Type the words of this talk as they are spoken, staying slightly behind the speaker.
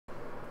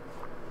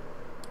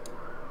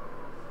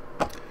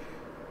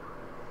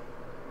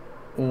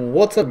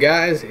What's up,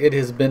 guys? It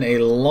has been a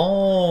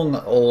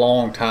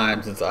long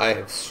time since I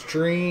have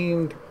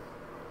streamed,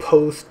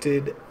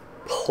 posted,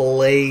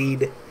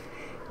 played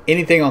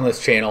anything on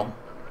this channel,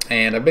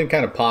 and I've been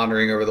kind of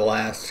pondering over the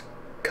last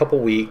couple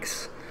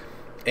weeks.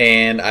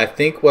 And I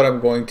think what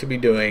I'm going to be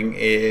doing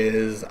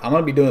is I'm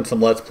going to be doing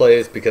some Let's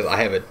Plays because I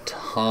have a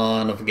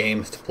ton of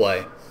games to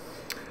play.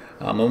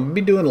 I'm going to be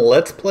doing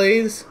Let's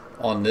Plays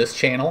on this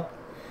channel.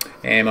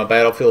 And my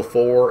Battlefield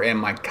 4 and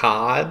my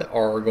COD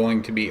are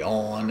going to be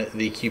on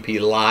the QP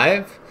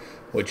Live,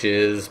 which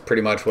is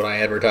pretty much what I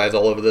advertise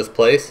all over this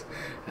place.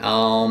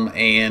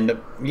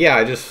 And yeah,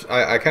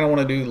 I kind of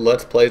want to do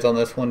Let's Plays on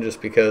this one just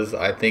because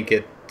I think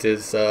it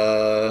is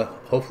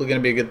hopefully going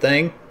to be a good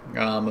thing.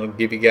 I'm going to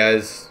give you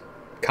guys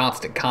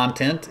constant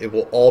content. It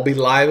will all be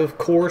live, of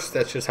course.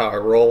 That's just how I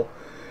roll.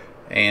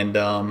 And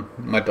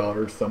my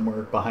daughter's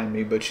somewhere behind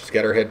me, but she's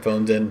got her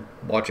headphones in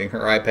watching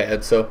her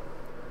iPad. So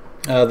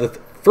the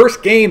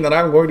first game that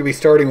I'm going to be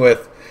starting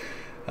with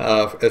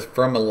as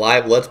from a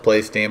live Let's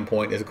Play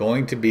standpoint is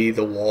going to be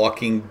The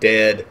Walking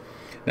Dead.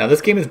 Now,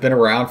 this game has been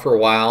around for a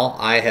while.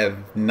 I've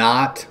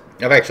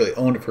actually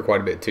owned it for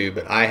quite a bit too,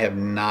 but I have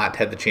not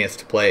had the chance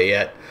to play it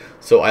yet.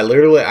 So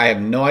I have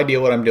no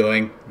idea what I'm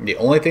doing. The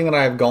only thing that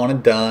I've gone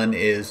and done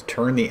is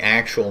turn the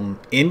actual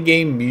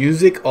in-game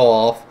music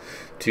off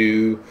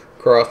to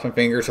cross my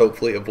fingers,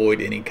 hopefully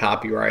avoid any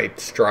copyright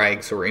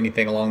strikes or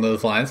anything along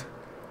those lines.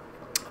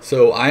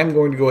 So I'm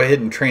going to go ahead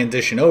and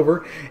transition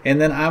over,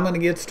 and then I'm going to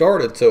get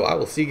started. So I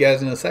will see you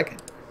guys in a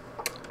second,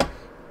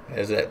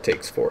 as that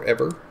takes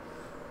forever.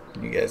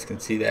 You guys can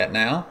see that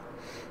now.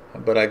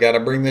 But I got to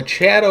bring the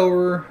chat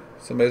over.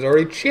 Somebody's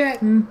already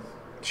chatting.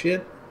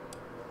 Shit.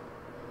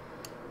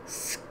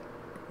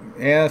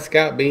 Yeah,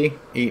 Scott B.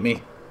 Eat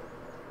me.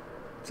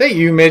 Is that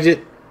you,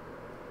 midget?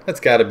 That's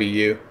got to be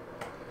you.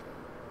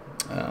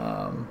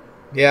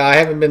 Yeah, I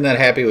haven't been that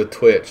happy with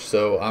Twitch,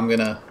 so I'm going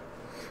to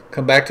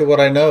come back to what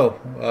I know,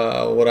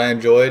 what I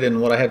enjoyed,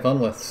 and what I had fun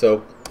with.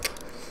 So,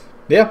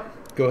 yeah,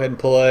 go ahead and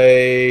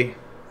play.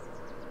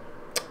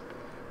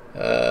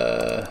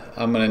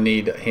 I'm going to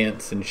need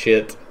hints and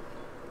shit.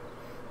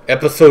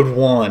 Episode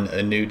 1,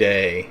 A New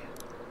Day.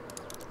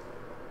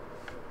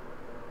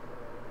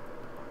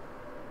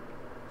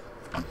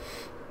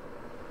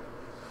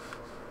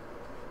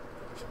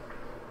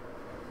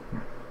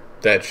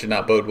 That should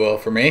not bode well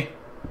for me.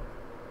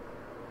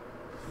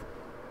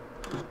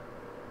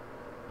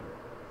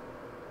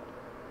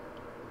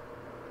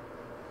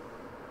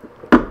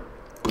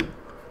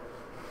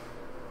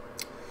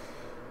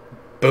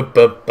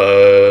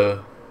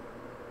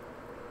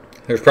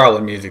 There's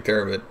probably music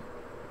there, but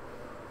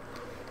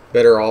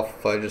better off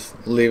if I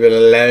just leave it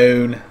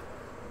alone.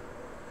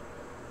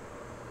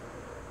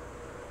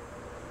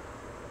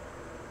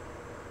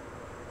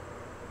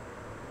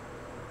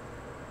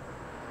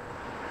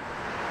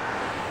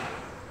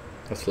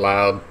 That's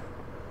loud.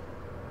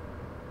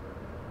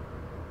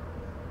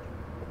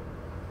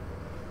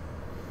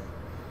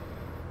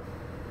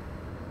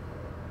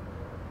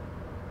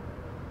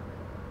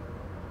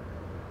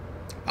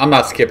 I'm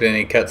not skipping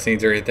any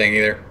cutscenes or anything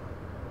either.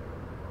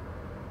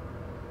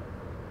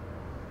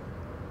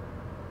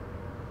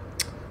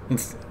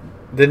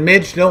 Then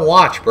Midge, don't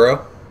watch,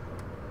 bro.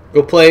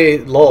 Go play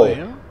LOL.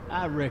 Well,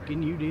 I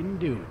reckon you didn't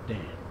do it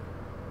then.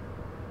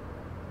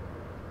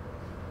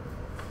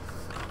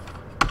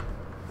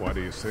 Why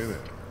do you say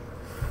that?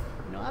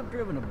 You know, I've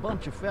driven a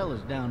bunch of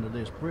fellas down to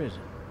this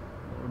prison.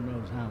 Lord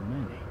knows how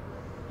many.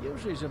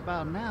 Usually it's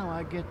about now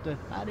I get the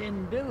I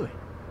didn't do it.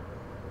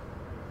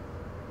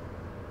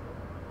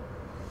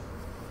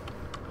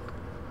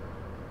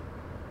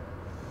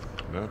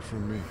 Not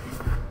from me.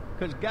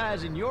 Because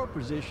guys in your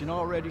position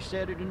already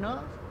said it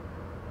enough.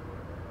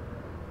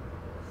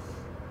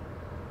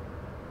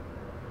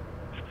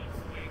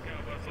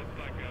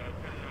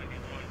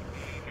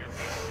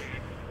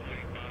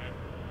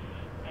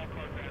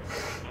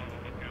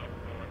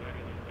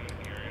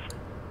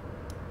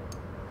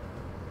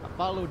 I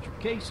followed your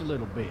case a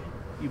little bit,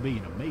 you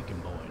being a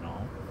Macon boy and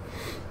all.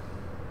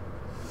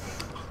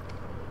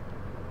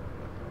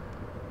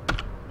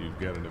 You've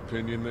got an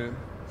opinion then?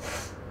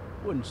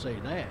 Wouldn't say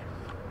that.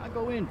 I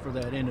go in for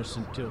that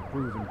innocent till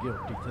proven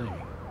guilty thing,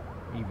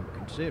 even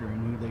considering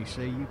who they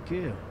say you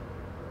killed.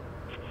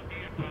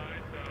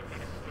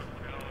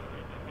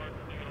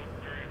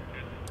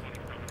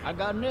 I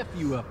got a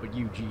nephew up at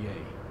UGA.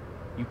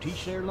 You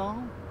teach there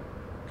long?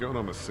 Going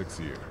on my 6th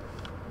year.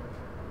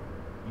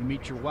 You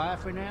meet your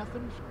wife in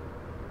Athens?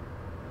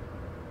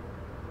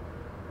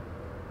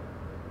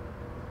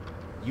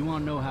 You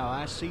want to know how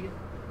I see it?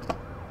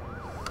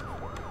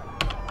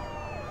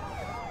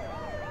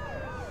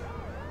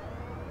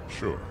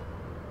 Sure.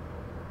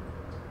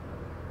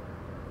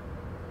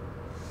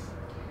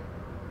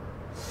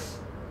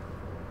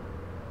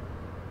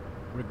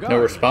 Regardless, No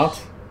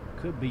response?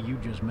 Could be you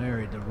just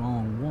married the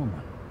wrong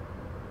woman.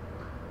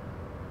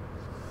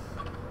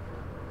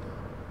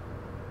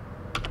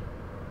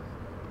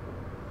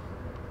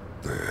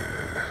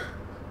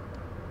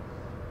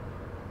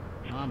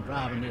 I'm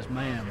driving this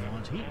man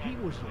once. He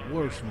was the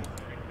worst one.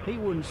 he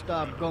wouldn't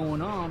stop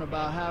going on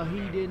about how he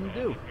didn't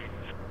do it.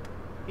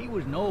 He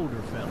was an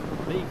older fella,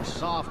 big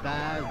soft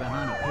eyes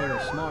behind a pair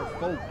of smart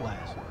folk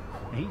glasses.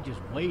 And he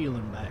just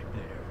wailing back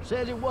there.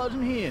 Says it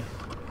wasn't him.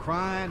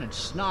 Crying and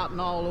snotting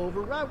all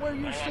over right where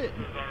you're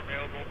sitting.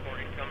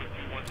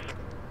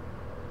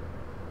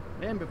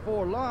 Then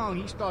before long,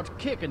 he starts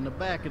kicking the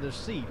back of the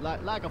seat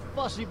like a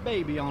fussy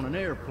baby on an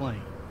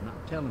airplane. And I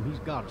tell him he's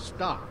got to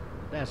stop.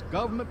 That's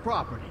government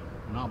property,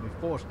 and I'll be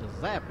forced to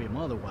zap him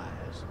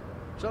otherwise.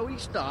 So he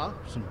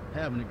stops, and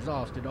having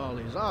exhausted all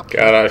his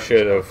options... God, I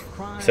should have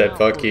said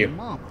fuck you.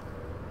 Mama.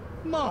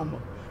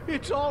 Mama,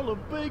 it's all a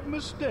big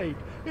mistake.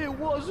 It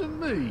wasn't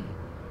me.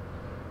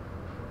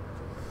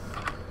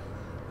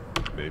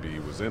 Maybe he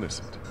was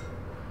innocent.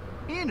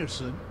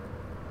 Innocent?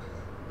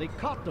 They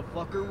caught the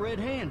fucker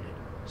red-handed,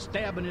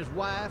 stabbing his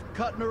wife,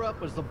 cutting her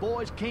up as the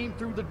boys came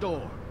through the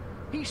door.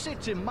 He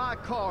sits in my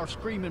car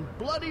screaming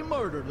bloody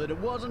murder that it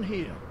wasn't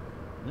him.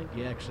 I think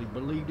he actually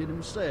believed it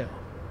himself.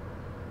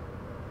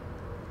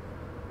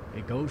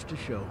 It goes to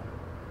show,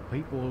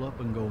 people will up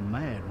and go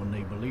mad when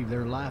they believe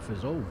their life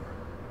is over.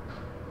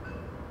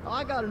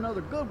 I got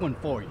another good one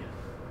for you.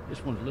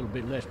 This one's a little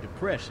bit less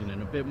depressing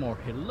and a bit more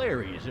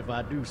hilarious, if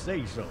I do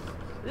say so.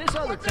 This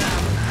other time...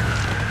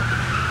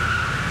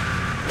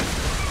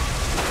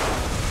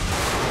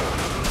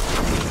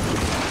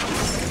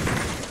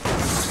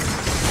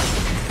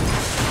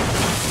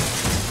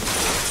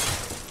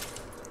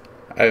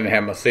 I didn't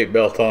have my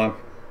seatbelt on.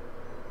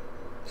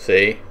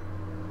 See?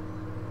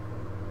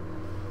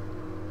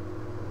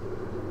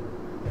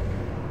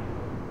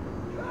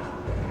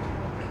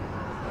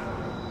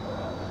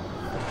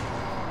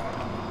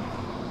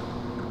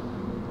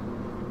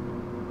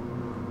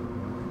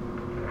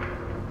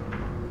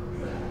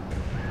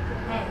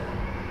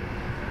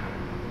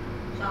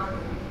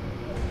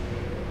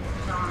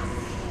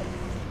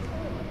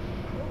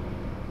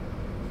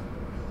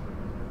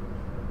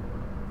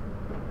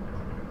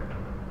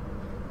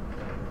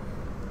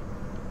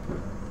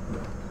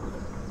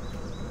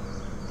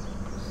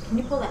 Can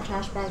you pull that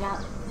trash bag out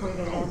before you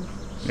go to bed?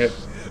 Yep.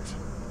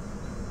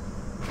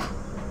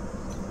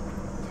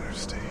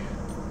 Thirsty.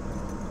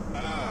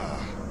 Ah.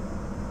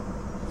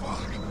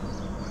 Fuck.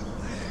 My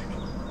leg.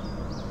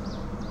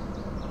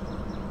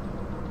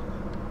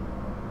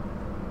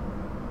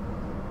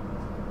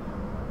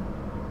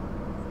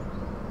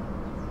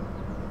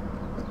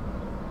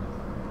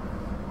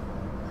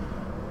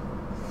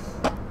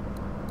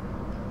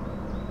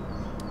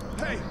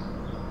 Hey!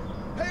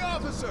 Hey,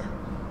 officer!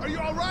 Are you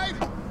all right?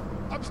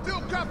 I'm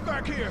still cuffed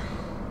back here.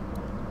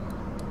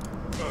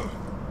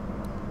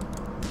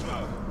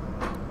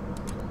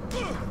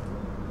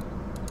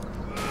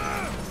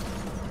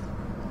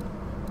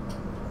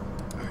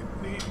 I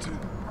need to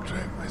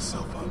drag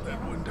myself out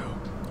that window.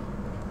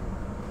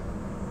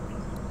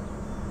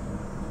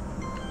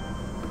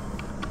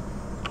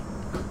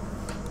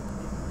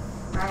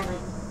 Riley.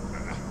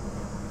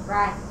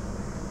 Right.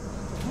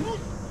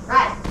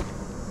 Right.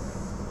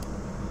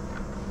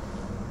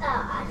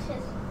 Oh, I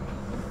just...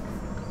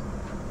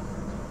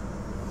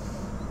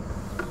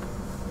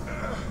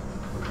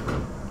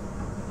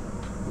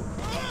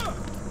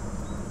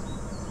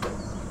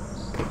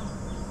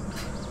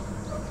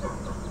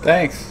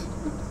 Thanks.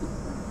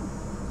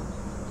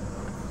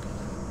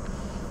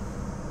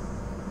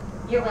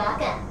 You're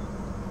welcome.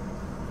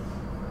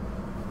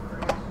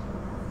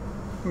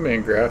 I'm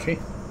being grouchy.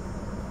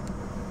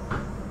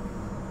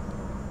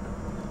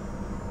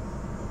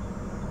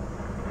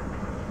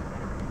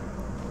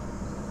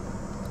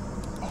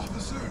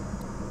 Officer?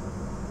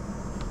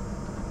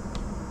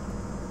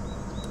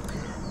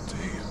 God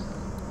damn.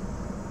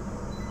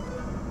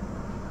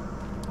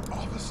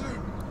 Officer?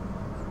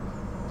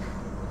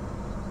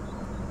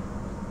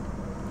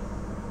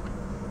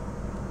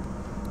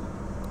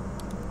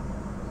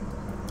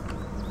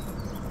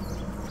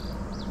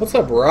 What's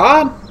up,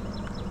 Rod?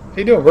 How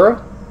you doing, bro?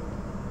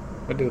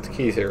 What do with the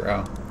keys here?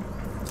 Oh.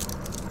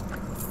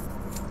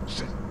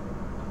 Shit.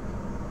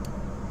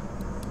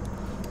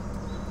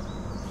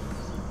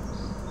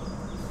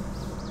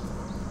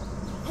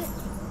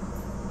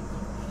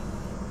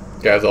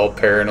 Guy's all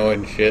paranoid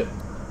and shit.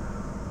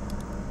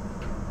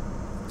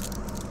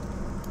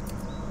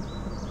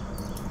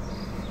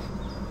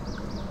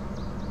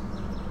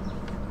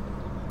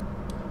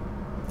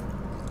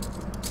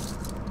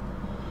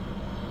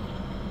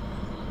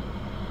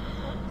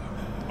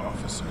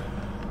 Officer.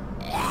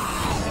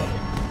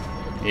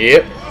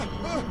 Yep.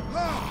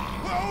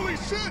 Holy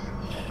shit!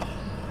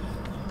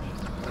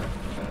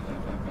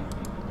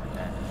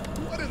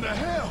 What in the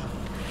hell?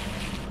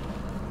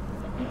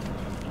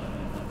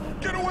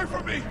 Get away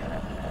from me!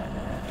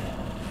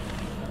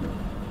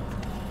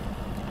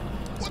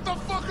 What the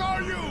fuck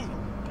are you?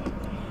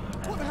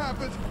 What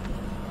happened?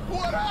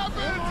 What happened?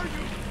 Where are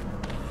you?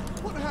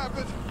 What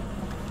happened?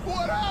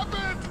 What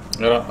happened? I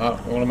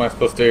don't, what am I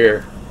supposed to do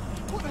here?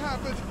 What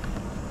happened?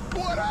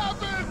 What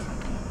happened?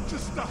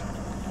 Just stop.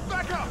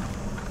 Back up.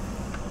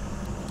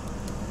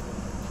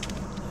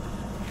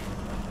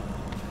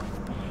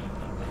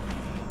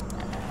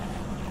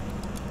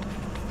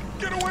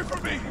 Get away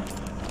from me!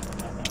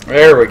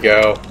 There we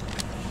go.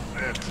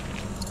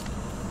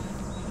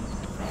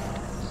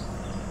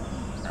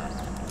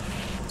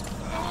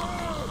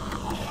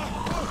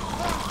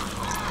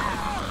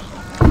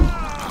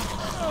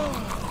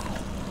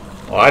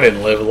 Well, I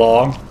didn't live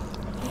long.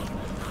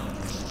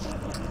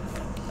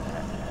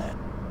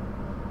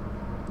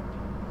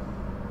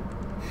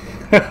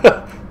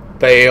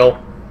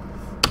 Fail.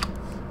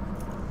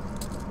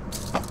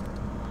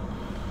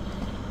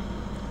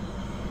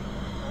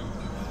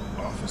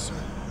 Officer?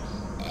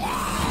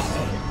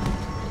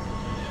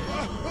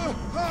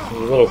 I was a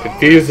little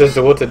confused as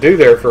to what to do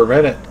there for a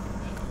minute.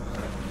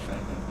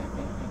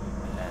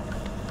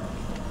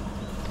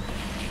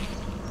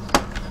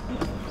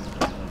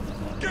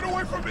 Get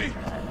away from me!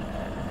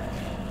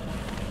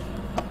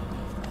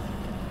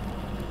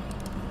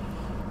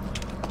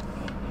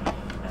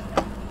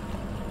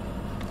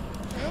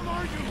 Where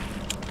are you?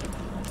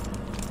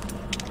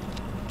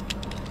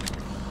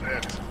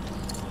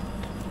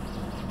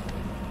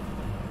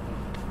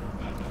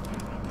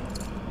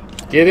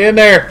 Get in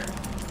there.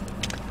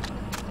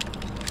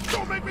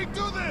 Don't make me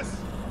do this!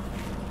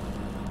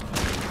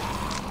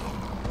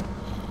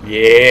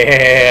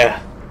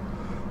 Yeah.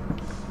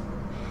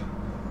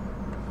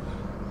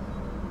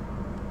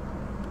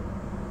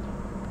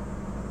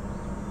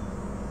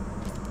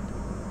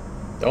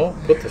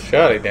 Don't put the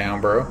shotty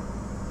down, bro.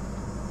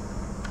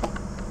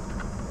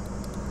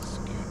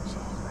 Skin's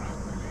all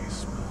rotten and he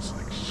smells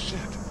like shit.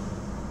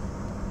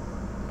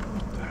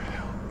 What the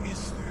hell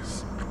is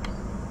this?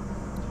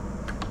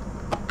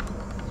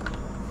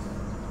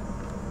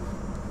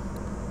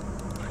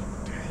 Are you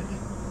dead?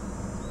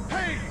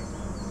 Hey!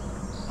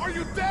 Are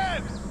you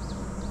dead?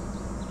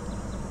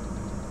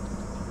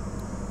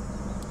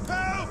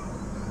 Help!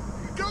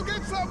 Go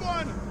get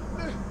someone!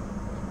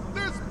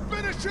 There's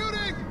been a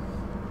shooting!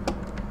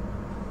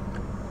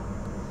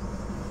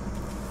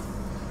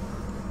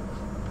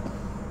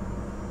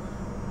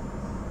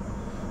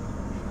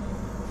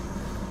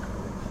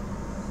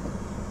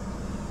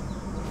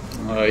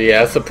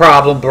 Yeah, it's a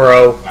problem,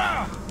 bro.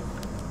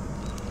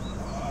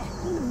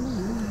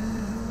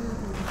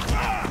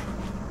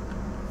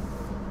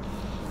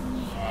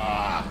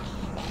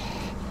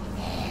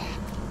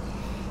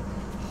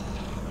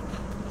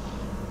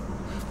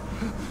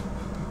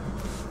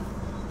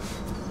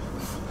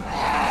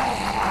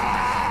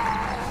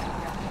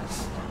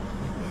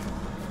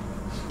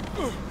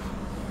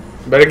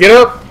 Better get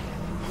up.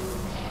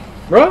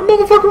 Run,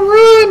 motherfucker,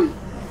 run!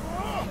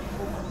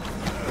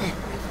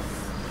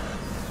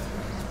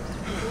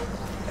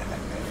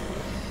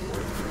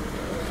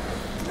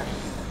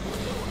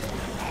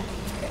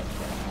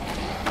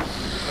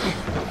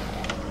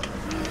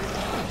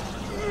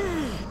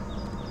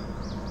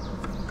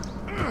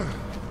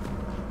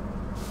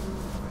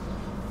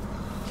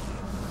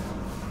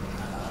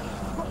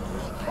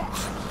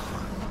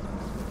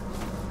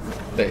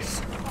 They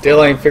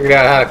still ain't figured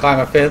out how to climb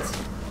a fence.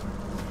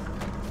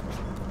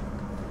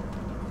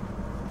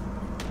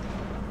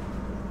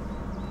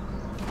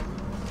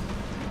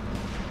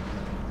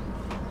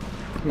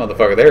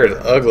 Motherfucker there is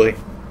ugly.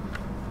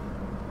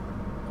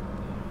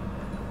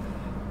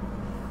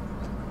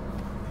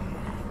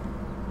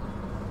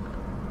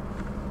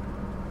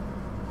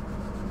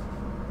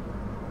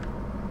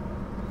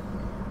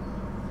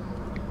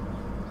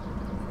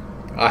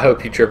 I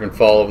hope you trip and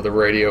fall over the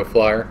radio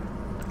flyer.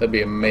 That'd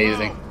be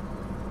amazing.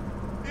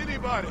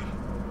 Anybody?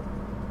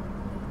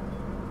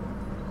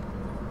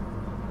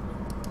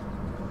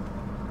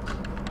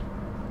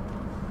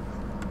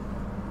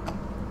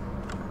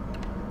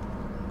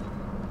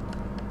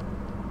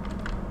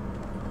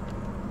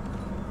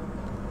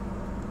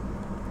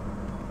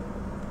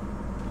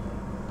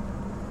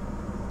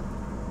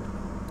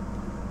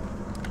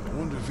 I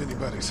wonder if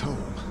anybody's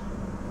home.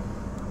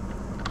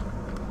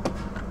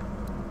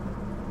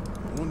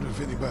 I wonder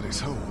if anybody's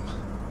home.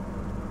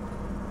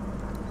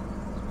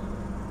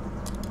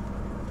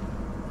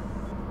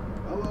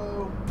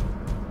 Hello?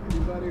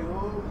 Anybody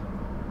home?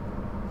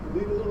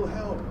 Need a little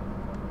help?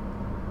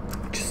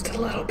 Just a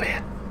little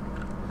bit.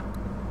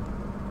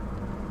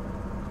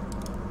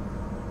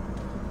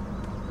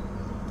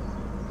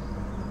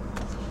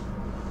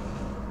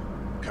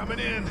 Coming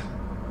in.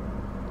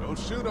 Don't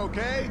shoot,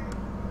 okay?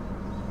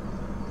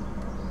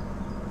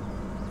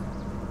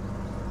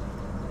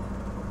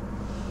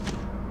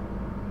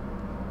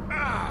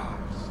 Ah,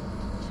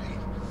 shit.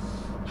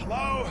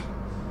 Hello?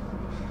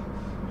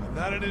 I'm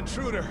not an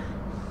intruder.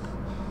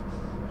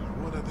 You're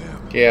one of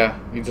them. Yeah,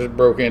 you just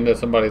broke into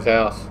somebody's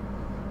house.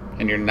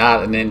 And you're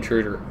not an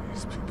intruder.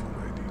 These people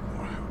might need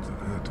more help than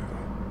I do.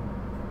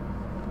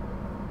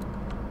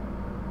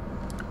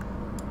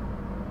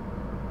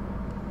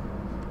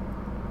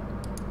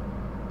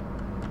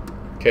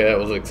 Okay, that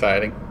was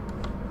exciting.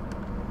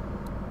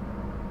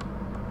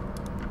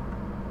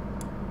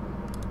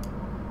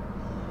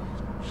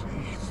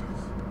 Jesus.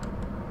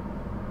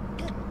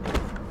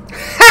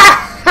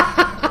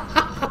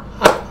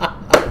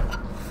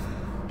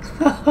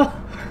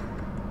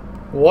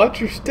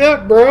 Watch your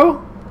step,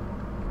 bro.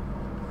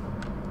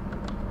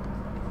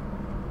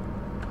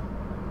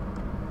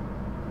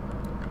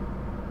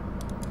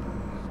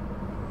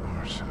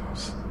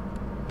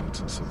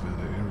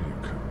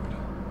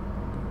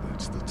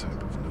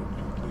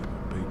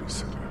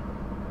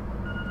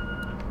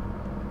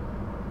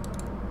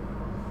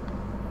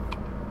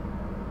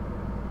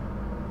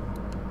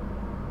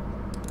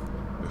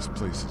 This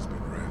place has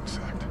been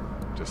ransacked.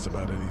 Just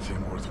about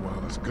anything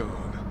worthwhile is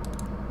gone.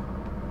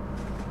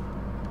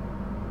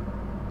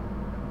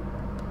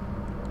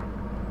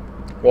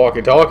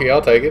 Walkie-talkie, I'll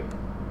take it.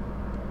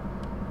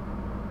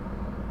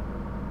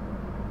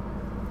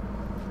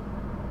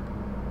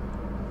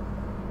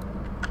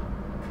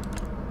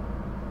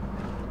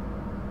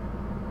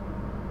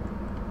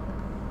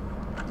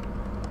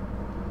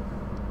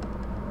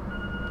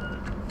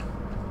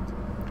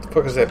 What the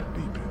fuck is that?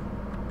 Beeping.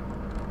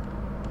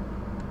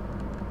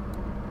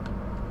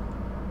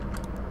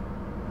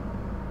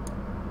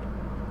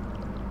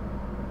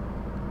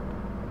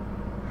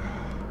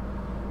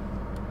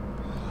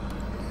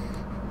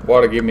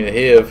 Water give me the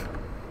HIV.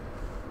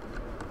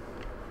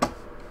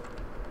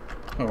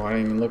 Oh, I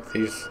didn't even look at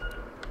these.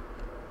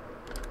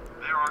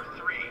 There are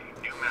 3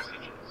 new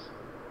messages.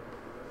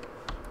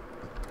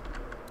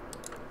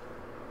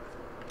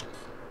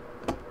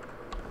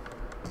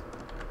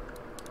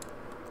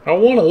 I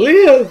want to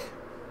live.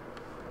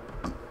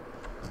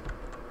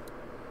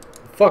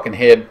 Fucking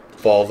head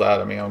falls out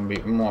of me. I'm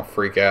gonna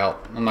freak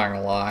out. I'm not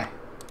gonna lie.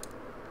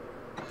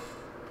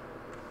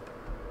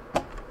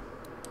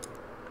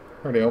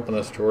 Already opened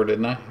this drawer,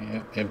 didn't I?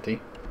 Yeah,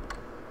 empty.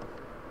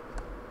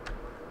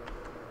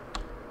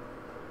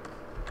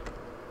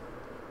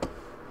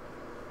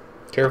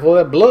 Careful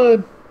of that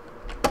blood.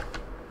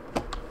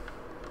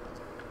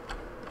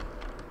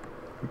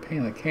 I'm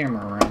panning the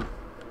camera around.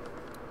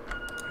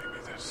 Maybe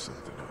there's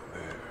something on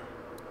there.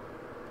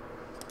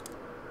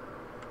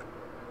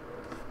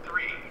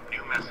 3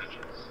 new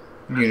messages.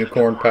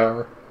 Unicorn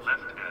power.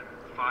 Left at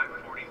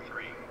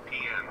 5:43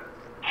 p.m.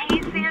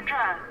 Hey,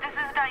 Sandra. This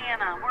is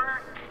Diana.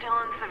 We're still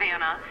in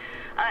Savannah.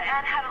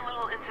 Ed had a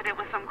little incident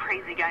with some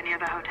crazy guy near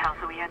the hotel,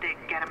 so we had to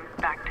get him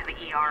back to the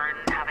ER and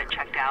have it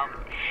checked out.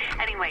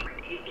 Anyway,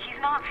 he's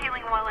not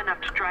feeling well enough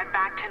to drive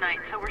back tonight,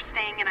 so we're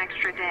staying an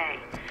extra day.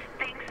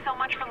 Thanks so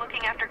much for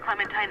looking after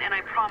Clementine, and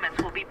I promise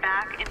we'll be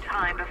back in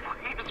time before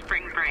the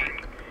spring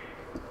break.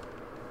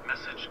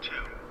 Message 2.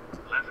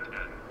 Left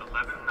at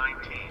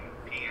 11:19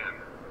 p.m.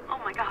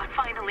 Oh my god,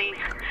 finally.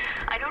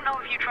 I don't know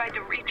if you tried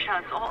to reach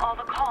us. All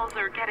the calls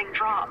are getting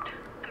dropped.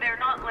 They're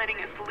not letting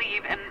us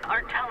leave and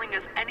aren't telling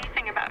us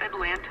anything about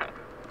Atlanta.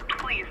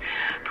 Please,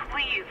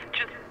 please,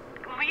 just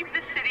leave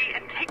the city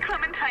and take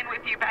Clementine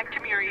with you back to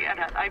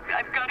Murrieta. I've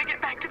got to get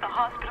back to the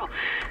hospital.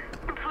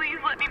 Please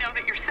let me know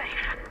that you're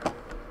safe.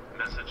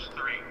 Message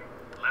 3.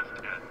 Left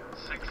at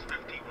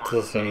 6:51.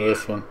 Listen to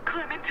this one.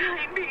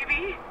 Clementine,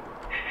 baby.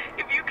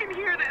 If you can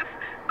hear this,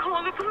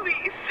 call the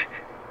police.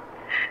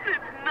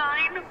 That's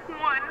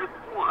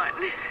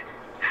 911.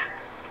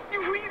 We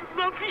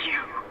love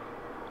you.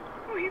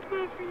 We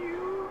love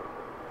you.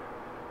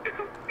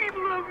 We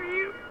love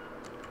you.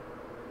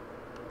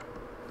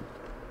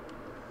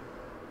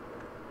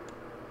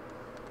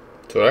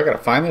 So I gotta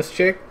find this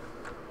chick?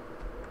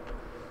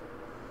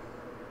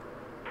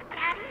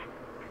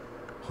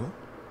 Huh?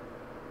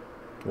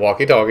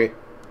 Walkie-talkie.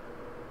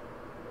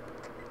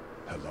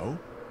 Hello?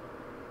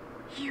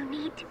 You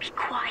need to be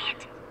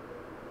quiet.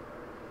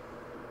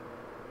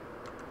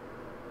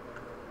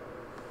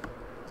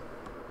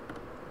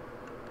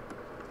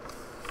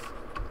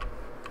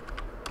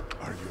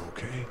 Are you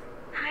okay?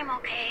 I'm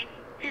okay.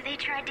 They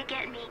tried to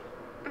get me,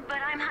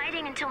 but I'm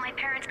hiding until my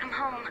parents come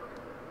home.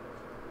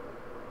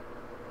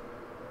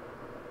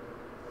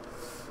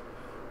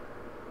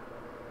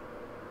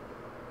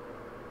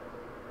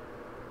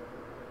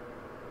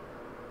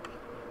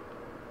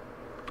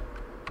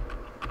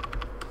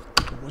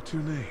 What's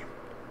your name?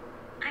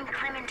 I'm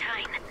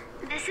Clementine.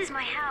 This is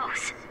my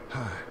house.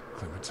 Hi,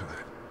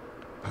 Clementine.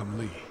 I'm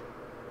Lee.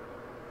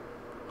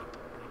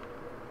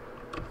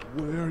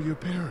 Where are your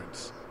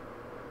parents?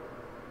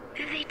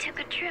 They took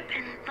a trip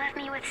and left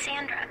me with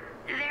Sandra.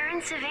 They're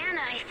in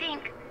Savannah, I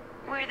think.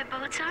 Where the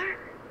boats are?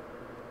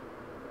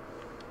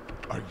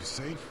 Are you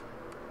safe?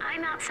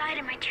 I'm outside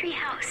in my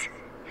treehouse.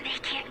 They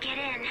can't get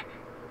in.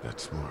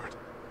 That's smart.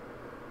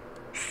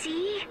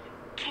 See?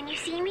 Can you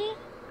see me?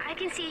 I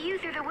can see you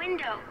through the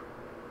window.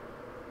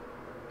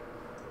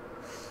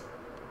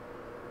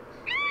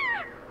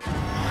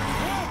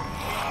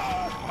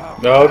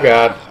 Oh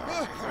god.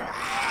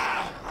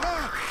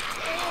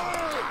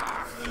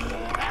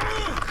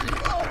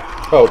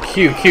 Oh,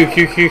 Q.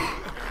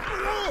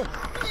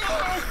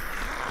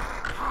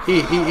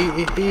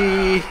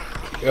 E.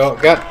 Oh,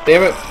 god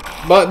damn it.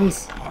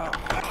 Buttons.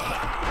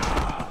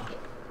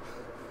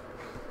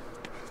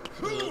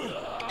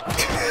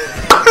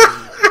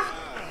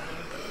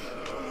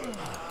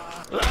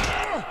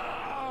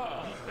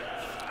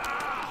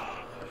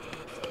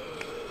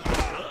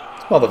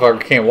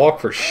 Motherfucker can't walk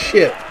for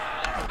shit.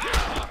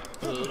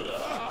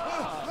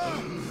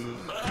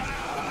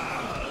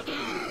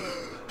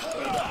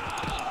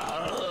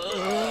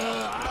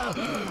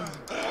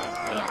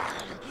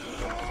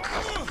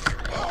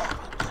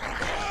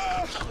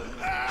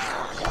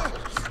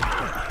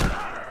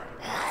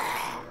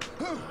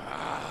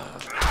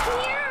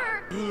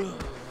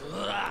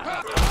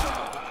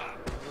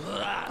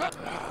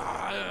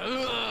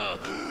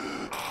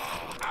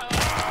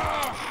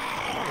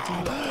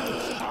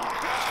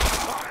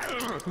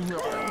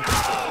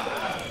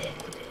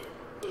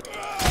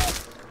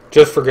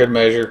 Just for good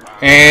measure.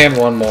 And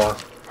one more.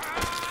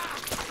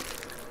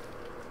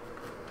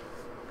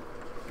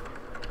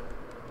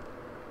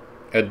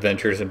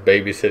 Adventures in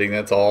babysitting,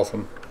 that's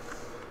awesome.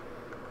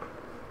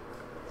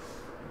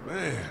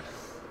 Man.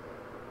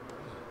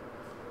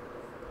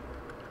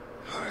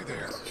 Hi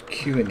there. It's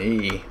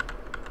Q&E.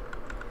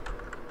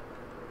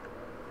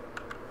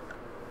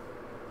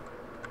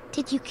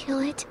 Did you kill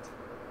it?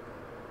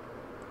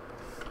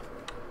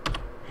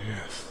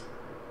 Yes.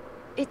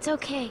 It's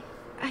okay.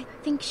 I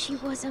think she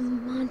was a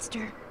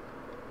monster.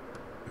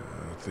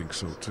 I think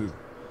so too.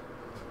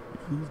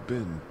 You've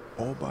been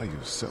all by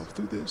yourself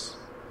through this?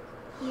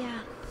 Yeah,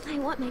 I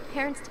want my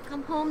parents to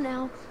come home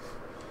now.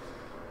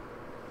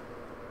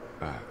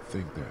 I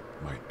think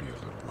that might be a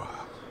little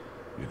while,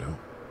 you know?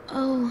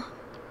 Oh.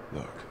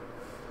 Look,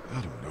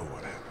 I don't know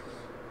what happened,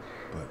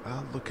 but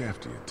I'll look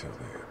after you until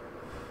then.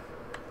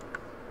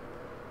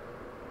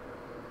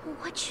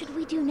 What should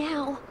we do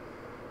now?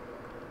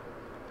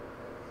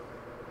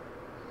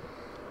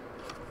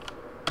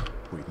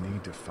 We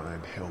need to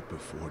find help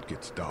before it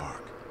gets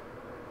dark.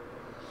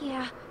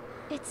 Yeah,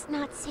 it's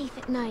not safe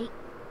at night.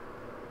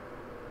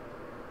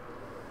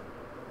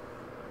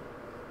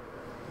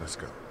 Let's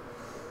go.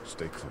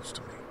 Stay close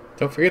to me.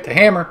 Don't forget the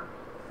hammer.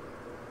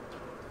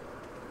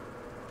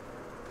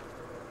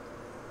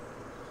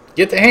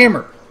 Get the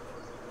hammer.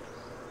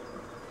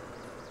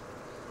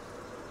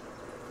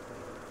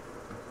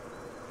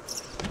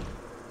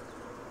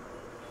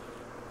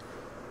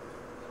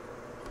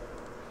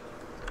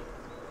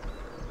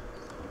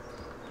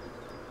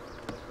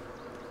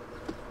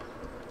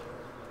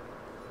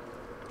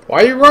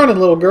 Why are you running,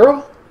 little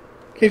girl?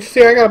 Can't you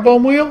see I got a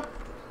bone wheel?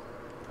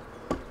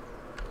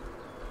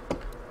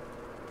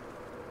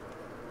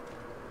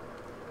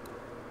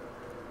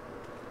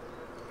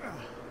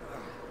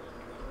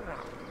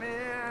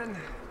 Man,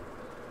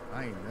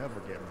 I ain't never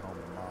getting home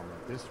to Mom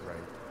at this rate.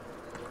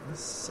 This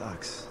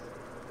sucks.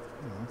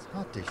 You know, it's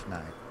hot dish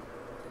night.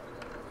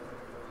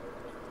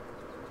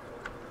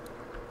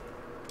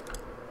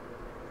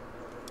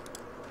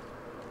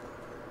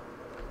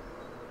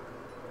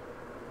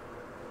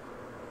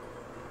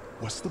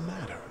 What's the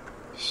matter?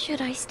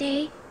 Should I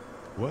stay?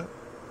 What?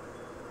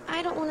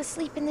 I don't want to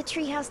sleep in the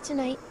treehouse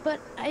tonight, but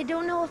I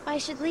don't know if I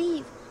should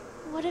leave.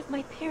 What if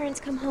my parents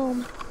come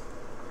home?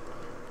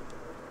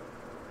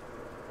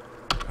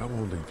 I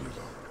won't leave you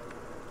alone.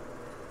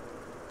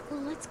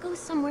 Well, let's go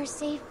somewhere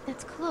safe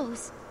that's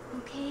close,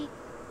 okay?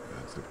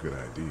 That's a good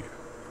idea.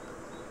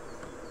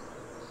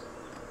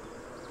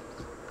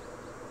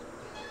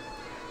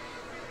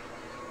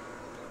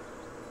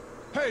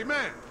 Hey,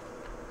 man!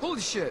 Holy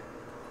shit!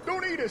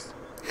 Don't eat us!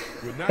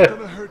 We're not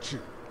gonna hurt you.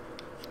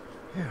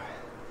 Phew.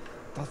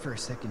 Thought for a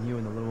second you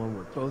and the little one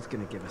were both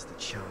gonna give us the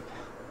chomp.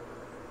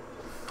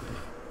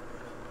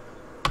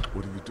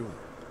 What are you doing?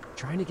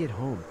 Trying to get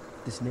home.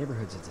 This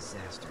neighborhood's a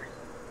disaster.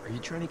 Are you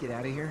trying to get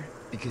out of here?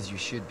 Because you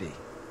should be.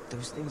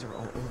 Those things are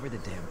all over the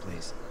damn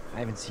place. I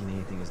haven't seen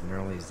anything as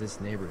gnarly as this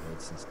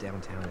neighborhood since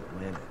downtown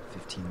Atlanta,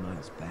 15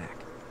 miles back.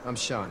 I'm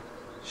Sean.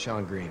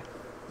 Sean Green.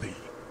 Lee,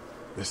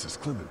 this is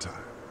Clementine.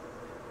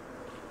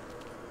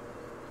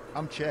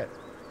 I'm Chet.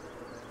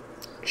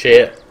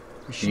 Shit.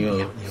 We should be out in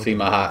You the see open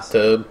my hot place.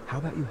 tub? How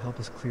about you help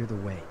us clear the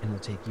way, and we'll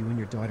take you and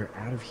your daughter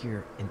out of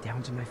here and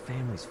down to my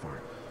family's farm.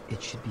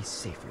 It should be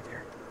safer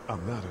there.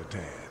 I'm not her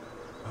dad.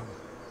 I'm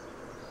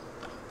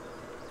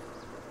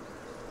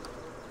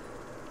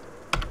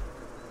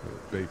her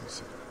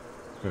babysitter.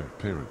 Her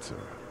parents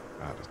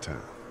are out of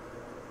town.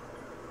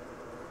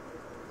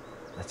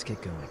 Let's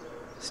get going.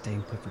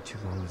 Staying put for too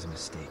long was a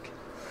mistake.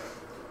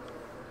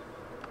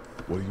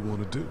 What do you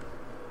want to do?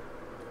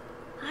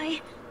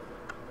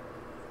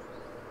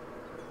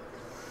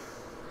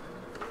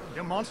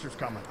 Them monster's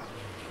coming.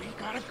 We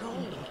gotta go.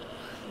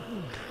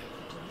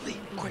 Lee,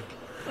 quick.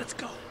 Let's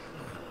go.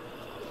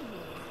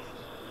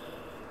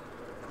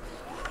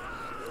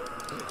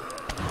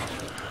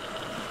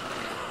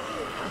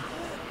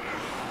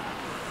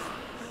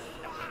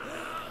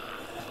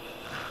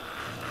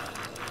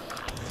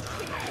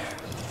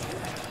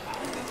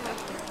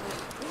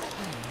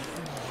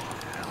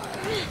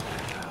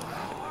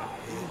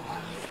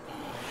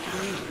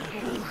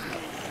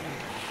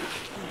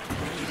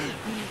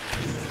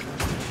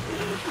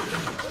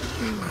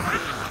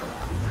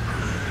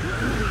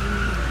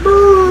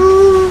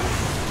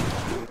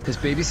 Does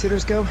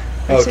babysitters go?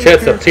 Oh, Say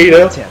Chet's a your parents are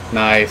Tito. tip.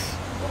 Nice.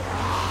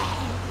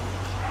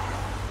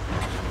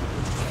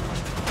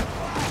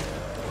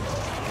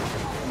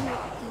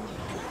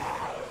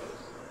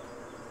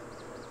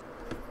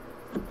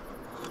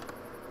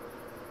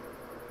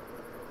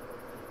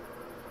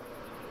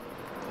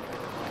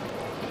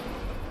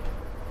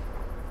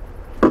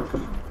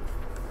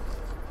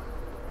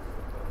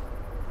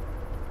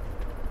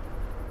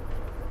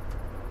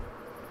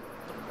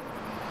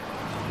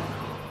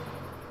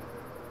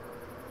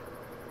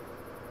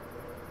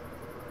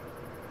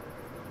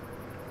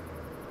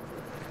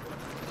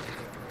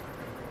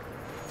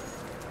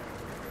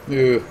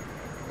 Ooh,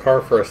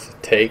 car for us to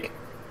take.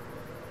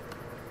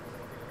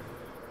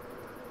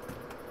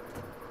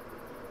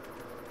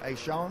 Hey,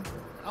 Sean,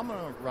 I'm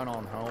gonna run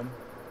on home.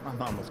 My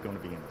mama's gonna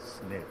be in a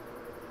snit.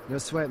 No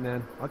sweat,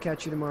 man. I'll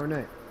catch you tomorrow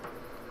night.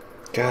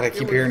 God, I It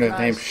keep was hearing his nice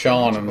name to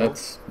Sean, meet you and both.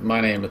 that's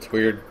my name. It's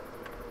weird.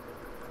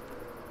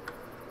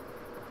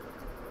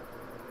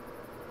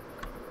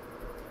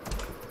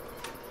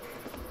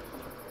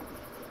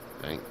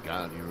 Thank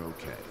God you're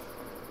okay.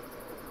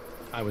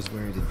 I was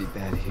worried it'd be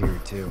bad here,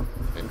 too.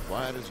 Been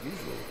quiet as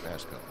usual the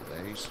past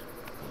couple days.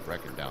 I'm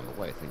wrecking down the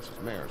way thinks his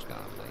mare's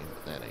gone lame,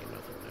 but that ain't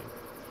nothing new.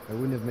 I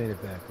wouldn't have made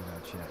it back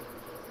without Chet.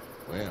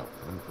 Well,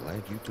 I'm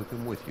glad you took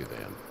him with you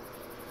then.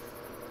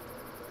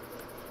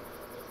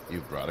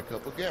 You've brought a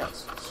couple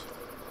guests.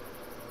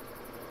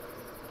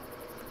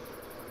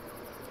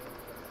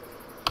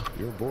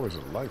 Your boy's a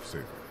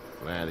lifesaver.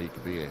 Glad he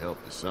could be a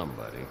help to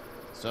somebody.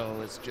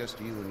 So it's just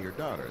you and your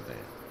daughter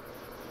then?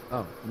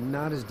 Oh,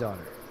 not his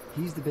daughter.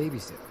 He's the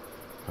babysitter.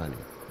 Honey,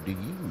 do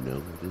you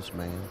know this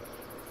man?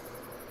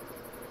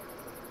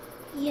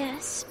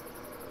 Yes.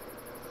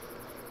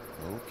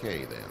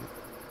 Okay then.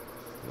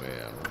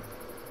 Well,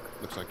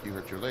 looks like you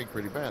hurt your leg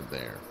pretty bad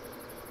there.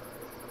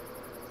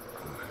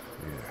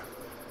 Yeah.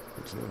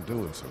 It's not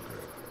doing so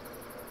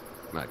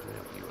good. I can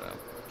help you out.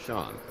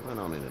 Sean, run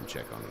on in and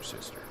check on your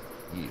sister.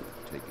 You,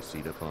 take a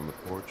seat up on the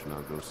porch and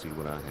I'll go see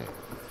what I have.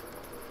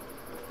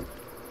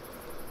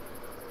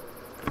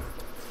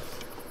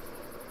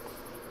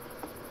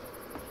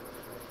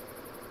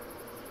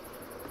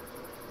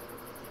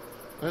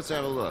 Let's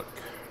have a look.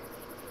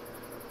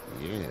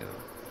 Yeah,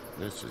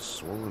 this is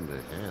swollen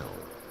to hell.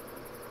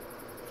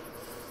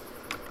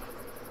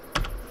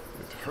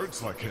 It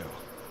hurts like hell.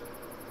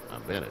 I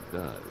bet it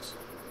does.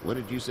 What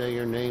did you say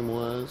your name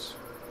was?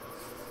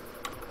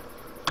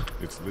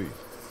 It's Lee.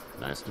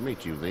 Nice to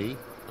meet you, Lee.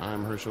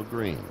 I'm Herschel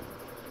Green.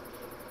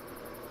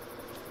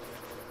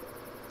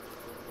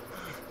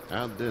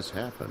 How'd this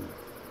happen?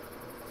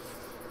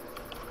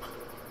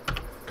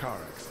 Car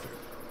accident.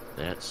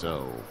 That's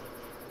so.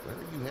 Where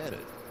were you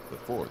headed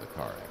before the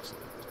car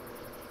accident?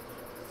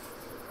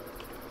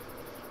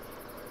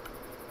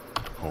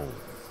 Home.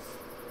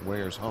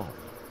 Where's home?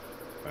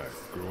 I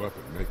grew up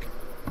in Macon.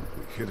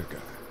 We hit a guy.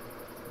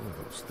 One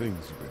of those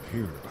things you've been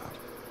hearing about.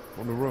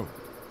 On the road.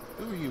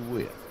 Who are you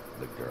with?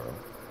 The girl?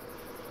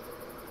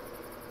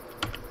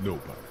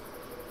 Nobody.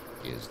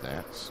 Is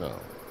that so?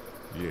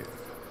 Yeah.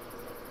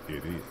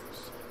 It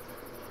is.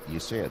 You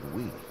said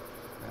we.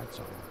 That's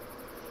all.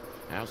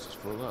 House is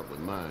full up with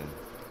mine.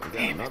 We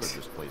got another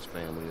displaced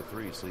family of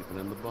 3 sleeping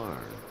in the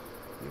barn.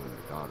 You and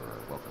your daughter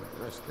are welcome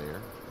to rest there.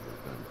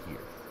 We're done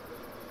here.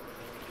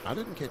 I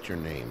didn't catch your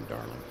name,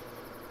 darling.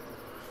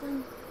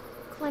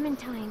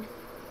 Clementine.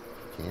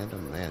 Can't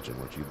imagine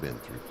what you've been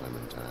through,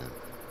 Clementine.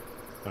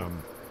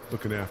 I'm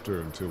looking after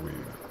her until we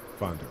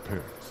find her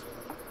parents.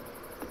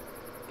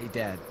 Hey,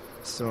 Dad.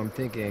 So I'm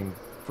thinking,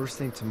 first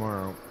thing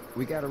tomorrow,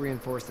 we gotta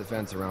reinforce the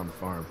fence around the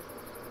farm.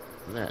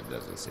 That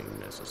doesn't seem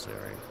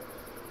necessary.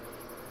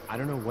 I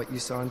don't know what you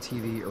saw on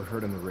TV or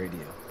heard on the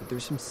radio, but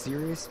there's some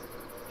serious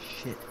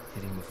shit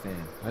hitting the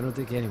fan. I don't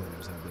think anyone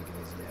knows how big it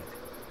is yet.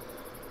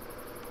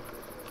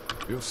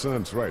 Your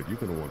son's right. You're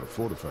gonna want to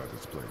fortify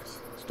this place.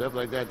 Stuff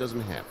like that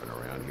doesn't happen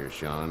around here,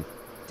 Sean.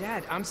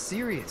 Dad, I'm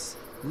serious.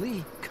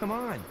 Lee, come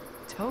on.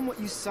 Tell him what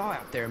you saw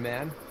out there,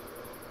 man.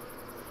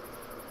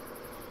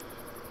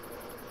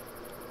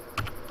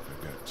 I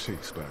got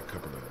chased by a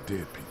couple of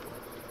dead people.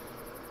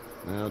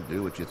 Well,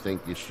 do what you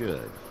think you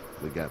should.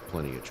 We got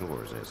plenty of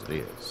chores as it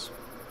is.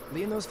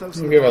 Lee and those folks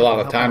You give a lot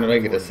of help time to out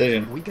make a in the morning.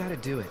 decision. We gotta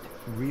do it.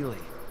 Really.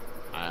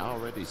 I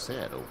already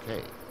said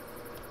okay.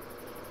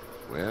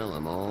 Well,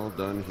 I'm all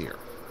done here.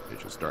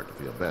 It should start to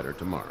feel better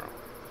tomorrow.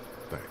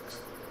 Thanks.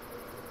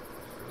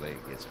 If your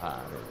leg gets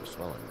hot or the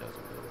swelling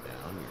doesn't go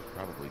down, you're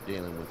probably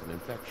dealing with an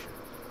infection.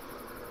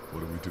 What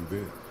do we do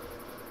then?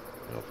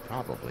 We'll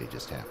probably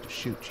just have to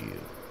shoot you.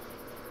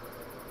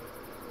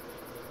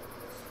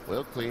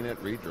 We'll clean it,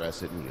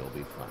 redress it, and you'll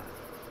be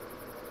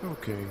fine.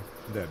 Okay,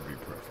 that'd be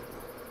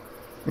preferable.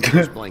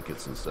 There's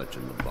blankets and such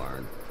in the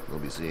barn. We'll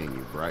be seeing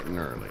you bright and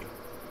early.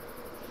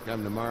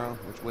 Come tomorrow,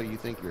 which way you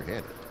think you're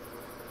headed?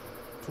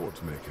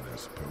 Towards Macon, I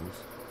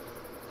suppose.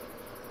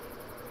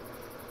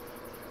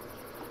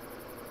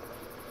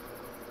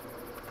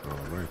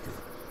 All right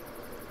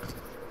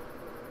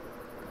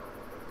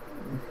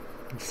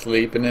then.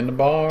 Sleeping in the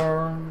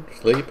barn.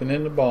 Sleeping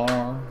in the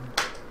barn.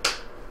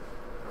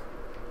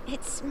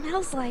 It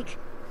smells like...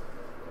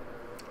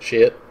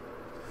 Shit.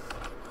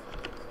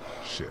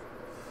 Shit.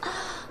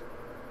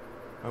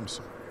 I'm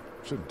sorry.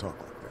 Shouldn't talk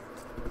like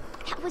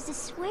that. That was a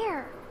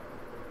swear.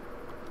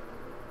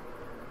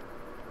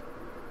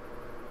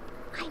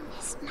 I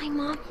missed my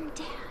mom and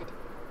dad.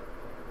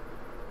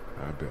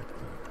 I bet,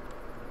 Clint.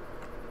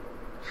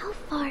 How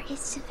far is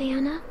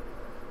Savannah?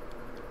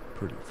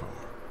 Pretty far.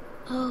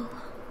 Oh,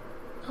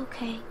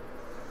 okay.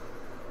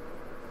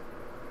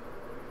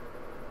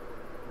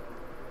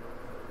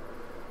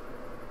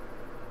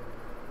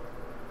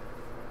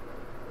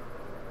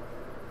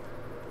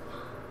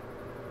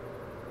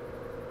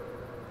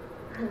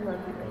 I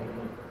love you,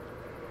 baby.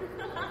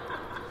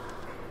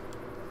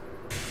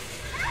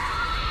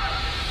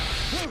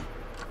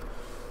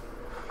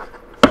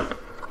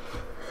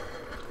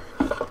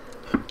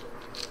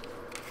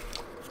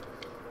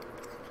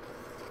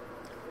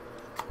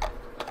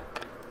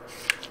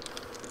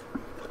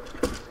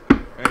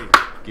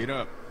 Get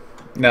up.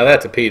 Now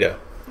that's a pedo.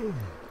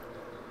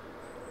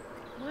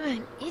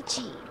 I'm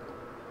itchy.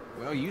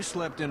 Well, you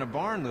slept in a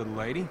barn, little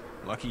lady.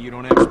 Lucky you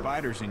don't have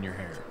spiders in your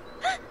hair.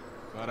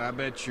 But I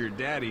bet your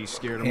daddy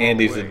scared him all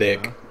Andy's away, a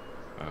dick.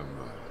 huh? I'm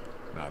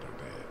not her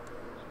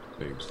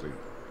dad. Name's Lee.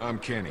 I'm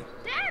Kenny.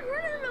 Dad, we're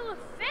in the middle of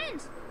a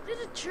fence. There's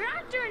a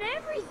tractor and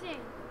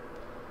everything.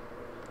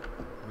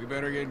 We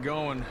better get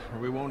going, or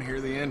we won't hear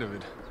the end of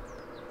it.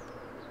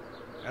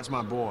 That's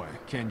my boy,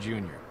 Ken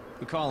Jr.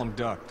 We call him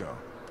Duck, though.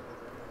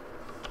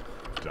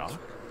 Doc?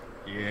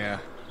 Yeah,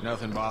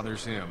 nothing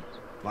bothers him.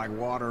 Like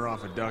water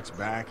off a duck's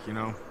back, you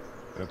know?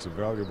 That's a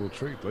valuable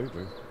trait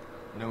lately.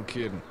 No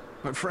kidding.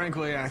 But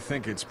frankly, I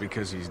think it's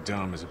because he's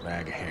dumb as a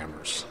bag of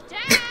hammers.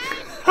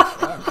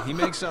 Dad! He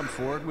makes up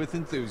for it with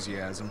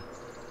enthusiasm.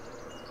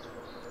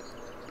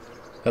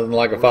 Nothing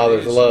like a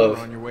father's love.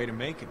 On your way to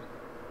Macon.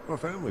 My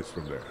family's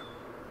from there.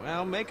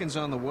 Well, Macon's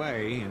on the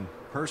way, and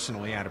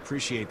personally, I'd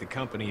appreciate the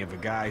company of a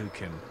guy who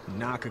can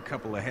knock a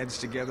couple of heads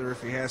together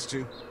if he has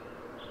to.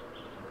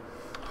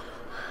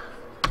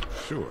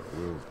 Sure,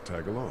 we'll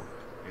tag along.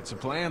 It's a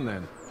plan,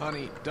 then.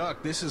 Honey,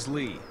 Duck, this is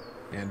Lee.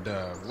 And,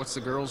 what's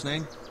the girl's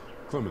name?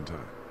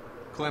 Clementine.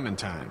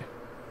 Clementine.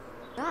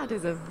 That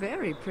is a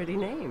very pretty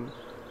name.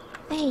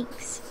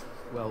 Thanks.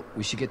 Well,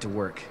 we should get to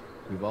work.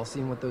 We've all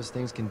seen what those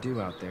things can do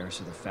out there,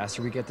 so the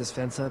faster we get this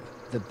fence up,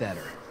 the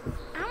better.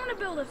 I want to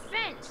build a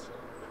fence.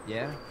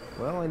 Yeah?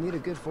 Well, I need a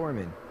good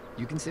foreman.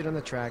 You can sit on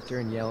the tractor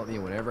and yell at me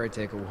whenever I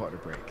take a water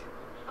break.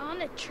 On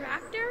the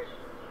tractor?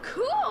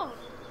 Cool!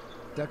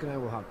 Duck and I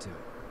will hop to it.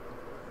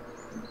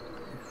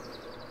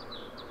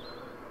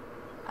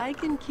 I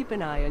can keep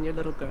an eye on your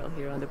little girl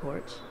here on the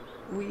porch.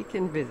 We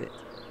can visit.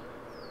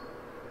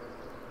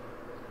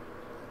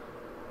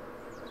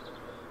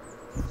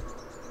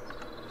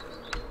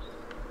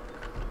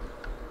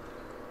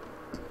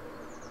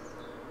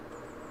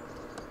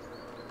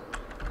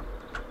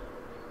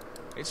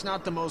 It's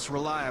not the most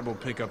reliable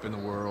pickup in the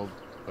world,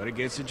 but it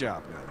gets the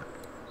job done.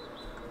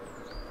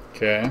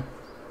 Okay.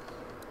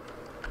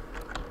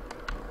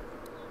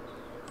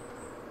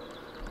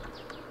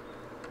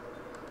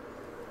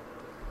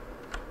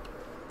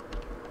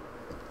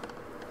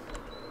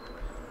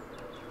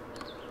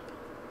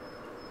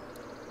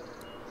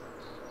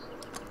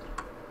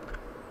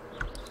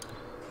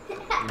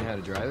 You know how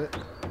to drive it?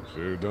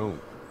 Sure don't.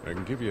 I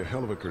can give you a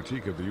hell of a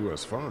critique of the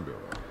U.S. Farm Bill.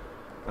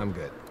 I'm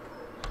good.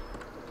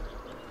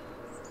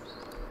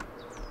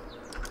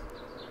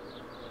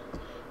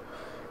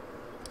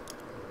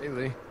 Hey,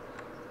 Lee.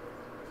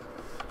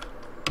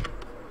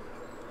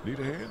 Need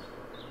a hand?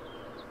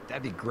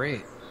 That'd be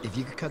great. If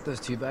you could cut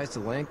those 2x to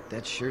length,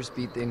 that'd sure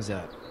speed things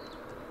up.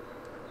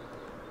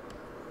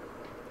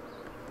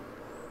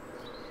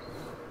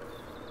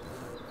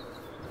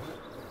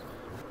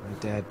 My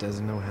dad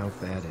doesn't know how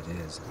bad it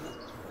is.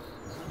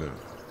 No,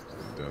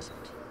 it doesn't.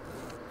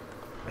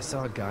 I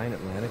saw a guy in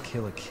Atlanta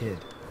kill a kid.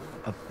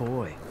 A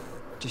boy.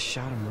 Just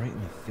shot him right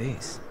in the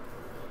face.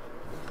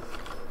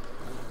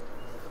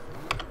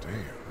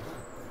 Damn.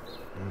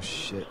 Oh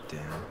shit,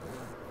 Dan.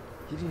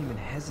 He didn't even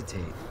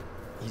hesitate.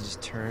 He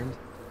just turned,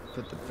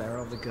 put the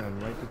barrel of the gun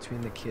right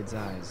between the kid's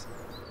eyes,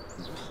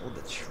 and pulled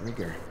the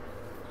trigger.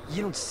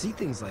 You don't see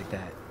things like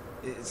that.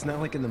 It's not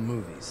like in the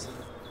movies.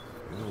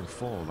 It don't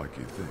fall like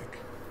you think.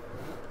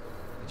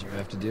 Did you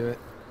have to do it?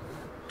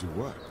 Do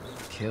what?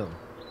 Kill.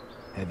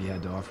 Have you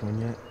had to offer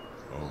one yet?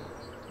 Oh.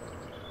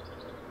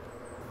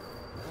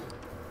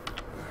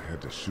 I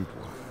had to shoot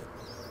one.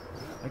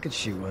 I could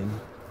shoot one.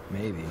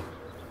 Maybe.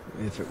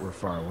 If it were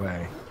far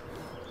away.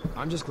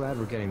 I'm just glad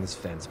we're getting this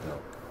fence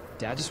built.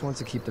 Dad just wants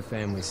to keep the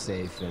family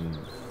safe and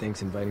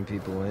thinks inviting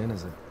people in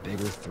is a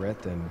bigger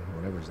threat than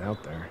whatever's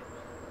out there.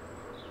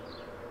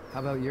 How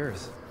about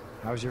yours?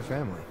 How's your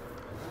family?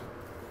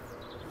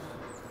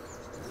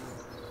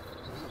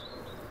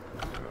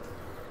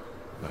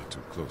 Not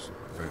too close with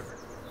my family.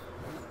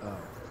 Oh.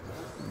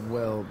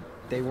 Well,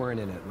 they weren't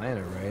in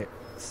Atlanta, right?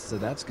 So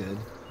that's good.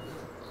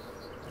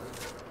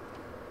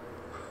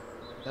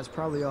 That's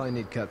probably all I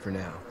need cut for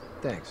now.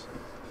 Thanks.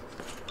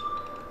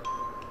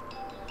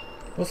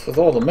 What's with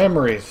all the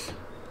memories?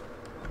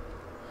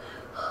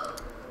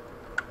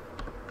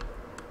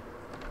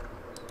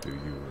 Do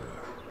you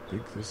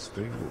think this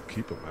thing will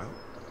keep them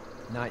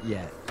out? Not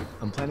yet.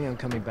 I'm planning on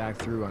coming back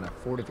through on a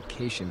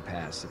fortification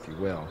pass, if you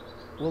will.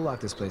 We'll lock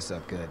this place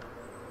up good.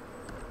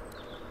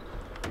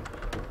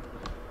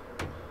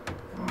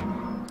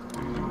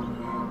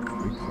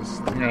 Think this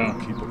thing will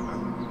keep them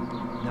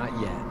out?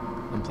 Not yet.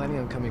 I'm planning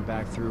on coming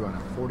back through on a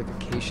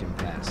fortification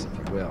pass, if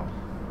you will.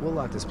 We'll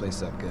lock this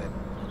place up good.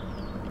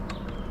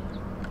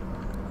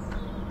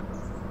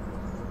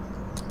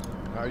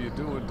 How you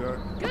doing, Doc?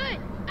 Good.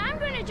 I'm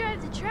going to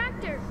drive the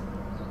tractor.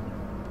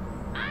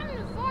 I'm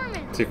the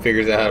foreman. So he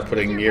figures out how to put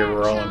in gear,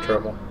 we're all in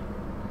trouble.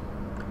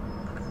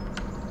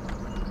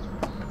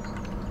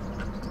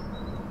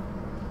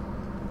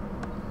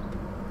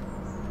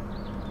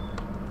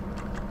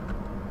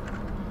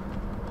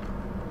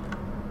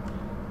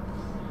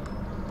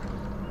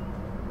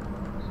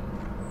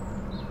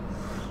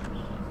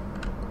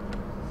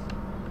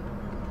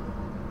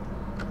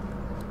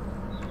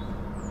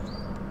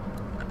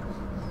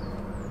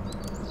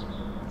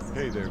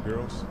 there,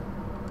 girls.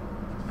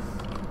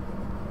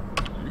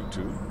 You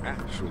two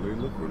actually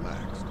look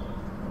relaxed.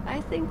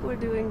 I think we're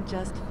doing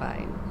just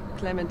fine.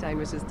 Clementine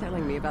was just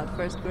telling me about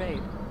first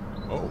grade.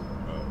 Oh,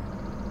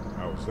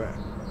 how's that?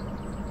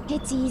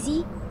 It's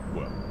easy.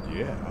 Well,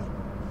 yeah.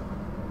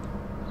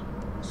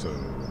 So,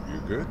 you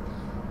good?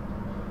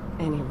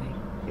 Anyway,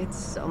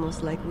 it's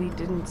almost like we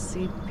didn't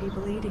see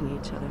people eating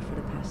each other for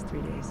the past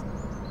 3 days.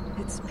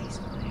 It's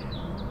peaceful here.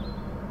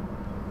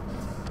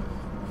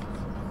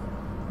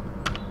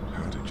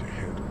 How did you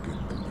handle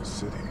getting through the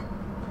city?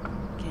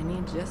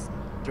 Kenny just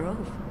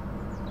drove.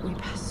 We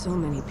passed so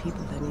many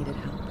people that needed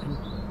help, and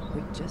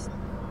we just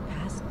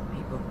passed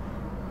people.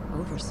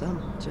 Over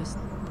some, just...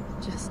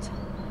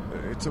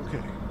 It's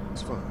okay.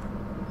 It's fine. You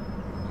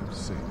don't have to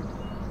say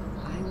anymore.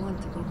 I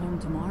want to go home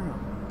tomorrow,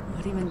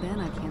 but even then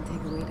I can't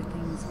take away the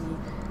things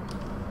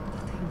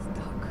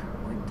Doc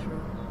went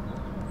through.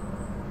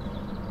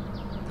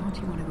 Don't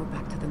you want to go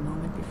back to the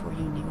moment before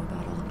you knew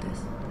about all of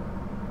this?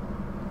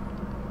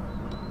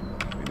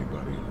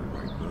 Anybody in their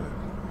right mind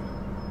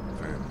would.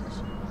 Families,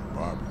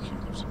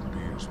 barbecues, and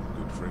beers with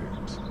good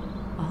friends.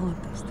 All of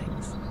those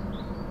things.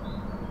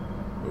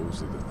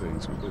 Those are the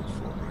things we live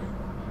for,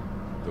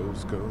 right?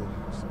 Those go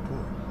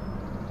support.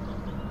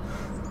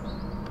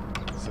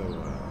 So,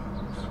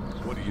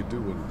 what do you do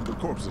when the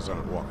corpses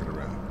aren't walking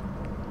around?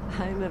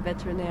 I'm a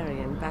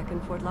veterinarian back in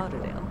Fort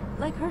Lauderdale.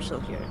 Like Herschel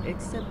here,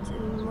 except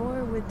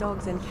more with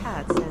dogs and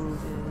cats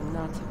and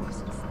not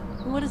horses.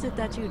 What is it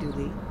that you do,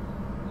 Lee?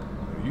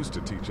 I used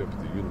to teach up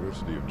at the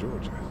University of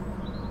Georgia.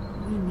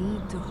 We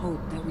need to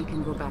hope that we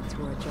can go back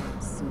to our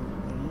jobs soon,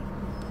 Lee.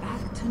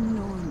 Back to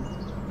normal.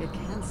 It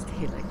can't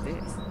stay like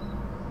this.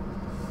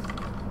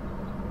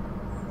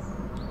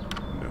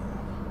 No,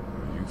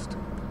 I used to.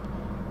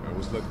 I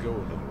was let go a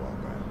little while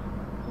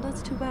back.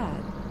 That's too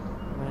bad.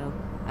 Well,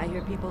 I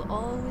hear people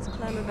always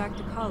clamor back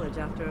to college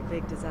after a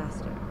big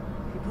disaster.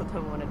 People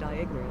don't want to die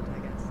ignorant, I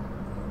guess.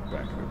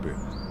 Back in a bit.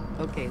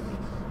 Okay, Lee.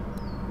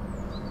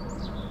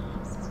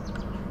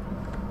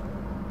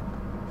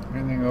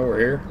 Anything over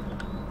here?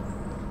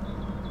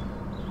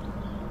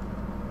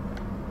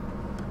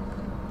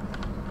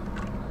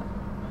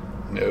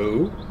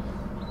 No.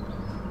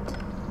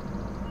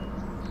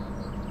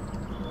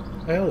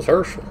 The hell is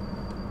Herschel?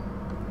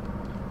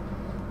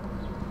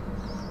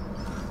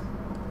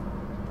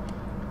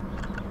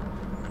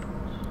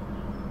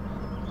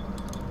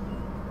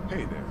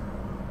 Hey there,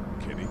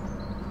 Kenny.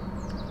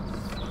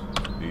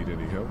 Need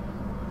any help?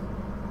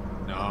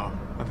 No,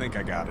 I think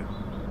I got it.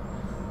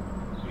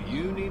 Do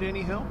you need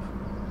any help?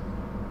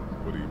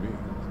 What do you mean?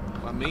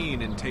 I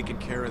mean, in taking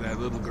care of that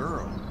little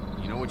girl.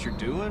 You know what you're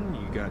doing?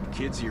 You got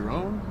kids of your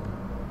own?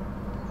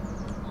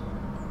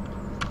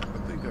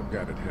 I think I've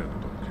got it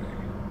handled okay.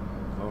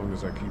 As long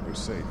as I keep her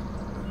safe,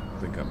 I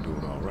think I'm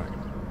doing all right.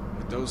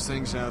 With those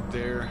things out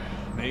there,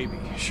 maybe.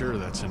 Sure,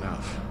 that's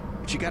enough.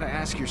 But you gotta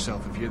ask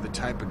yourself if you're the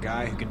type of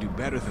guy who can do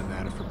better than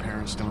that if her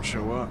parents don't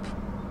show up.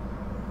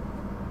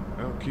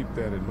 I'll keep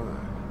that in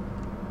mind.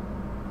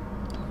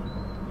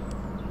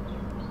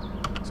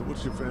 So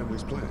what's your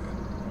family's plan?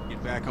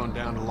 Get back on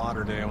down to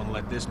Lauderdale and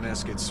let this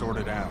mess get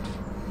sorted out.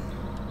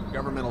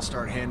 Government will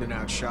start handing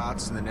out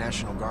shots and the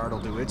National Guard will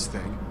do its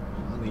thing.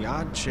 On the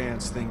odd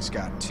chance things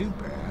got too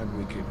bad,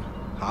 we could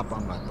hop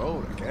on my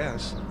boat, I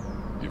guess.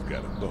 You've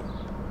got a boat?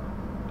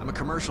 I'm a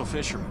commercial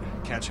fisherman,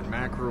 catching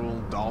mackerel,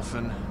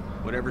 dolphin,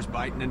 whatever's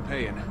biting and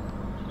paying.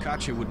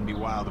 Katya wouldn't be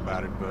wild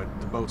about it, but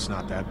the boat's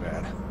not that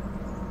bad.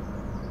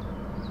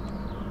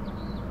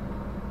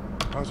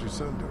 How's your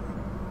son doing?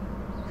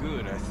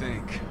 Good, I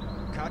think.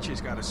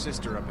 Katya's got a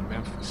sister up in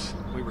Memphis.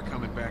 We were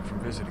coming back from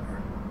visiting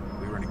her.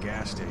 We were in a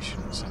gas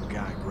station and some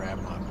guy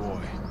grabbed my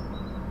boy.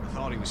 I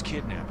thought he was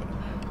kidnapping him.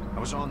 I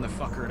was on the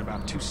fucker in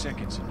about 2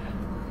 seconds and...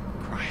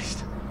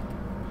 Christ.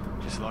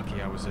 Just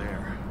lucky I was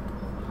there.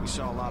 We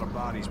saw a lot of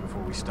bodies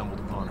before we stumbled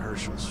upon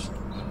Herschel's.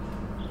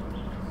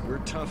 We're a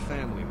tough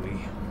family,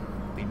 Lee.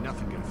 Ain't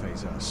nothing gonna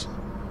faze us.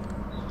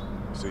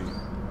 See you.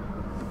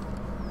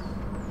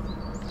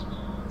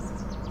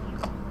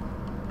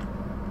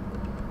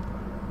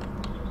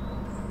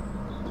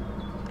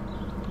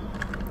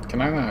 Can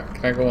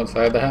I go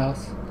inside the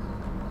house?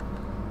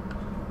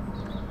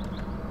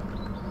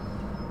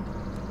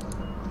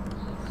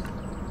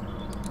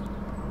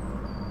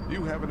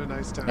 You having a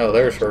nice time? Oh,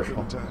 there's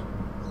Herschel.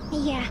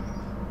 Yeah.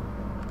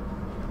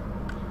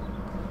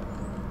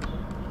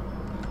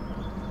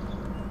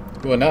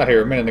 You went out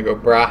here a minute ago,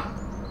 brah.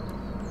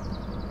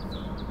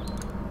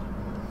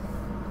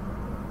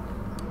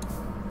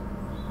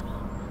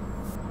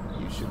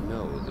 You should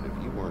know that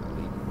if you weren't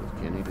leaving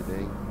with Kenny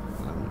today,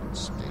 I wouldn't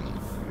stay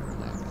for your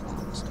lack of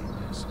honesty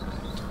last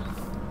night.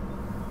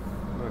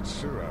 I'm not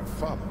sure I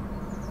follow.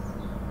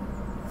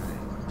 I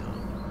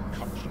don't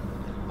caught you in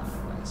that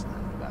lie last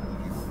night about who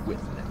you were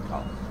with in that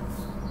car.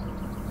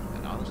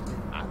 And honestly,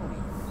 I don't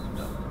even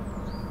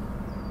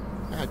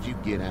know. How'd you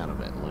get out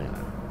of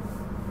Atlanta?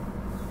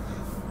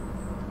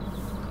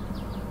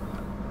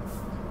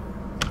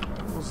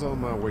 I was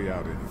on my way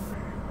out anyway.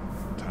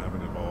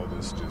 Timing of all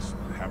this just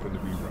happened to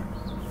be right.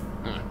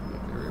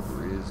 If there there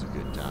ever is a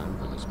good time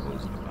for the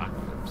supposed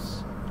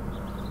apocalypse.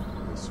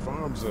 This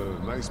farm's a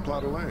nice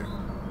plot of land.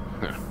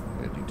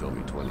 If you told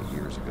me 20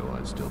 years ago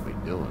I'd still be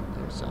doing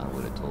this, I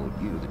would have told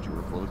you that you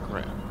were full of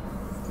crap.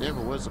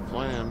 Never was a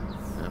plan,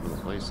 having a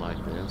place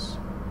like this.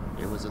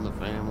 It was in the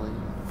family.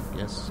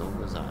 Yes, so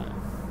was I.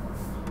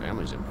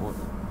 Family's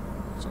important.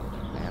 It's all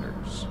that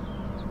matters.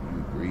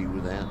 You agree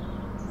with that?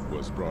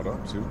 Was brought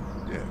up to,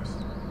 yes.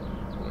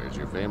 Where's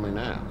your family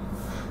now?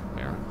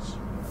 Parents?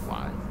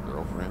 Wife?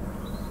 Girlfriend?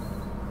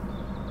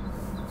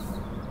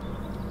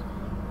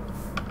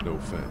 No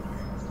family.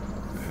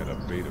 I had a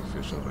beta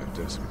fish on my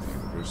desk at the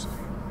university.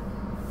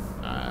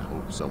 I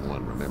hope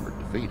someone remembered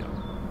to feed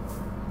him.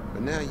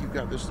 But now you've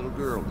got this little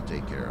girl to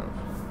take care of.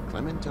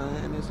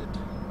 Clementine, is it?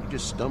 You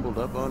just stumbled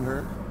up on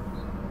her?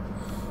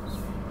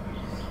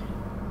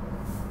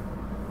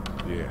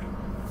 Yeah.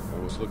 I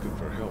was looking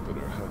for help in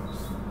her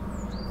house.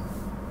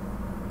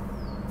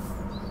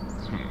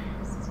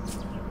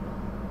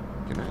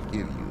 Can I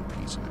give you a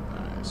piece of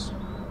advice?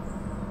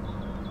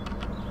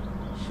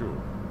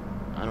 Sure.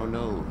 I don't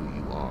know who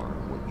you are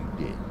or what you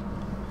did,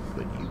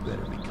 but you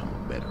better become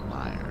a better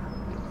liar,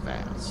 and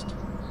fast.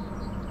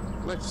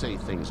 Let's say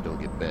things don't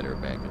get better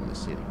back in the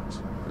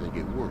cities, or they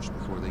get worse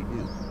before they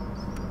do.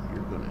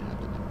 You're gonna have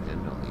to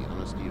depend on the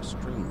honesty of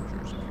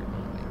strangers if you're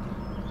gonna make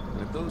it.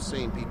 And if those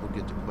same people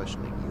get to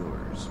questioning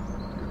yours,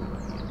 you're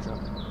gonna be in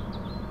trouble.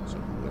 So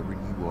whoever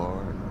you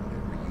are and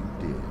whatever you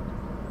did,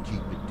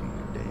 keep it to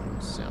your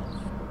damn self.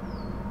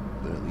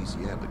 But at least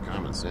you have the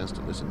common sense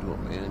to listen to a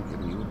man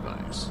giving you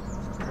advice.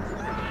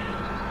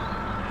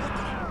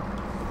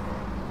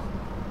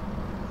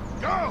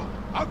 Go!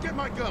 I'll get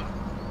my gun!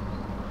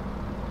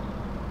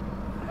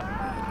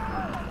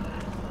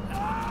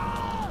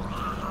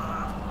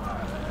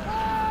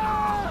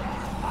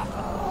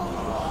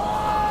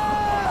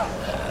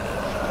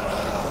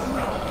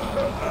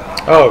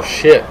 Oh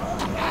shit.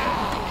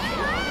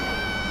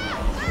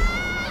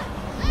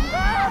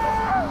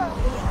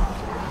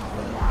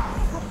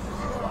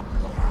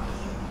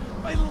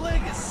 My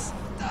leg is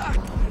stuck!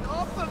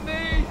 Off of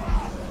me!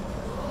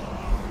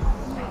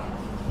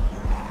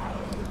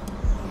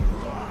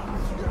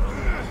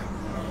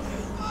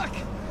 Fuck!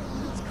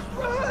 It's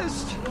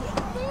crushed!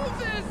 Move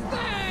this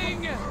thing!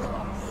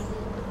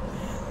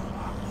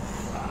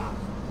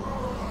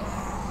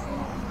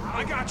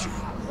 I got you.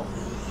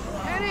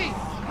 Eddie!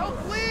 Help,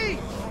 please!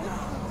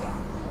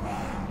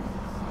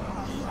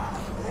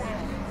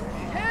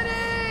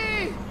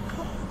 Eddie!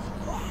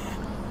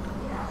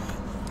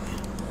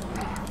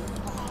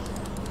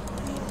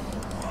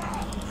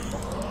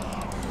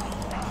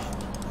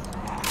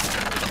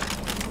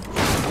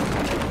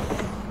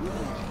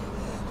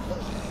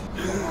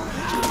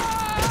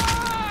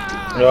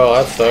 Oh,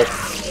 that sucks.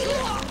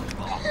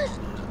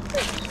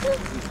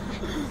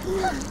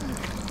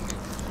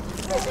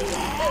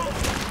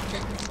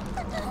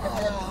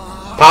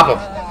 Pop him.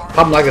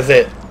 Pop him like it's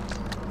it.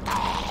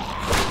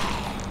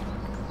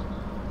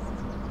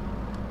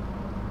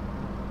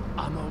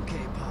 I'm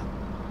okay, Pop.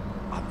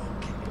 I'm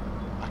okay.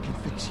 I can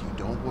fix you,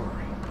 don't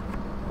worry.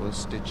 We'll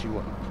stitch you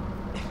up.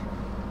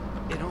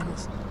 It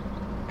almost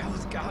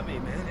got me,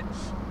 man.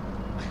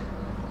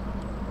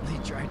 Lee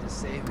tried to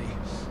save me.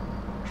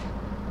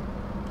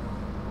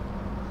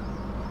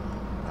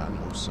 I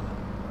know, son.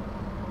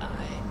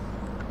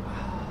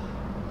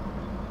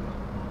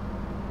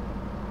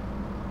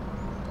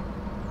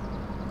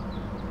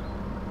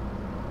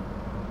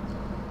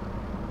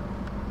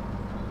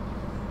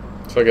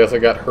 So I guess I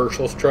got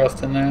Herschel's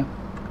trust in that.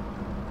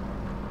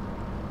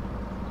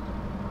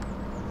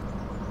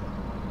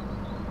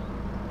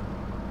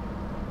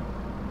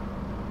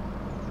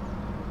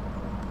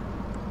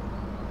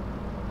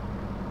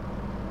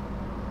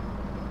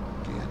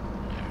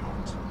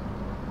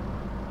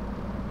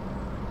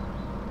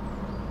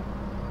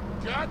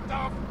 Get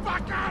the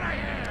fuck out of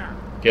here!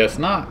 Guess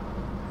not.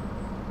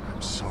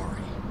 I'm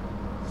sorry.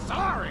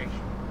 Sorry?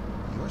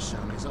 Your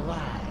son is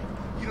alive.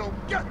 You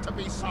don't get to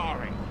be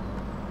sorry.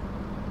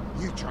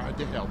 You tried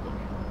to help him,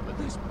 but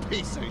this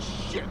piece of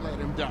shit let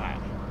him die.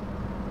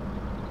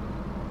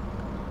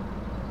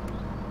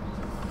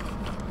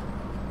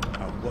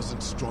 I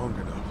wasn't strong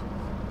enough.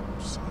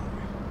 I'm sorry.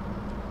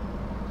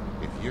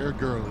 If your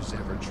girl is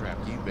ever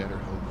trapped, you better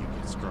hope you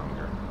get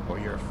stronger, or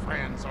your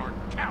friends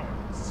aren't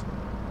cowards.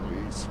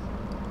 Please,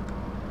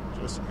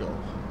 just go.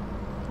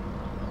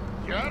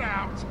 Get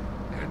out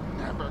and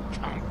never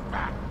come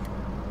back.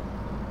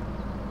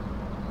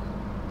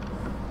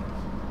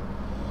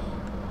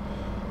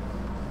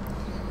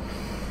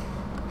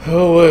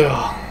 Oh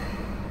well.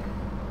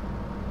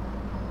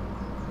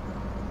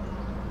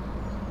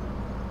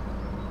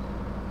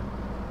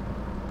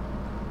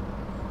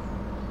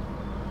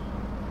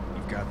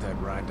 You've got that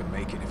ride to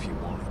make it if you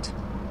want it.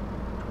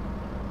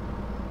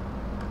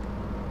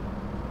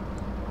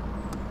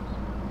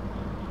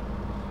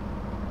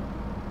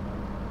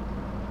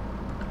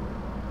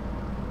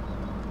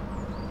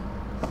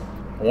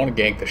 I want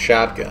to gank the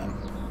shotgun.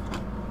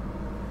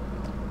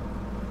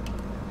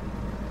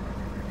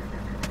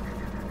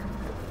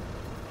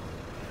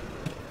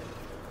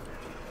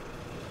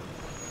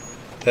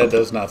 That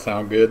does not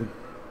sound good.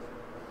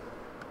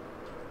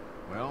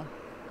 Well,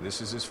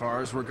 this is as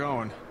far as we're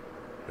going.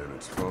 And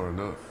it's far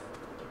enough.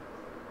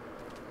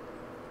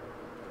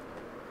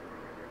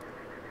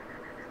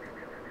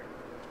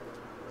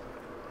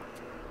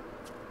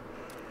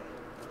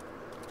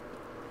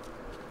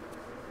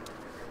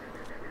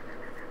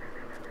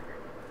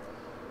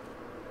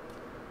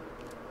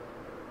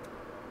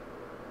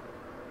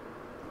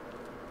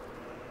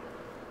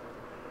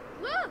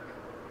 Look!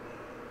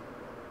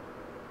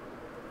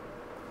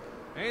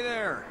 Hey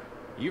there.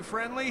 You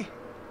friendly?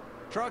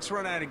 Truck's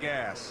run out of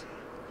gas.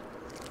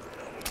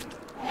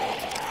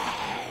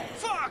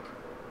 Fuck!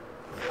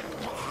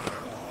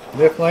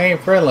 Definitely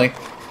ain't friendly.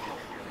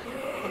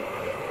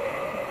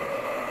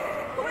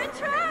 We're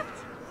trapped!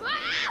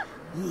 Ah!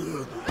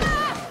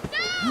 Ah!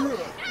 No!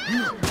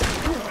 No!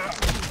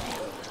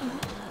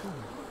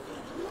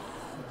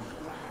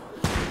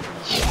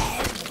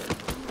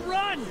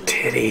 Run!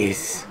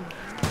 Titties.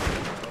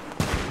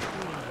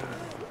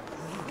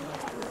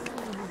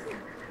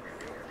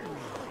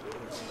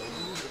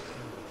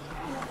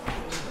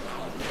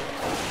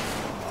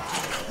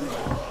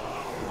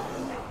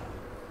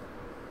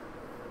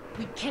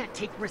 We can't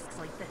take risks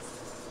like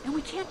this. And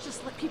we can't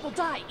just let people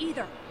die,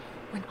 either.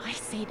 When I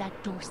say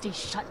that door stays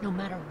shut no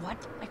matter what,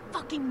 I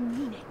fucking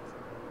mean it.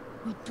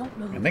 We don't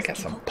know who And they these got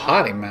some people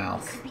potty are.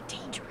 mouth. It could be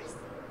dangerous.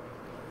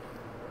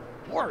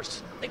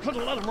 Worse, they could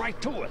have let them right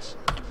to us.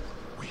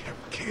 We have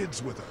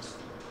kids with us.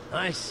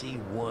 I see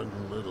one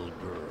little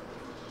girl.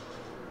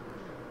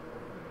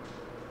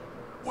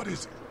 What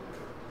is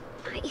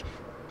it?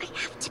 I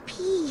have to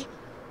pee.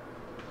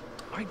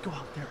 I'd go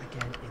out there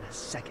again in a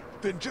second.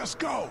 Then just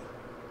go.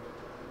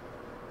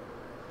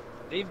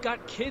 They've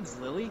got kids,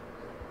 Lily.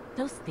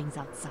 Those things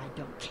outside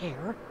don't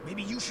care.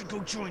 Maybe you should go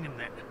join them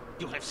then.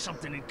 You'll have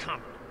something in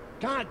common.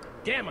 God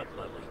damn it,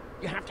 Lily.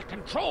 You have to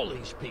control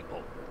these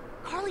people.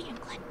 Carly and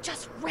Glenn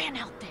just ran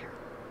out there.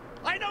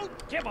 I don't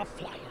give a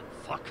flying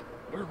fuck.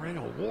 We're in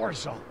a war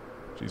zone.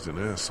 She's an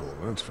asshole,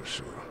 that's for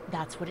sure.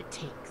 That's what it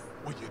takes.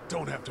 Well, you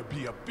don't have to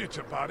be a bitch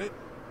about it.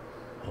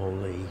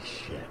 Holy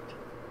shit.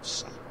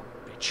 Son of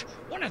a bitch.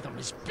 One of them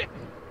is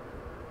bitten.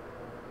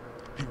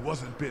 He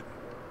wasn't bitten.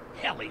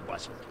 Hell, he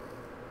wasn't.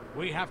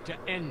 We have to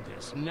end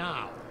this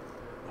now.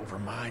 Over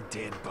my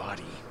dead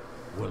body.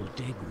 We'll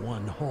dig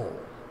one hole.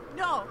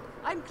 No,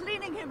 I'm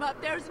cleaning him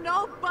up. There's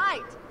no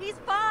bite. He's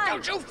fine.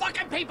 Don't you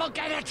fucking people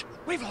get it?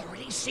 We've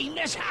already seen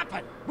this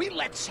happen. We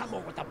let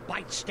someone with a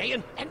bite stay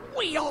in, and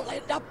we all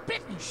end up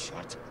bitten.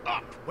 Shut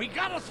up. We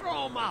gotta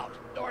throw him out,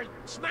 or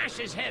smash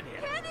his head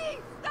in. Kenny,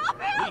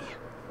 stop him!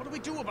 What do we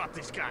do about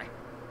this guy?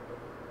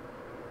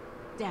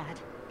 Dad,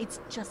 it's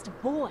just a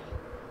boy.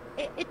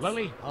 It's...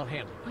 Lily, I'll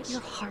handle But this.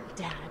 your heart,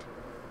 Dad.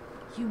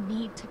 You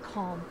need to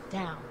calm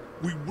down.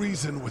 We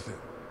reason with him.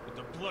 With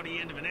the bloody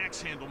end of an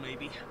axe handle,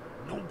 maybe.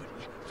 Nobody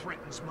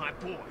threatens my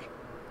boy.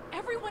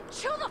 Everyone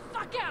chill the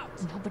fuck out!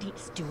 Nobody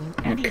is doing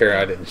I anything. don't care,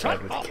 I didn't Shut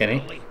side with up, Kenny.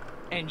 Lily.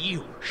 And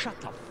you, shut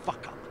the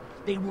fuck up.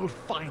 They will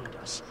find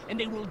us, and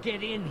they will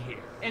get in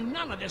here, and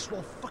none of this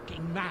will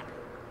fucking matter.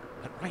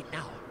 But right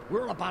now,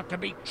 we're about to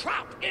be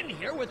trapped in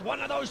here with one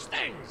of those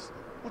things.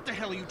 What the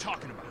hell are you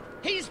talking about?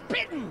 He's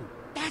bitten!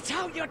 That's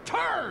how you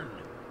turn!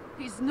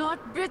 He's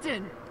not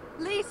bitten.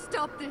 Lee,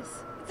 stop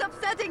this. It's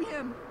upsetting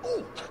him.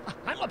 Oh,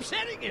 I'm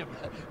upsetting him.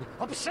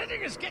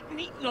 Upsetting is getting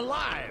eaten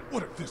alive.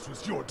 What if this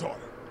was your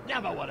daughter?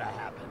 Never would have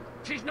happened.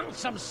 She's not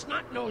some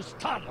snot-nosed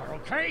toddler,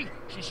 okay?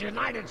 She's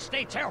United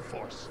States Air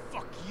Force.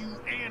 Fuck you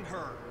and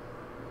her.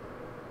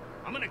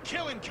 I'm gonna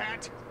kill him,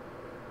 Cat.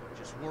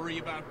 Just worry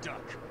about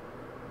Duck.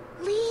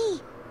 Lee,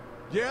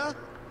 Yeah?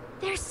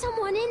 there's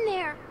someone in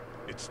there.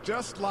 It's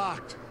just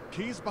locked.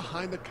 Key's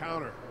behind the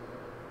counter.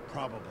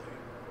 Probably.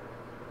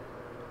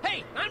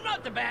 Hey, I'm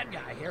not the bad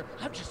guy here.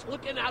 I'm just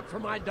looking out for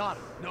my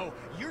daughter. No,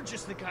 you're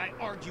just the guy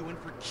arguing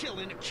for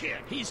killing a kid.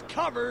 He's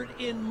covered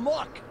in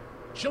muck.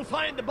 She'll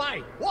find the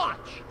bite.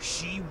 Watch.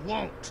 She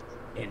won't.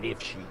 And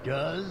if she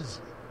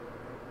does,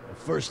 the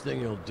first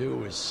thing he'll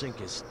do is sink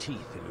his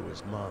teeth into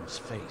his mom's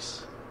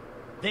face.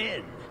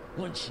 Then,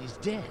 once she's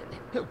dead,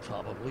 he'll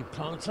probably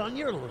pounce on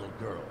your little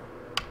girl.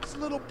 It's a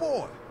little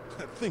boy.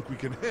 I think we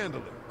can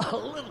handle it. A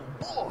little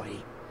boy?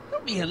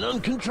 He'll be an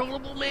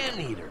uncontrollable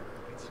man-eater.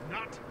 It's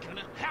not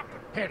gonna happen.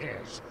 It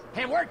is.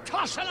 And we're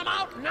tossing him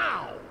out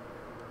now.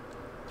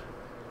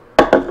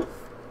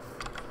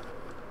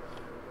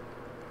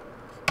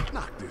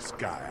 Knock this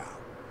guy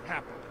out.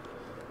 Happen.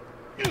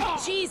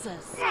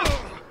 Jesus!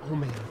 Oh,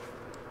 man.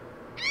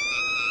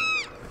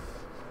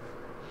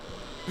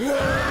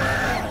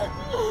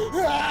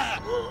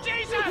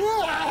 Jesus!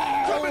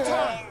 Double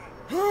time!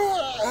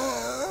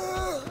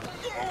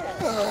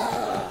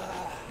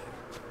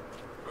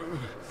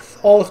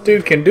 All this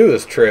dude can do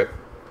this trip.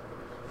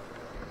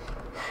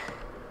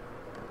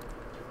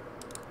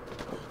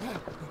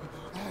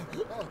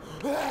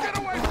 Get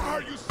away from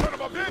her, you son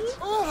of a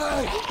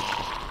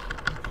bitch!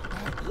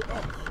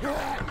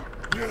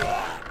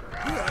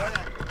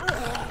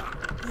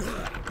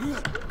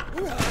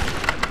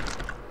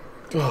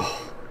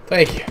 Oh,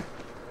 thank you.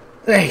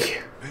 Thank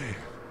you.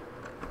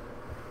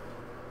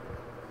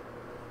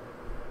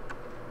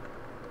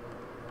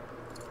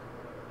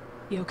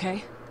 You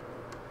okay?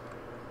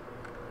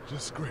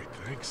 Just great,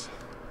 thanks.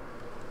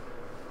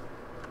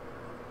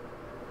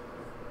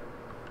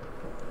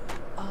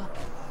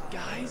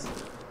 Guys?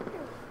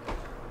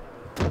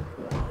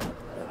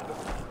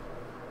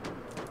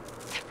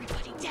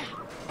 Everybody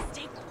down.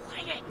 Stay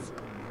quiet.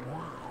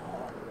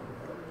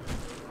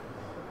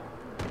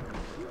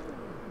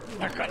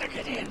 They're gonna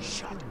get in.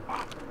 Shut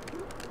up.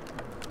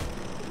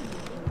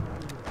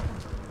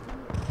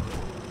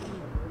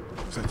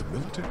 Is that the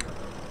military?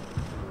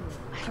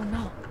 I don't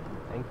know.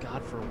 Thank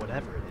God for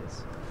whatever it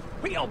is.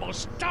 We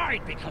almost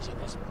died because of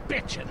this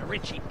bitch and her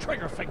itchy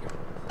trigger finger.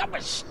 That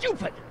was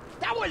stupid.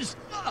 That was...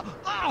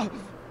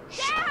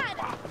 Dad!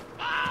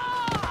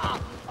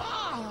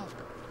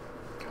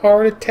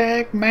 Heart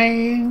attack,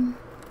 man.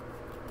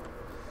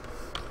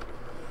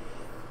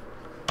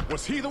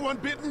 Was he the one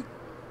bitten?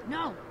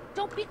 No,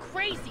 don't be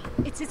crazy.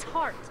 It's his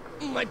heart.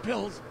 My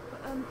pills.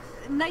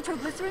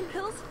 Nitroglycerin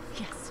pills?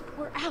 Yes,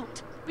 we're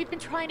out. We've been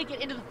trying to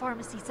get into the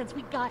pharmacy since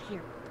we got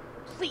here.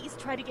 Please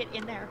try to get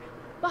in there.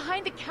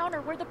 Behind the counter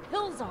where the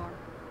pills are.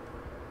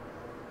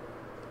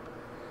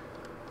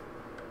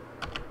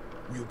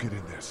 We'll get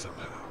in there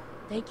somehow.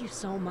 Thank you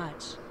so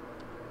much.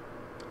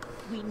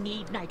 We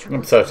need nitroglycerin.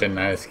 I'm such a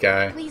nice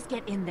guy. Please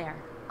get in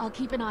there. I'll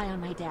keep an eye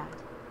on my dad.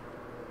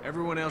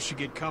 Everyone else should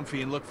get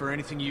comfy and look for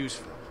anything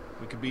useful.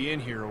 We could be in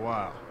here a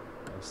while.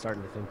 I'm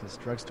starting to think this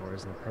drugstore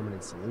isn't a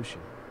permanent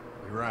solution.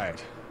 You're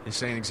right.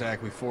 This ain't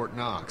exactly Fort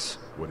Knox.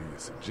 What do you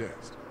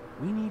suggest?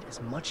 We need as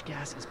much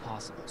gas as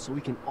possible so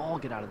we can all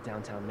get out of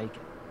downtown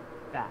Macon.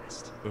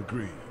 Fast.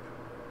 Agreed.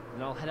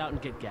 Then I'll head out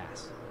and get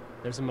gas.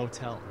 There's a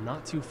motel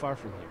not too far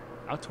from here,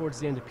 out towards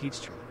the end of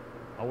Peachtree.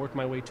 I'll work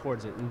my way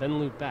towards it and then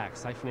loop back,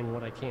 siphoning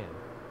what I can.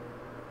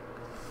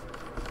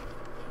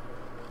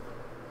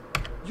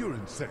 You're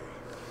insane.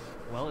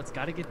 Well, it's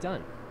gotta get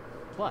done.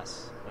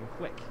 Plus, I'm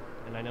quick,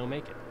 and I know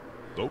Macon.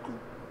 Local?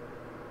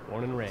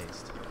 Born and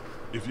raised.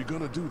 If you're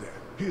gonna do that,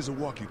 here's a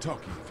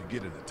walkie-talkie if you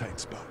get in a tight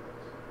spot.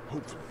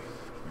 Hopefully,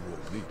 you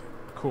won't need it.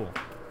 Cool.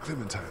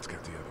 Clementine's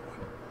got the other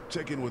one.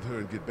 Check in with her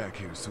and get back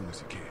here as soon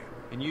as you can.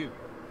 And you,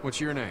 what's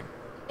your name?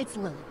 It's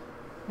Lily.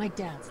 My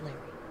dad's Larry.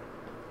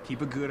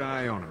 Keep a good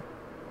eye on him.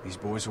 These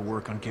boys will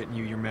work on getting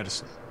you your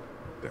medicine.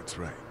 That's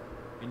right.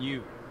 And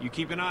you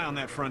keep an eye on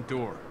that front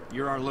door.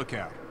 You're our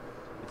lookout.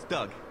 It's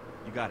Doug.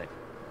 You got it.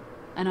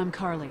 And I'm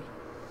Carly.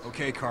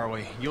 Okay,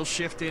 Carly. You'll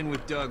shift in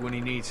with Doug when he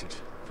needs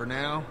it. For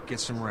now, get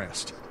some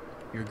rest.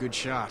 You're a good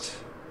shot.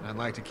 And I'd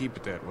like to keep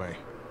it that way.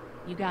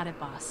 You got it,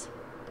 boss.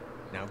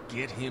 Now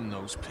get him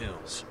those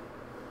pills.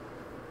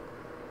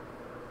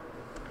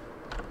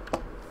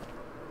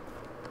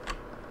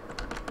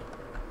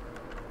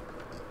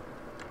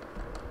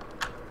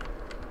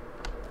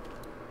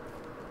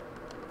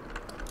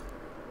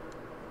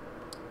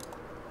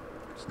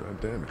 It's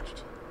not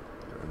damaged.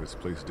 And this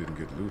place didn't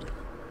get looted.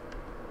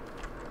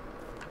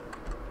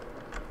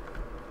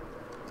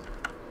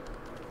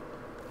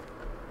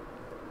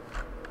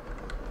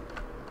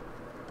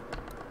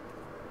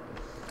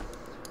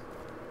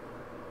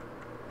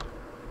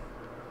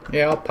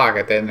 Yeah, I'll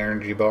pocket that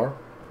energy bar.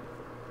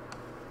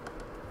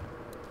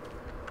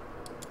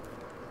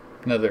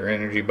 Another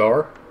energy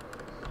bar.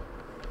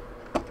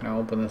 Can I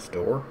open this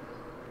door?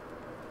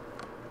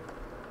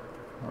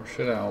 Or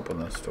should I open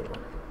this door?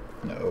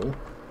 No.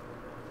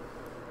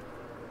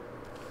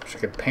 Wish I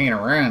could paint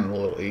around a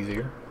little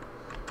easier.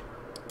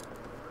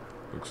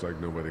 Looks like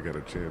nobody got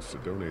a chance to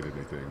donate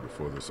anything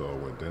before this all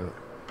went down.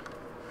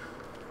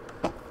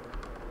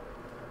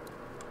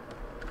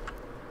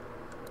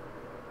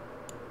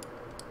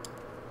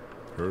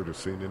 Heard or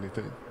seen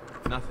anything?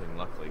 Nothing,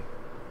 luckily.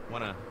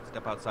 Wanna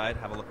step outside,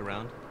 have a look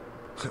around?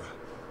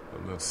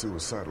 I'm not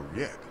suicidal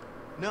yet.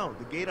 No,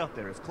 the gate out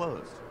there is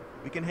closed.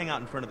 We can hang out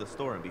in front of the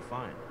store and be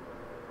fine.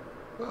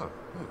 Oh,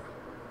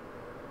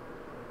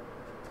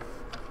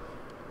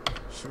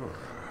 sure.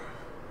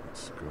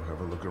 Let's go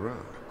have a look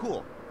around.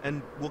 Cool.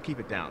 And we'll keep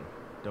it down.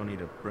 Don't need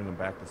to bring them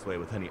back this way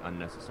with any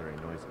unnecessary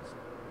noises.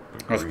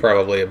 That's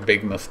probably a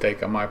big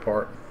mistake on my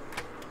part.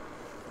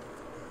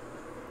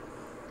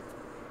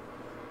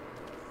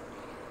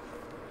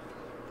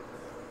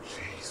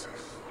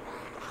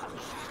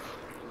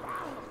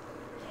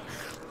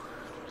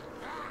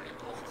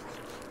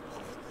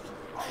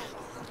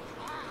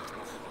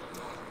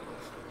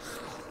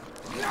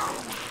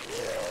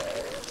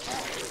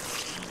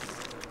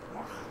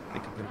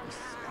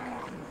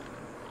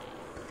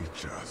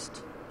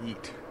 Just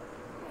eat.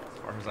 As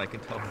far as I can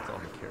tell, that's all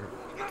they care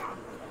about.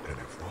 And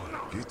if one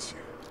gets you,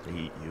 they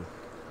eat you.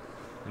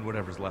 And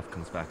whatever's left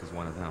comes back as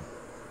one of them.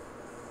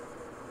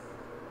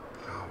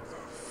 How the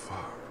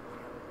fuck?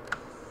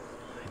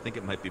 I think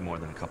it might be more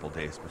than a couple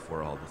days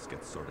before all this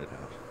gets sorted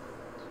out.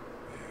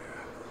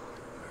 Yeah,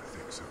 I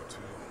think so too.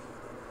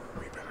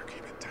 We better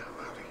keep it down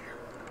out of here.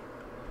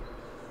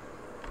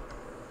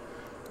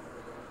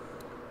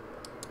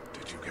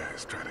 Did you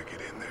guys try to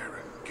get in there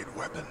and get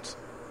weapons?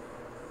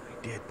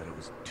 I did, but it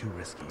was too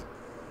risky.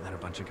 And then a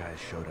bunch of guys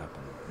showed up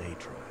and they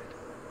tried.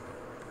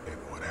 And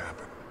what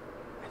happened?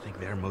 I think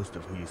they're most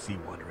of who you see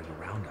wandering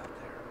around out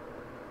there.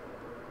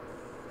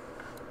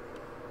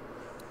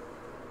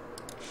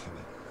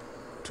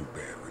 Too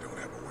bad we don't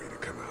have a way to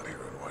come out here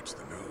and watch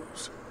the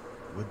news.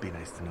 Would be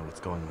nice to know what's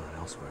going on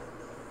elsewhere.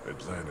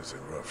 Atlanta's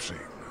in rough shape,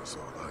 that's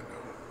all I know.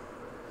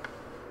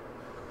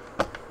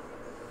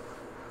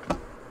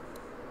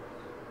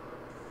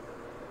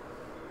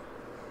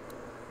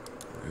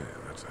 Yeah,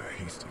 that's a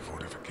hasty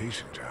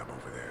fortification job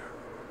over there.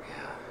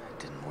 Yeah, it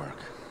didn't work.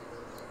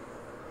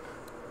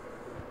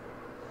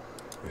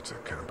 It's a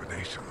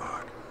combination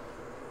lock.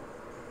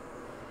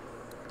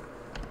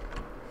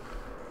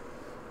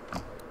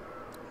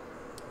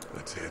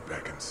 Let's head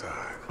back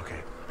inside.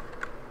 Okay.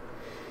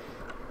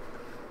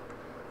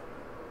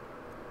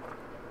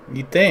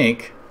 You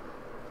think?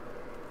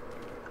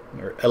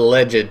 Or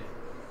alleged.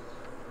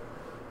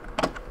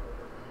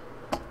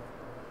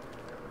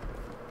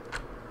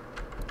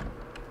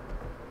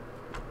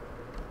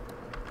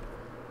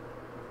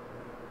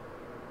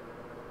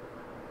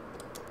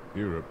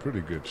 You're a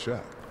pretty good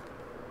shot.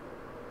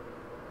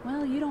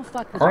 Well, you don't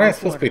fuck with Aren't I my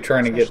supposed to be quarter,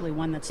 trying to get especially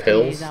one that's 3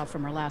 pills? days out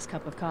from her last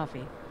cup of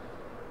coffee.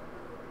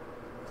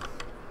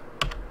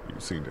 You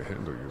seem to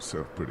handle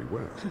yourself pretty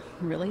well.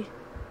 Really?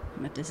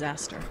 I'm a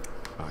disaster.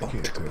 I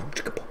can't tell.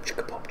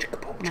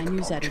 My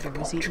news editor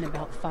was eaten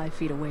about 5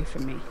 feet away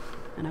from me,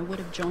 and I would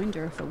have joined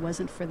her if it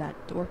wasn't for that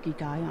dorky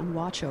guy on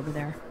watch over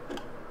there.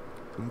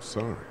 I'm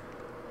sorry.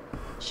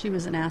 She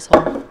was an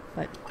asshole,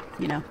 but,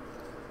 you know.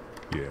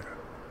 Yeah.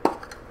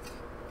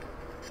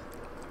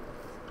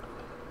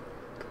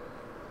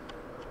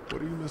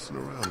 What are you messing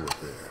around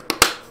with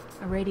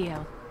there? A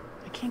radio.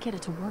 I can't get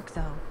it to work,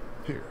 though.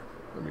 Here,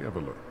 let me have a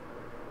look.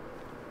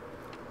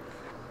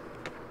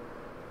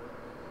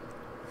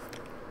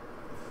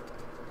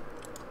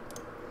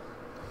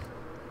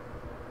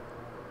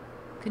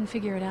 Couldn't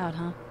figure it out,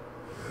 huh?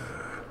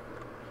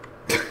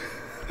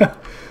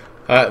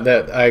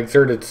 That I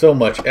exerted so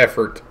much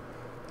effort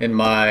in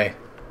my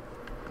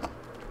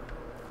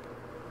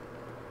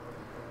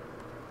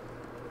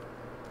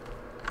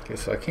okay,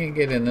 so I can't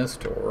get in this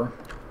door.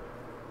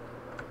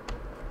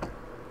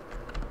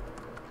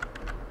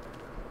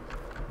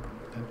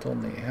 That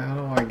told me, how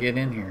do I get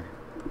in here?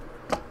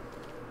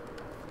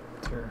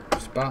 Is there a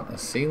spot in the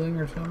ceiling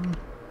or something?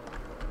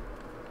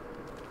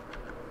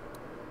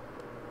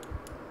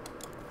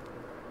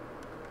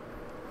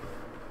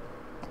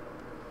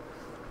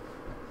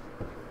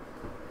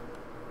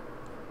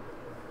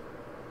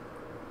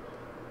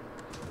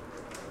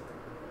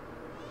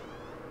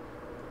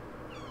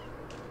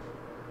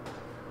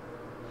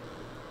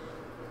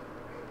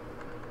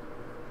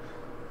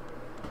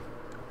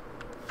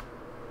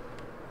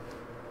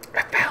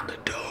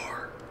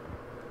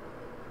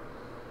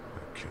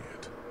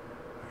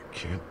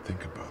 I can't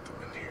think about them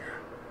in here.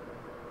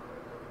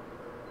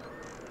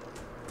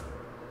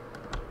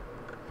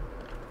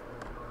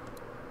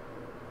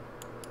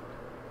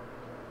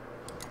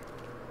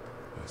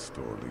 This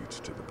door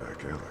leads to the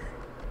back alley.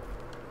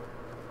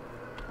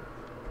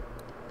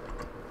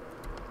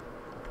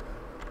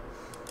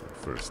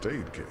 First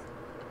aid kit.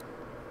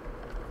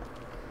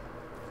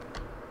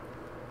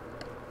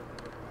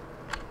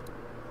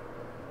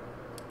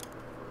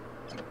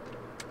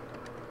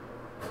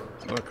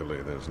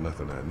 Luckily, there's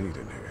nothing I need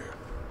in here.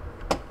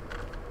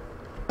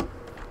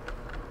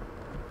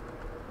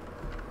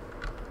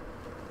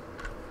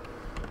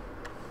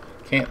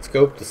 Can't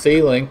scope the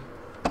ceiling.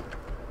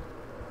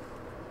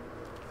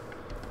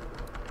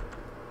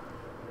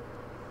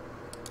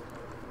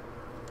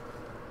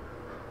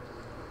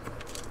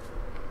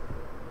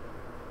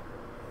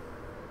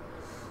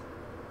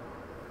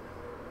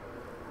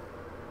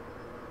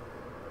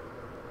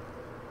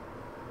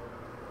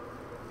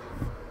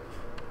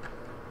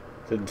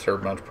 Didn't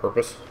serve much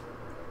purpose.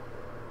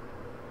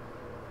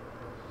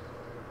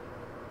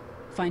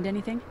 Find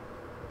anything?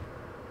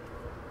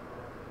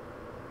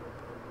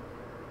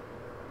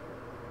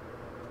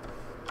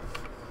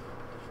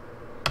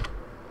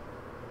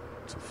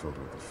 It's a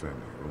photo of the family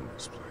who own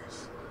this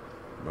place.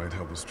 Might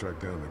help us track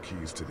down the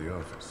keys to the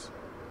office.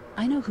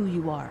 I know who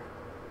you are.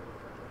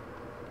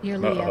 You're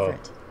Lee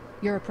Everett.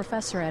 You're a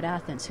professor at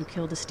Athens who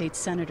killed a state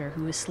senator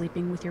who was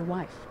sleeping with your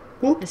wife.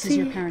 Whoopsie. This is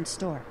your parents'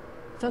 store.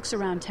 Folks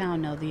around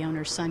town know the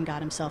owner's son got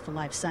himself a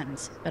life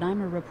sentence, but I'm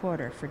a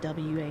reporter for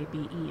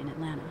WABE in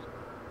Atlanta.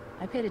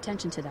 I paid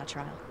attention to that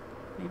trial.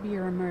 Maybe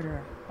you're a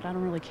murderer, but I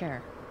don't really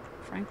care.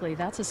 Frankly,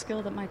 that's a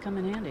skill that might come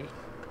in handy.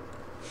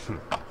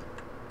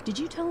 Did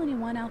you tell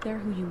anyone out there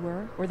who you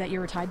were, or that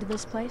you were tied to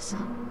this place? No.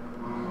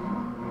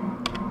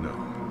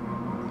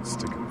 I'm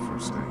sticking to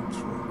first names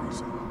for a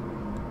reason.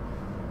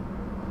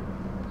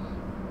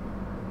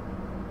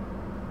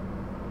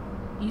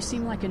 You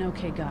seem like an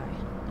okay guy,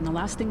 and the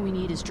last thing we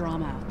need is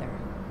drama out there.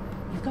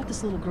 You've got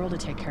this little girl to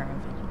take care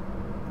of,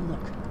 and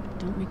look,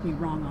 don't make me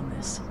wrong on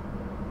this.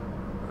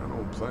 I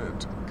don't plan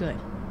to. Good,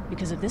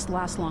 because if this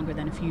lasts longer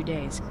than a few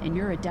days, and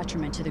you're a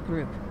detriment to the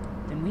group,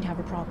 then we'd have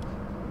a problem.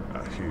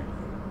 I hear you.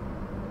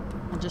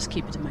 I'll just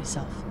keep it to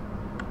myself.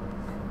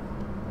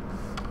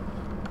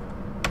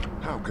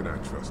 How can I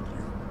trust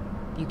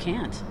you? You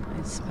can't,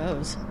 I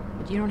suppose,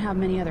 but you don't have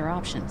many other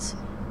options.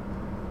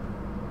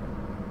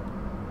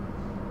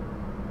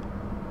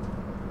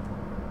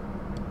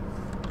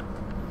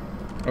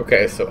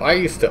 Okay, so I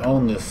used to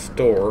own this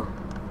store.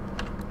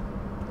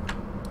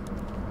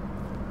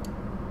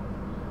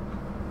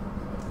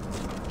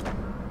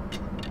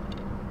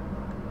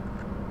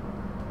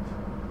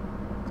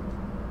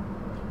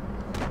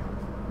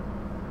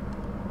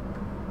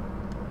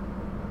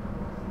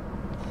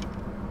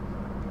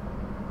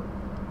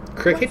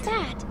 Cricket? What's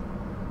that?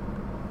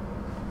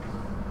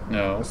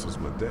 No. This was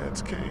my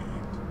dad's cane.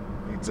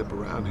 He'd zip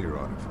around here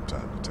on it from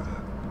time to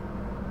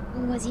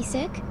time. Was he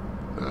sick?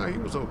 Nah, he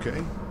was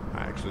okay.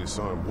 I actually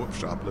saw him whoop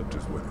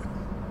shoplifters with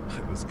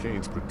it. His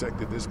canes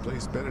protected this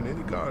place better than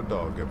any guard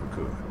dog ever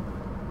could.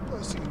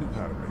 Plus, he knew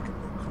how to make it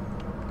look cool.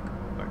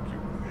 Like you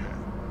really had.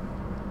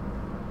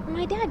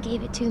 My dad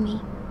gave it to me.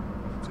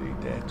 See,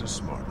 dads are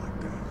smart like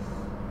that.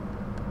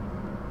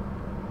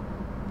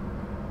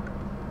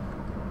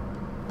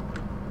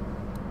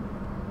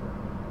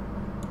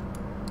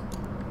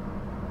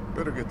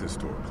 Better get this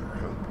door clear,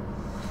 huh?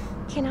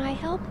 Can I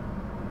help?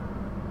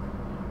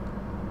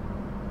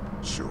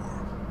 Sure.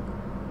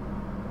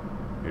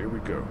 Here we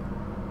go.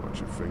 Watch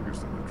your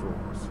fingers in the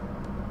drawers.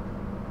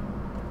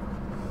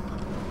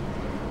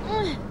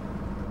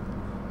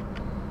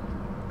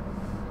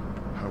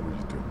 How are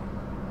you doing?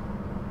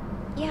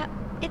 Yeah,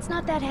 it's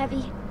not that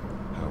heavy.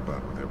 How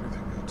about with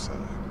everything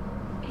outside?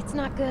 It's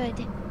not good.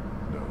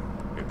 No,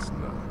 it's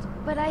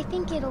not. But I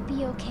think it'll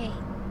be okay.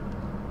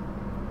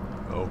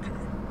 Okay,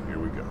 here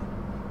we go.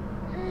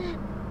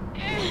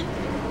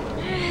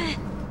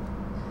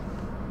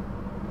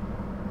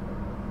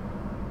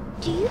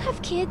 Do you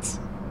have kids?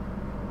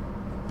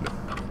 No.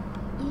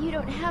 You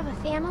don't have a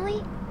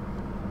family?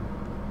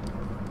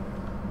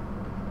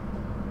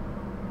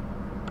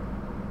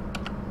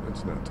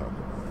 Let's not talk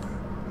about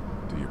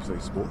that. Do you play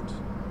sports?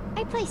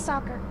 I play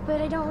soccer,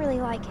 but I don't really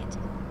like it.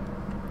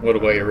 What a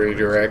way to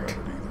redirect.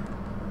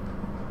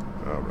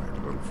 All right,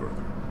 a little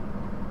further.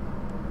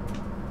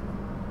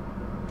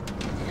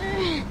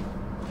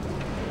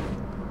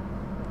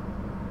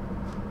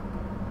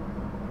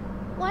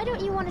 Why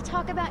don't you want to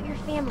talk about your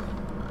family?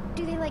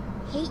 Do they, like,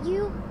 hate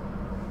you?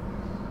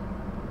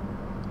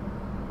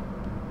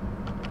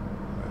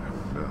 I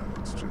hope not.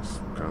 It's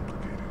just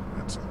complicated,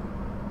 that's all.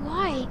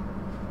 Why?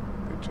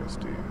 It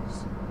just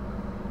is.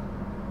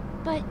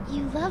 But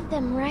you love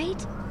them,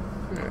 right?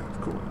 Yeah,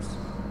 of course.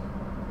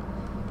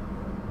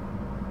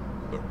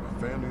 Look,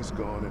 my family's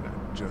gone and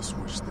I just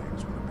wish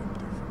things would have been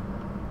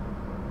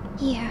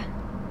different. Yeah.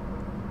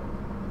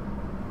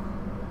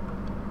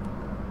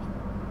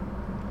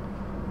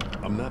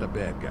 I'm not a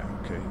bad guy,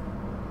 okay?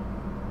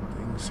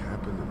 Things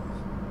happen and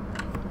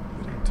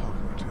we didn't talk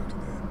much after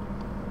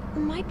that.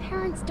 My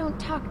parents don't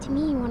talk to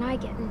me when I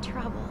get in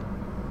trouble.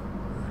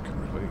 I can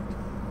relate.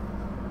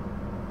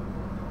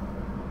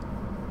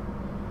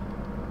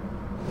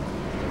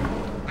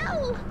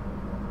 Ow!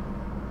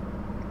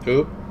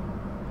 Oop.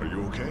 Are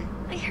you okay?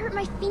 I hurt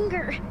my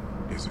finger.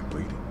 Is it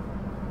bleeding?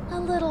 A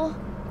little.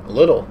 A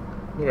little.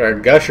 Look at our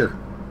gusher.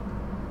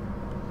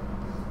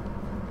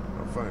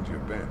 I'll find you a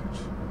bandage.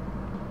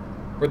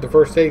 Where'd the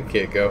first aid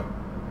kit go?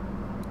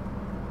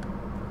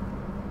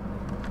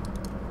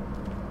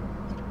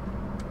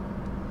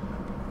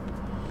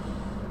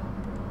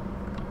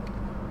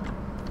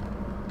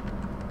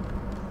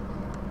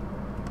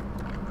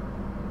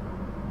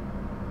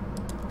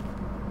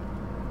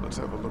 Let's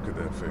have a look at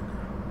that finger.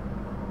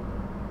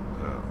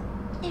 Now,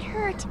 It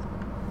hurt.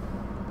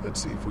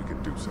 let's see if we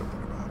can do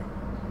something about it.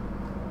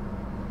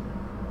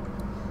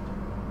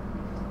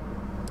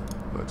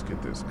 Let's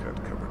get this cut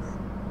covered up.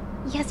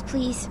 Yes,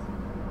 please.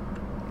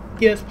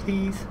 Yes,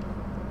 please.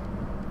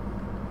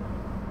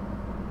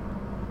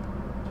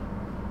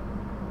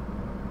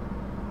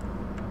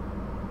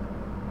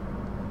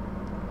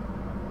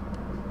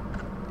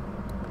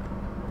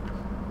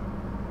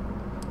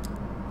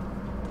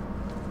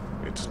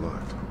 It's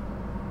locked.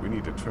 We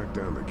need to track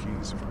down the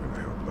keys if we're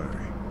gonna help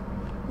Larry.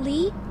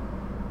 Lee?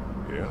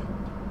 Yeah?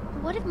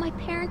 What if my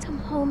parents come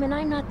home and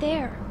I'm not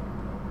there?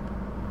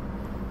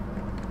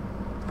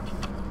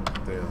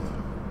 They'll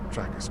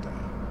track us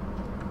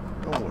down.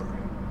 Don't worry.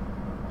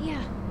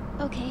 Yeah,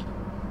 okay.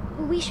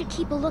 We should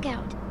keep a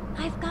lookout.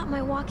 I've got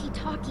my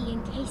walkie-talkie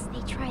in case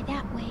they try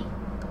that way.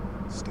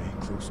 Stay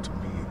close to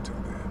me until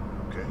then,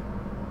 okay?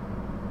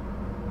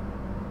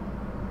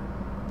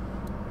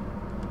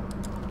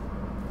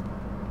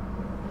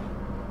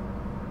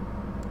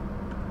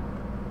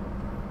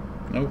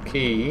 No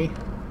key.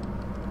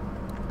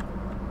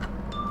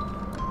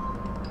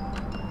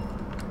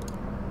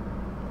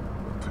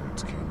 My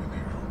parents came in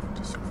here hoping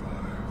to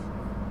survive.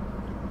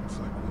 It's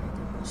like one of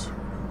them was hurt.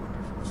 I wonder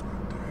if it was my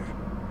dad.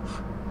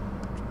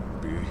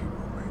 Trying to be a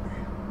hero, maybe.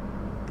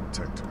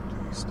 Protect her,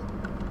 at least.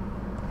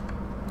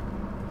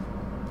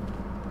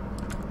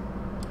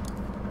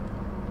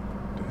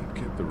 Dad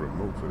kept the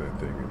remote for that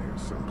thing in here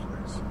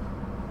someplace.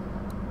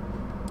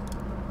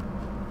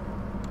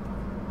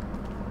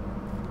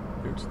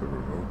 It's the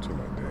remote to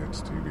my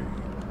dad's TV.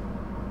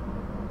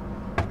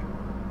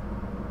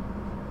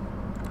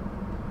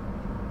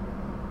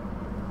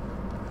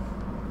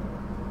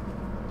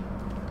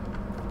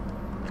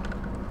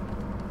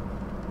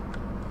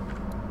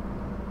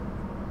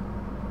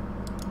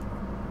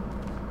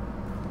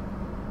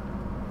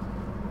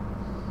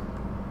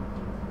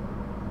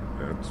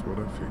 That's what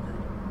I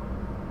figured.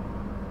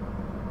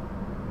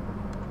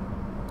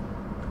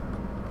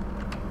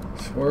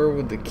 So where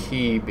would the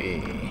key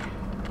be?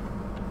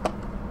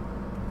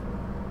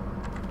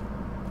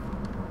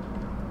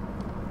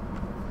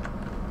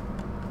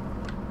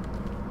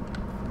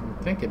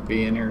 I think it'd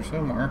be in here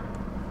somewhere.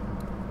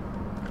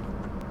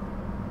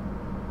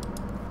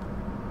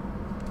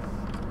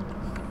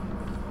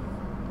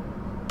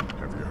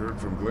 Have you heard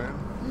from Glenn?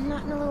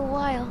 Not in a little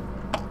while.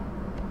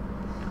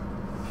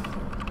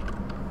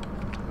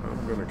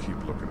 I'm gonna keep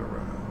looking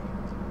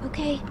around.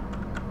 Okay.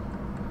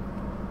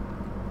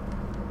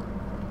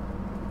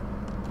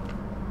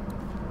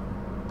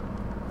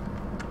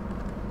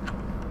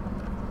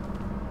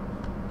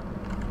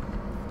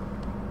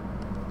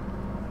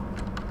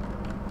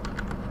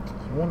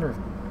 I wonder if...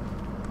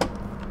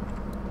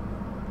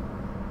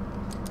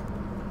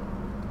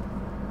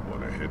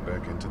 Wanna head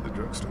back into the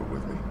drugstore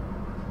with me?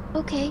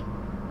 Okay.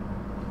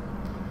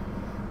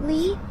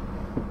 Lee,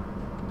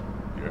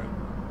 Yeah.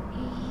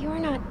 you're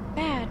not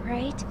bad,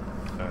 right?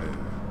 Why are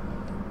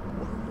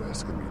you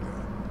asking me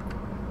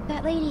that?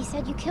 That lady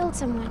said you killed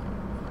someone.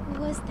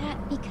 Was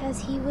that because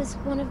he was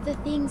one of the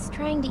things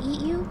trying to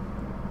eat you?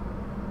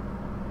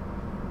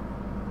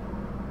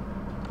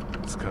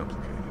 It's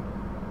complicated.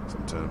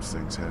 Sometimes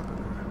things happen,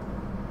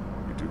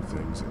 or you do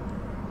things and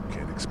you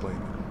can't explain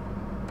it.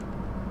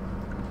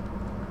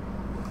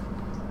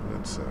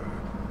 Let's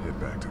head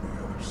back to the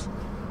others.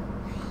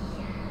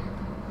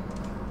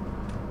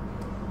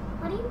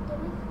 What are you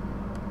doing?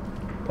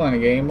 Playing a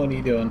game? What are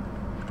you doing?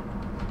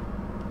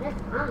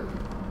 That's fun.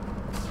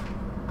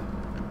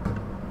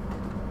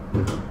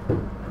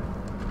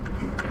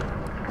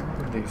 Where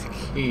would these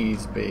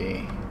keys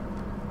be?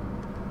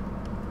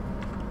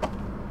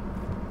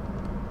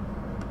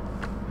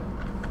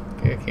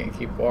 Okay, I can't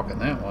keep walking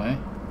that way.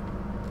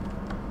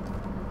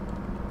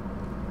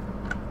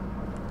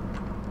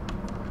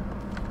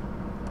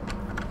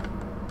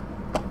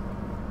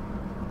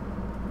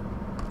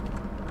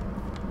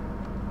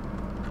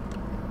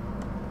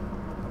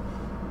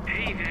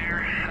 Hey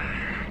there,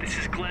 this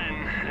is Glenn,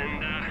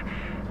 and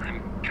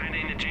I'm kinda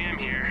in a jam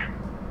here.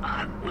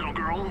 Little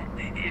girl,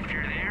 if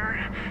you're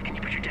there, can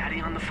you put your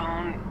daddy on the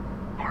phone?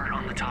 Or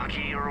on the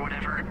talkie or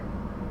whatever?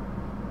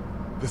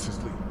 This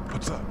is Lee.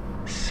 What's up?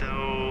 So,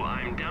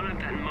 I'm down at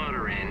that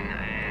motor inn,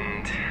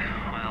 and,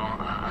 well,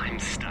 I'm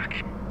stuck.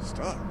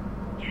 Stuck?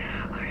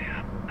 Yeah,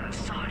 I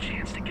saw a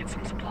chance to get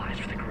some supplies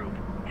for the group,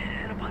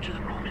 and a bunch of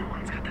the Roman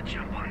ones got the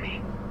jump on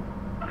me.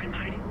 I'm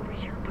hiding over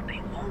here, but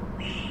they won't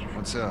leave.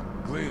 What's up?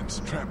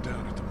 Glenn's trapped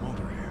down at the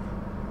motor inn.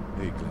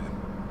 Hey, Glenn.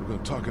 We're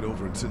gonna talk it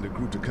over and send a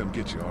group to come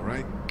get you, all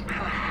right?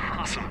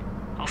 Awesome.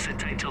 I'll sit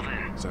tight till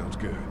then. Sounds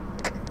good.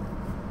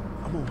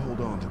 I'm gonna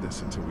hold on to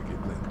this until we get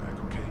Glenn back,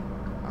 okay?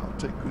 I'll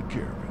take good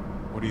care of it.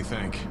 What do you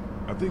think?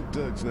 I think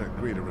Doug's not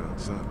great around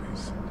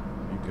zombies.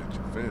 You got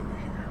your family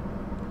here.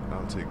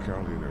 I'll take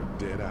Carly and her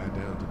dead eye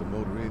down to the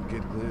motor inn,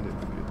 get Glenn,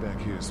 and get back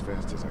here as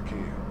fast as I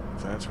can.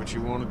 If that's what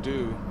you want to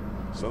do.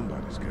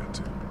 Somebody's got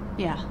to.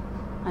 Yeah,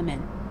 I'm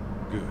in.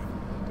 Good.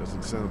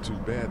 Doesn't sound too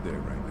bad there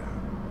right now.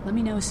 Let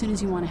me know as soon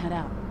as you want to head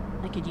out.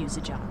 I could use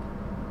a job.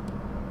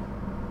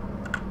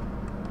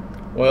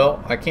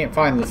 Well, I can't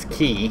find this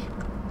key,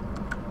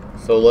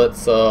 so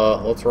let's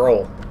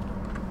roll.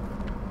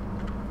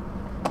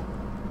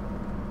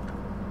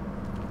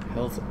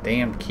 Hell's the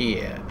damn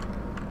key at?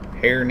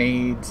 Hair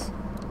needs.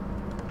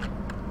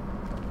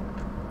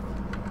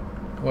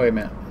 Wait a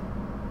minute.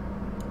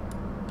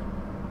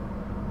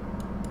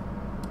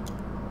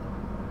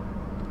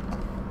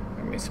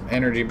 Give me some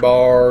energy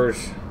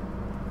bars.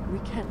 We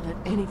can't let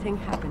anything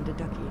happen to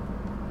Ducky.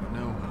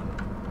 No.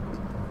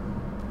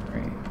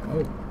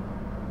 Oh.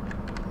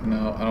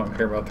 No, I don't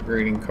care about the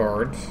greeting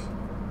cards.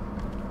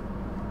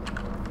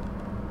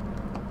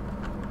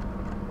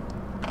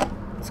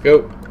 Let's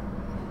go.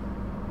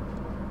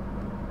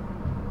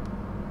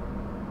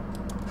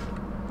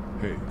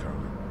 Hey,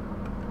 Carly.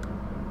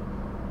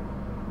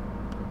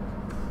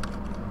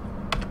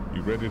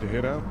 You ready to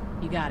head out?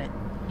 You got it.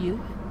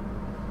 You?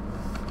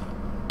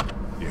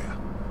 Yeah.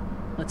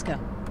 Let's go.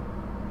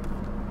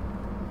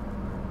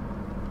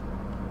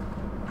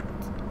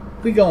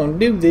 We gonna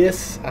do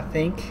this, I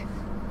think.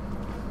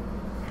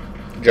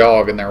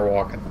 Jogging there,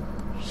 walking.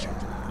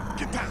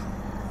 Get down.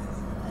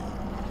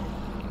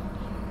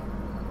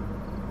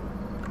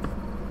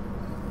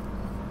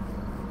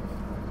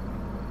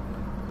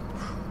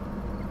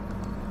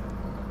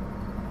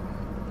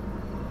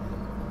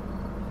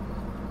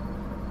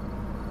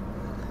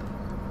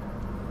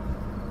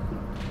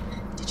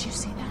 Did you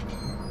see that?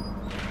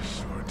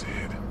 Sure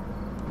did.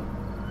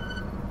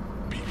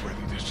 Be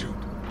ready to shoot.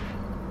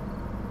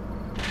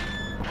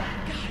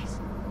 Guys!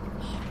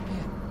 Oh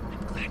man,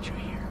 I'm glad you're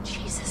here.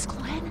 Jesus,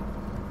 Glenn.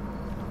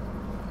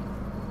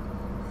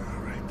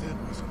 Alright, that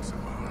wasn't so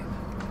hard.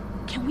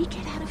 Can we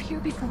get out of here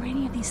before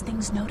any of these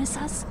things notice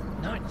us?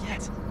 Not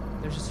yet.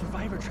 There's a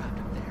survivor trapped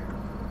up there.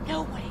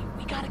 No way,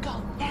 we gotta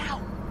go,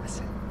 now!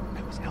 Listen,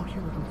 I was out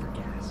here looking for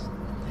gas.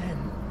 Then,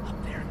 up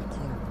there in the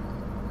corner,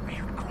 I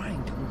heard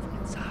crying coming from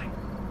inside.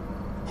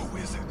 Who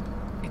is it?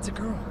 It's a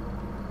girl.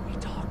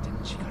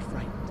 She got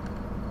frightened.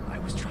 I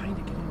was trying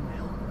to get in and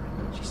help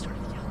her, and she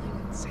started yelling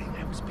and saying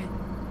I was bitten.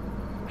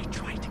 I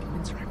tried to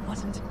convince her I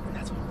wasn't, and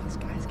that's when all these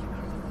guys came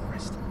out of the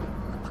forest.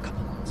 A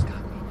couple almost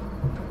got me.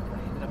 I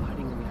ended up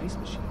hiding in the ice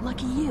machine.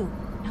 Lucky you.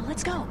 Now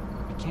let's go.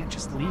 We can't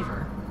just leave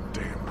her.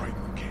 Damn right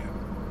we can.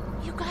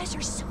 You guys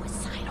are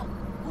suicidal.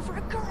 Over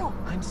a girl.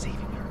 I'm saving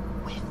her,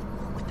 with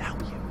or without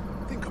you.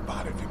 Think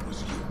about it if it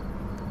was you.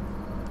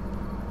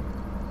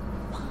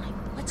 Fine.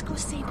 Let's go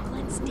save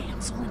Glenn's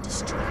damsel in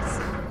distress.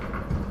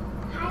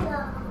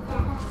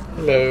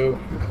 Hello.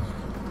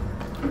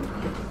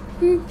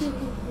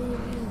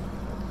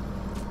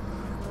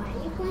 Why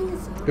are you playing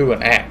this? Ooh,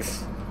 an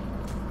axe.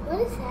 What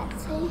does that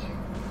say?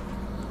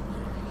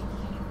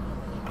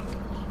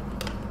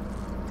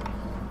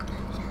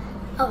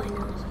 Oh, I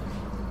know.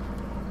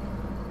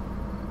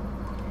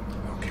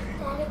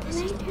 Daddy, can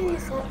I turn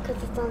this up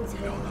because it's on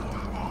zero?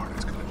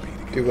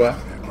 Do what?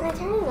 Can I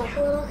turn it up a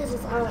little because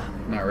it's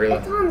on? Not really.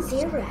 It's on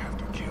 0.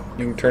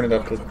 You can turn it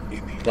up to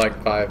like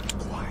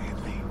 5.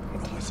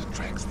 Noise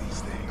attracts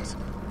these things.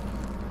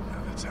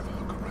 Now let's have a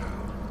look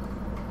around.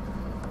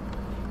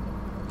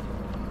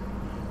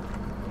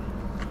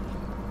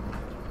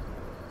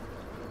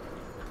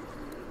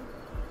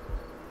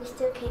 We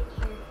still can't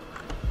hear.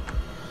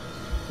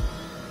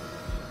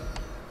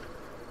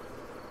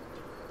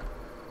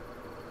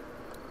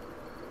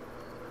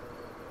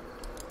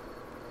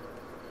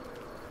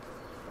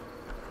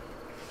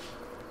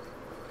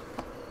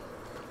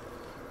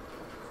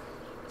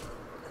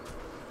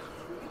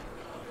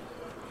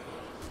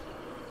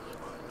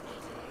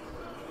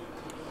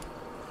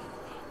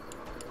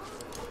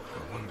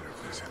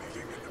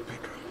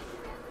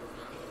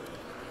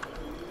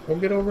 We'll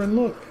get over and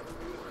look.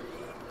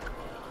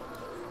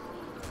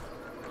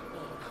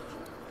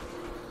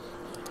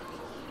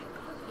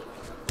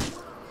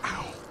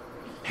 Ow.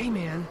 Hey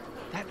man,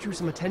 that drew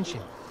some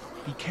attention.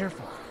 Be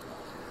careful.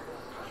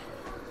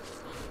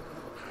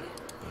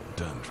 I'm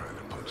done trying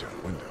to punch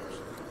out windows.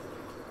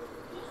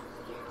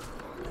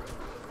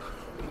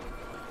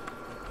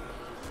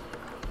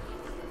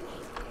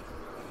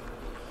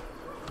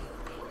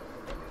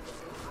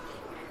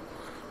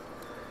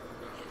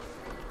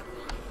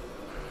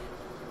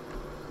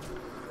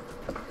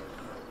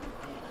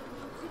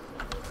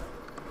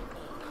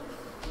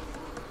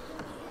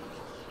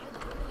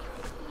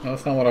 No,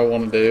 that's not what I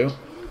want to do.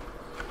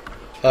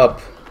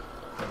 Up. I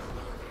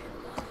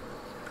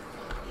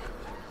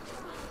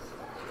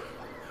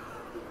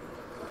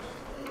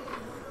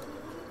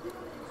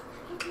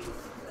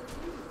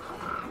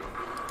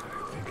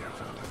think I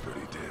found a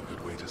pretty damn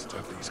good way to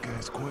stop these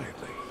guys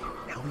quietly.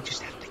 Now we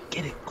just have to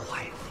get it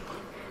quietly.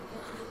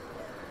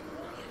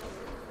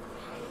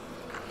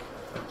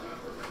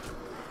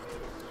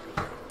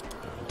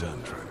 I'm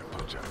done trying to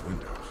punch out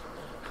windows.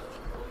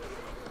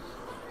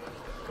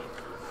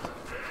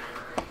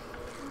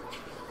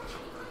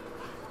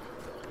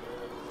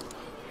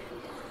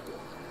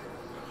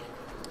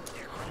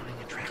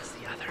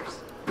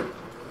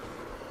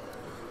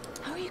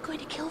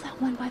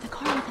 One by the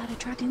car without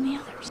attracting the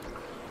others.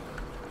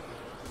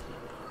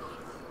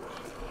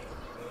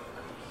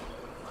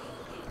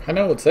 I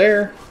know it's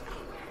there.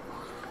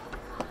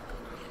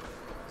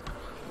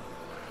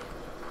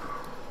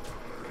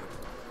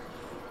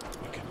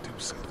 We can do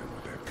something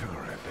with that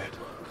car, I bet.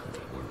 If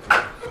it weren't for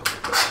that fella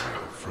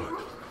right up front.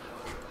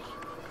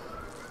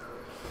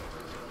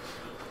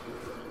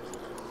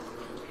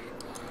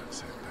 Let's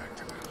head back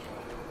to that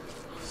wall.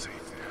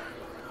 Safe there.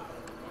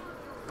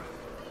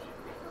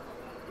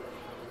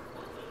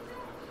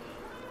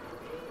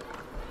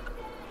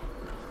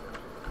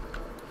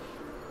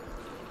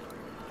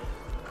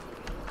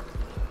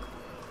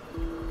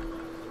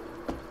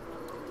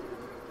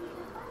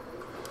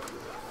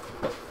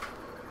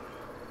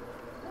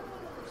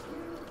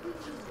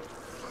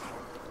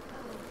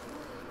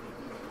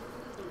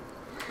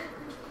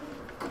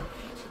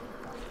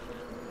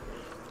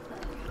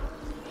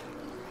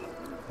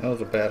 That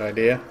was a bad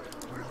idea.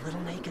 We're a little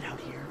naked out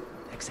here,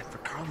 except for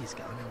Carly's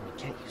gun, and we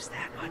can't use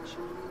that much.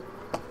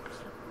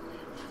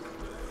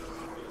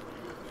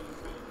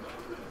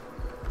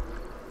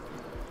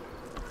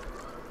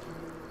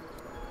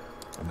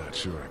 I'm not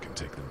sure I can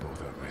take them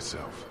both out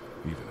myself,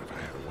 even if I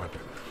had a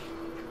weapon.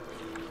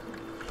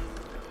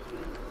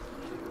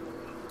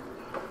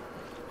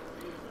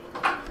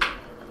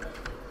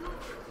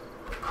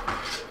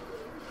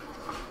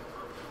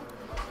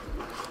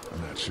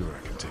 I'm not sure I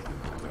can take them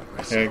both out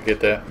myself. Yeah, I get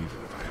that. Even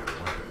if I had a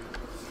weapon.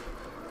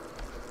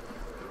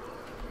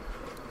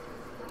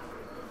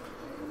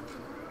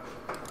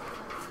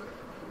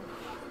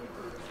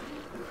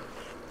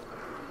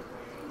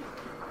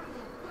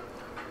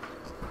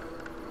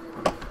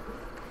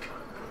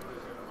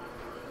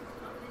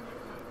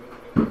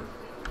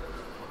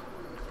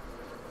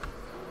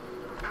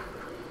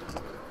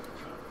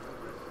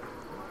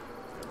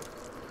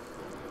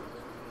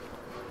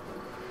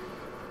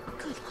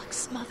 Good luck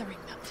smothering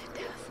them to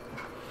death.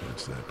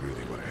 That's not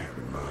really what I have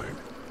in mind.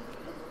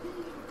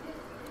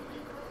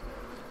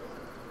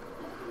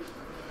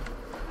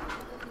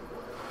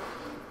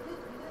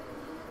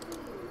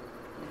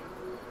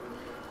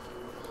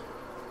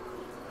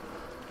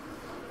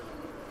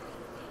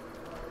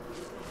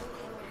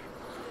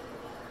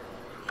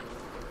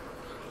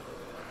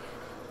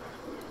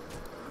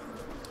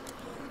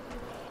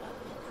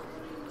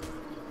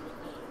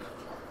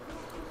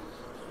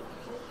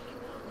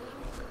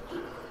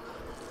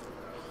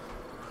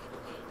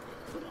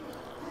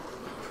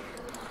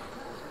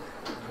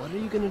 What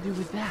are you gonna do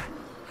with that?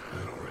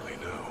 I don't really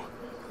know.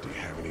 Do you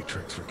have any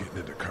tricks for getting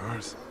into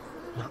cars?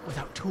 Not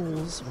without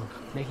tools, or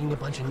making a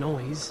bunch of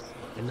noise,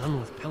 and none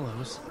with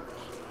pillows.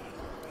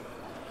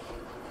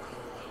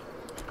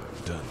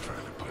 I'm done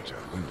trying to punch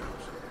out windows.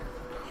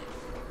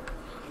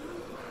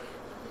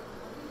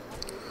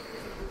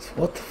 So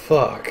what the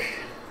fuck?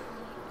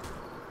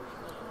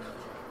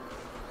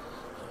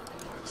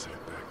 Let's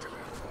head back to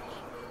that wall.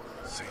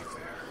 Safe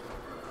there.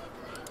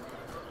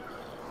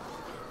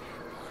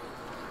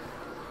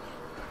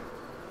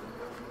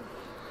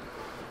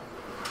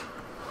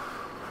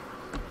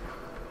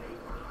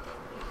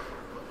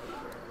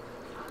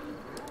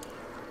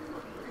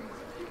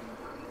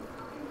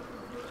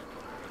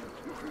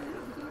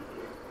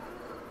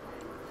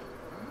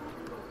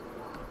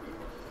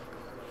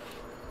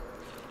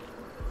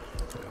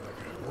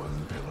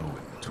 One pillow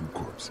and two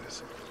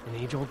corpses. An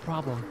age-old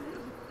problem.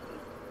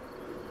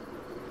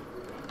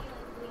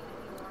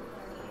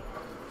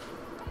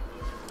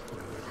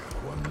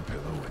 One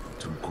pillow and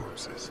two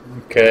corpses.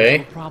 Okay.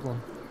 No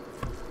problem.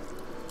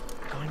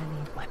 Going to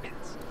need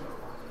weapons.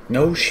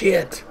 No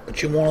shit.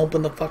 But you won't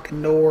open the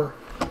fucking door.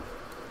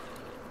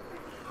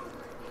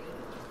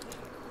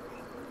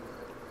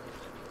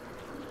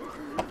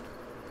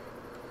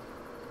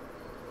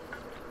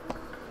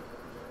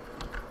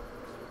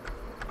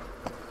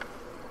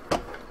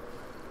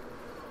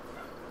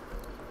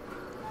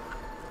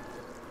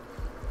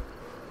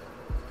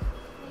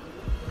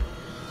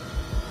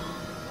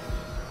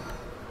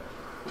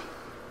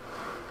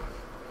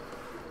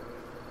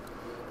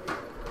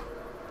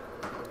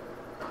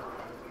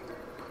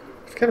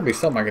 There's gotta be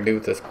something I can do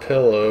with this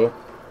pillow.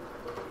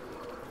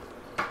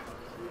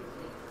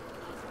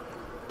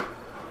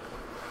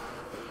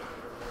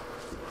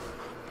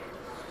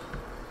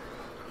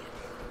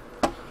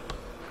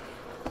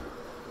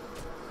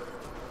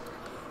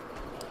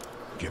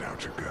 Get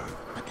out your gun.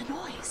 But the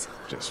noise.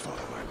 Just follow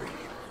my lead.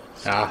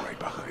 Stay Ah. right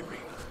behind me.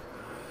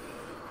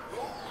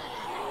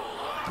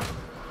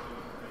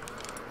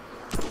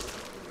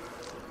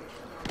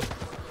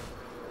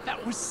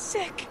 That was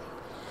sick!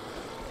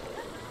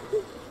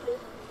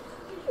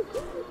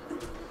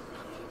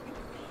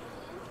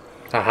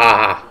 Ha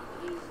ha.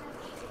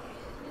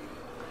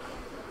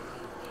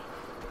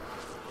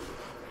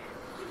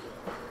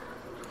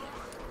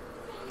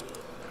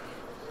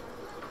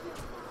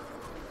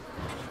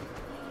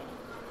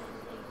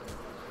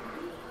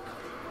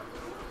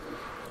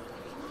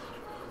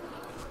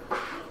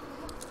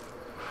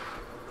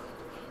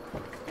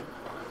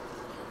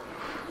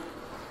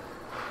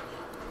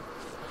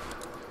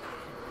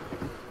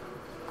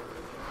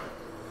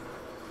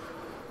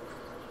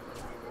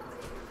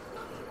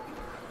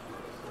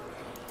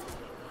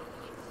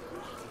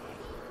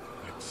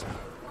 It's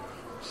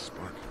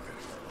spark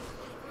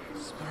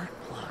thing. Spark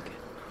plug.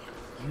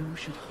 You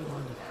should hold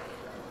on to that.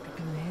 Could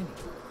come in handy.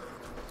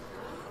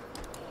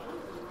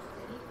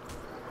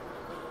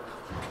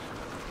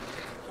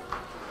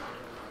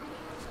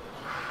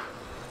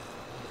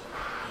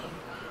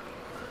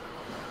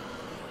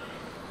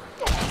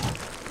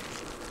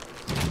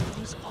 That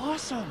was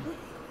awesome!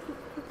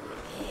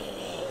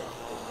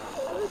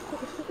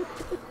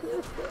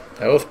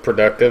 That was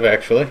productive,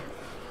 actually.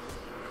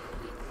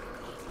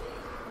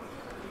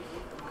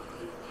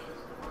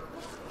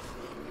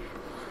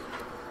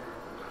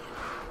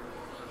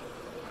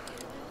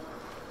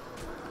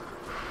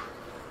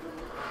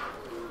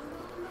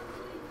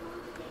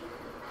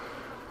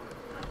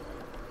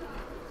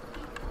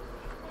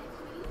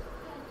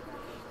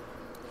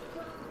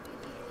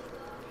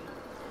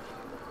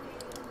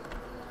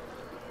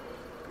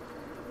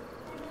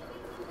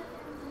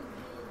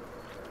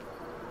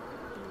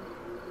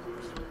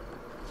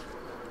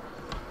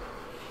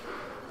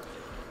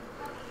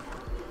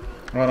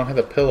 Oh, I don't have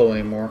the pillow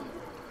anymore.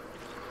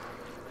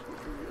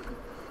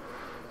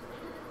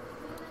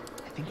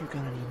 I think you're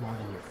gonna need more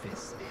than your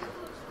fists, man.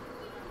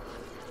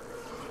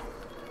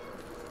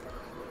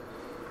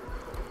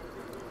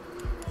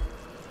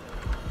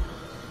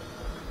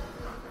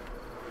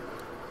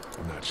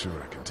 I'm not sure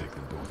I can take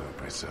them both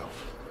out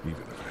myself,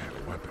 even if I had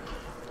a weapon.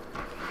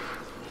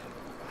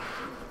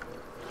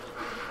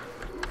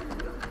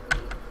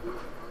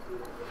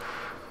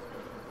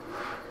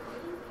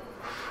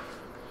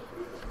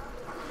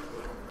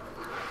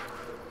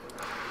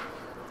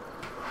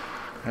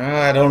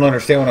 I don't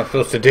understand what I'm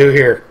supposed to do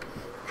here.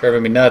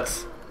 Driving me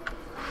nuts.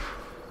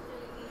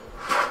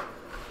 I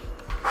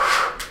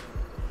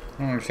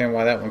don't understand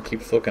why that one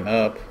keeps looking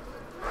up.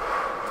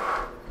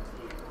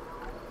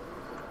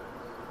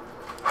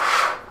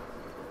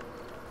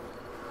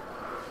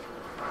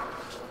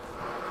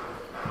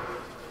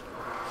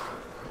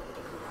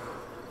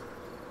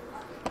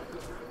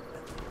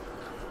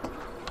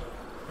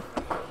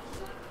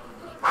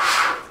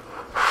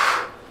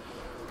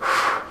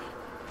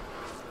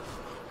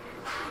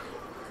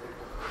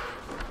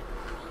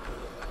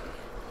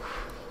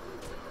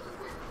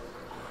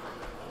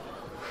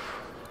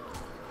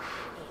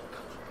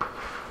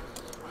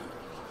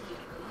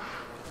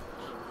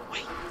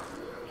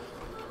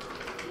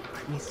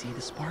 Let me see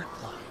the spark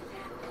plug.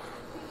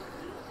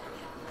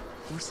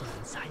 porcelain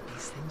inside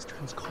these things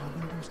turns car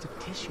windows to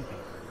tissue paper.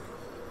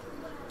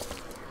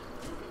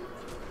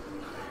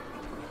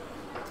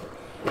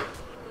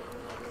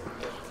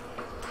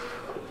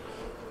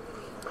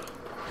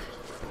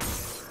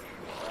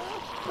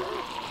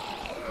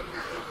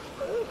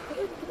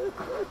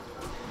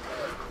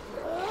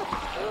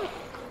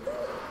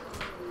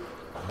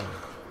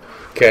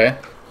 Okay.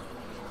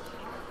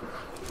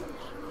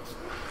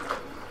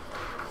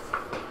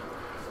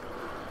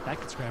 That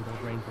could scramble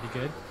a brain pretty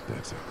good.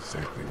 That's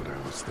exactly what I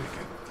was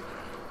thinking.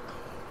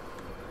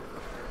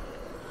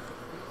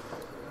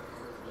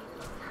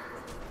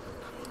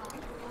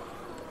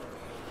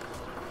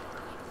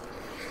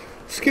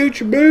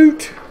 Scoot your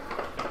boot.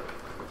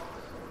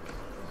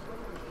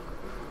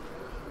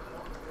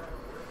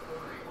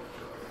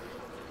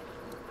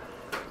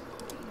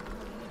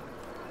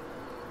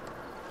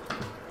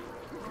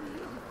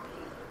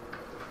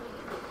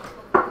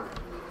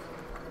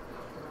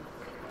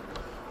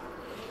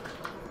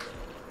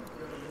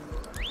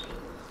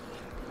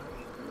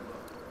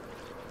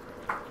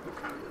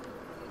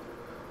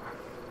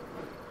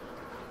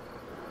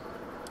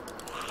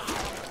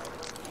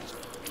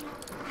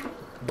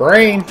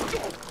 Brain.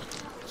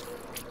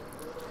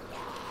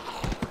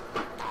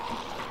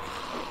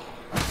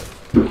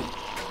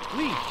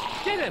 Lee,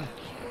 get him!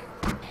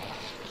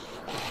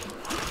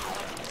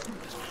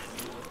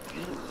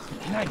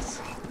 Nice.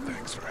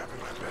 Thanks for having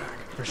my back.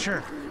 For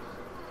sure.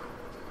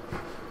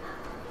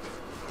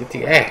 Get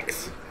the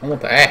axe. I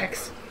want the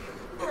axe.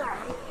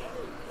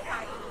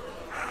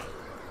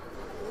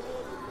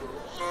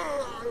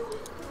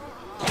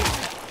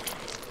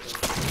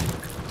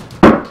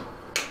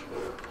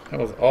 That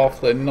was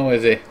awfully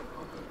noisy.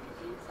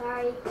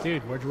 Sorry.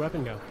 Dude, where'd your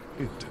weapon go?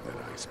 Into that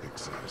ice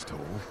pick-sized hole.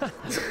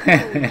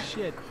 Holy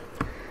shit.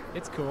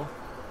 It's cool.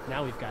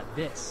 Now we've got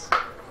this.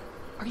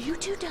 Are you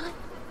two done?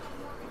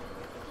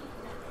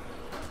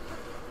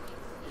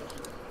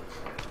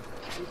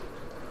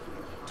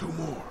 Two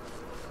more.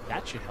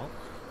 That should help.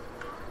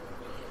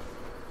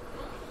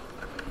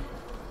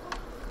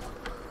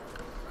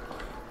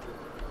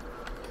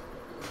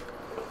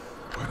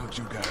 Why don't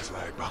you guys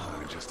lag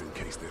behind just in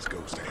case this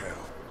goes to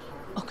hell?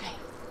 Okay,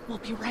 we'll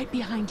be right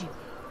behind you.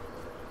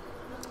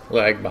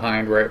 Lag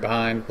behind, right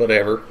behind,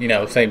 whatever. You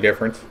know, same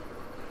difference.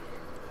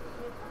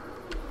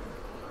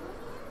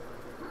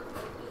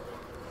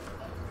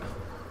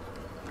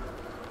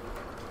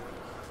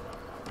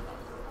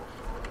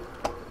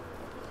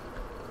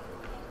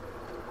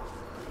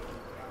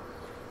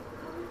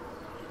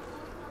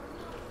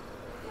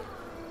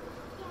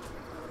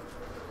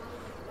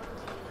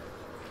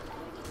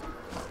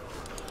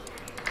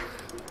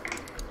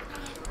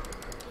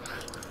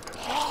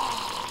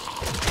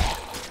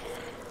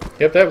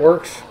 Yep, that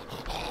works.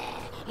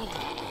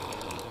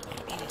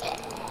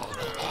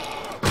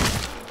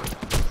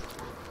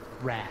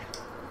 Rad.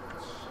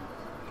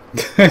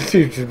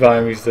 Dude just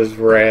behind me says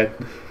rad.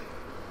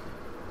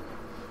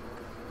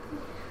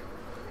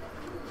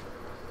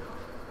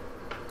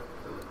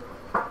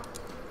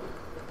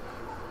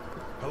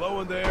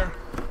 Hello in there.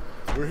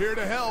 We're here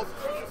to help.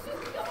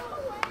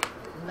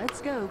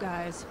 Let's go,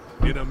 guys.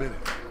 In a minute.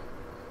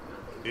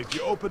 If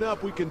you open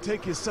up, we can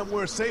take you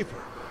somewhere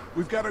safer.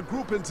 We've got a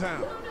group in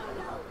town.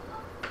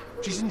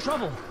 She's in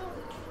trouble.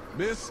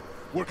 Miss,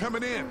 we're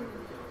coming in.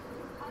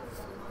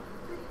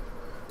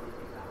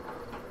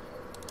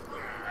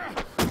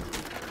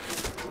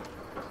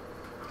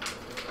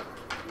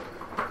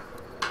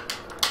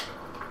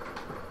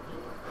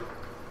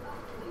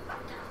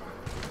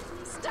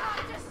 Stop!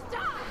 Just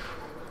stop!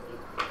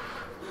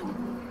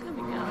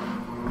 Coming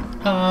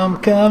out. I'm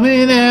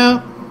coming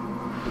out.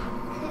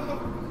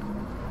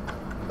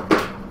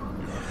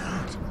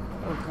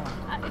 Oh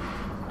god.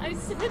 I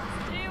said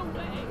stay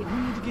away. We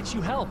need to get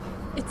you help.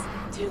 It's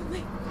too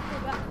late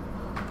for that.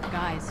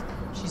 Guys,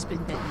 she's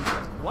been bitten.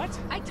 What?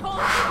 I told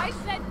you, I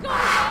said go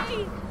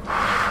away!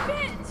 I'm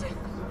bit!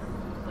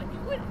 But you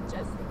wouldn't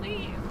just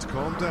leave. Let's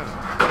calm down.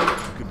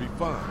 You could be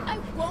fine. I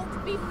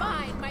won't be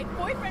fine. My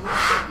boyfriend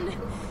was bitten.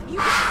 You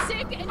get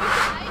sick and you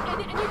die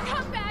and you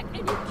come back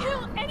and you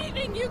kill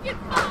anything you can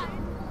find.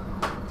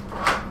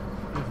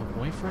 You have a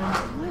boyfriend?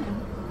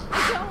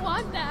 I don't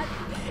want that.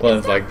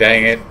 Glenn's like,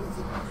 dang it.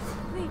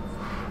 Please.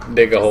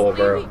 Dig a hole, Leave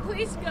bro. me,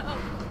 please go.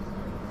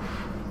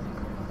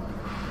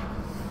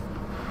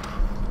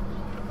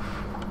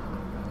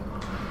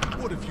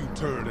 What if you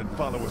turn and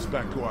follow us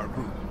back to our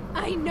group?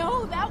 I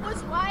know, that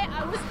was why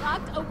I was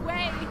locked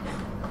away.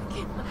 I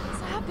can't let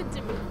this happen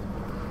to me.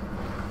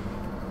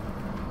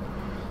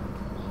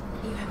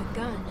 You have a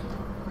gun.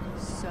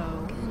 So,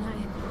 Can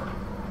I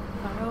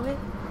borrow it?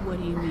 what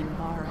do you mean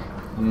borrow?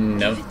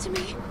 No. Give it to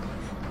me.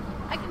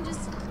 I can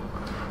just,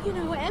 you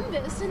know, end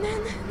this and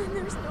then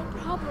there's no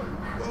problem.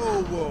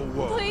 Whoa, whoa,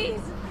 whoa.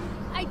 Please.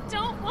 I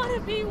don't want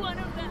to be one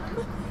of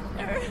them.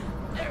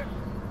 They're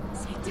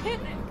satanic.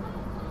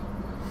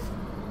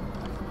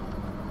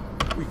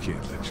 We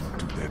can't let you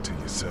do that to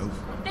yourself.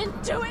 Then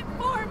do it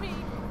for me.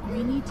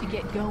 We need to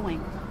get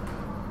going.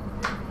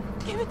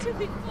 Give it to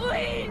me,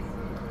 please.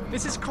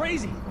 This is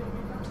crazy.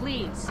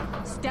 Please,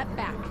 step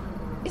back.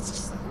 It's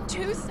just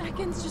 2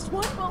 seconds, just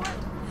one bullet.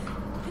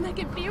 And I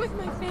can be with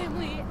my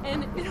family,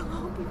 and it'll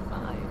all be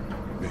fine.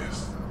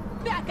 Yes.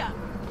 Back up,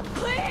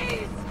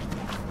 please!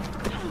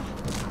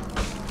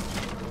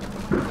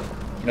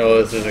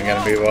 No, this isn't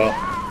gonna be well.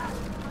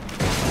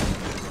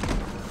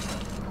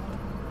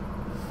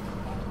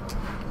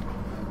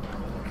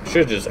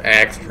 Should've just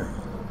axed her.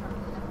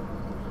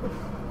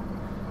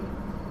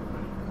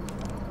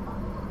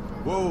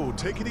 Whoa,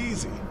 take it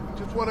easy.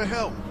 Just want to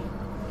help.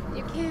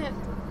 You can't.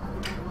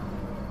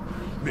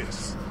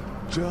 Miss,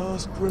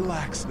 just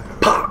relax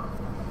now.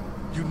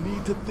 You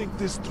need to think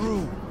this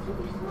through.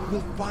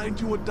 We'll find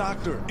you a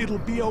doctor. It'll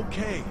be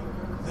okay.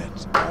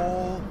 Let's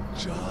all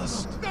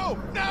just... No!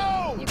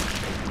 No!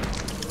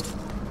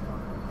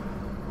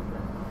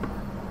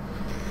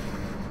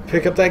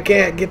 Pick up that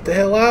cat. Get the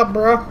hell out,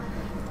 bro.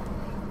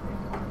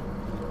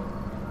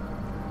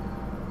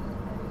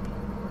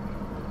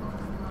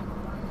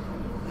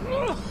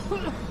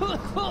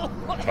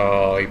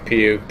 Oh, he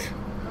puked.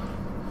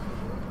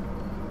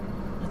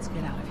 Let's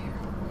get out of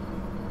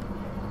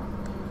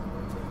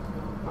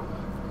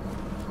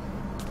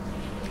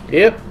here.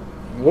 Yep.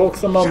 Woke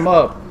some of them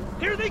up.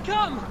 Here they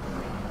come!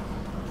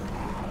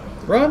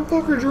 Run,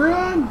 fuckers,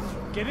 run!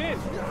 Get in!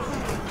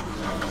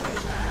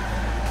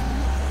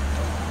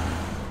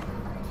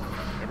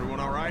 Everyone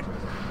all right?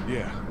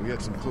 Yeah, we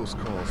had some close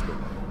calls, but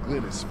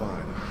Glenn is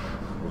fine.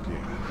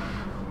 Okay.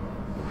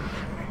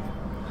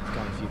 I've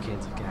got a few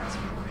cans of gas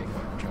for picking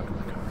up the trunk of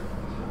my car.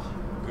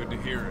 Good to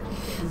hear it.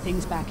 And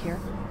things back here?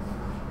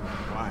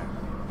 Quiet.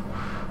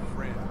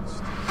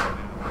 Friends.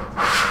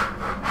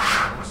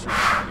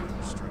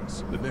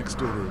 Stress. The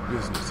next order of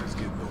business is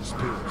getting those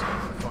pills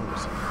out of the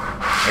pharmacy.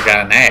 I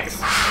got an axe.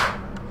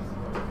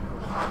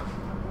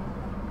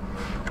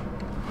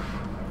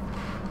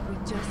 We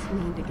just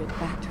need to get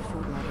back to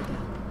Fort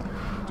Lauderdale.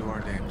 Do our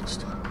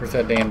damnedest. Where's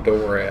that damn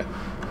door at?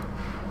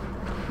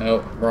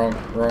 Nope,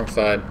 wrong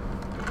side.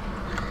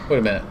 Wait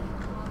a minute.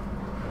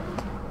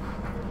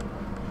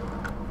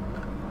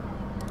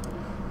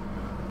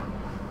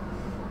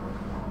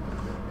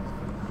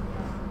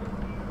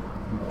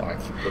 Oh, I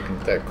keep looking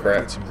at that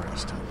crap. Get some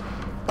rest.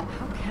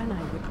 How can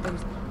I with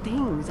those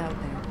things out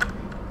there?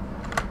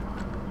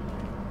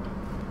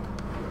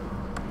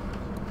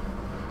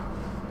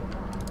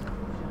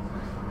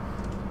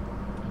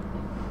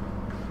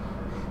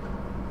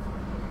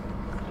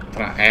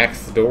 Can I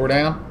axe the door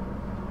down?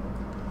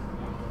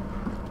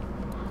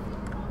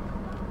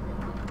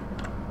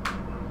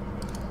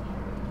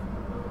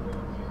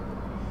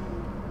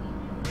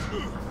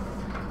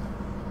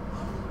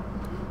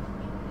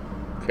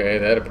 Okay,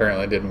 that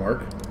apparently didn't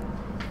work.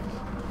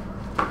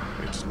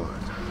 It's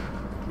locked.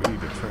 We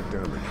need to track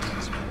down the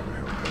keys for the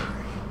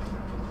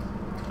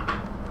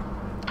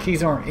Hauppauge.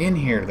 Keys aren't in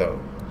here though.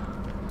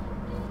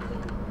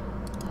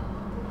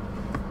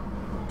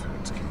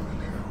 Parents came in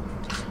here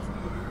hoping to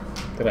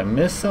survive. Did I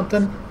miss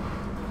something? Be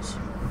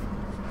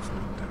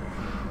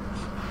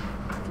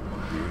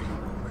a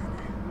hero,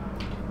 maybe.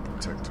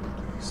 Protect her, at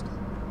least.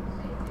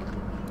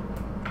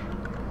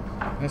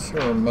 That's a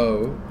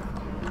remote.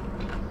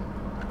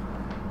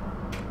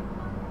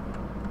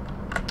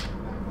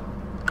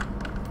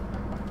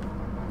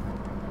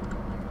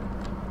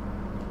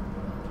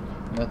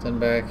 Nothing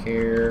back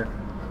here.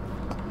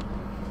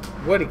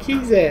 Where the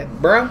keys at,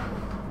 bro?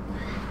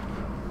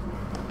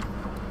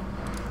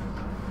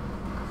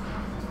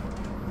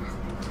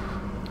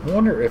 I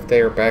wonder if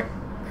they are back.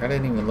 I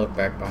didn't even look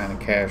back behind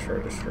the cash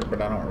register, but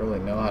I don't really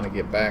know how to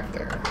get back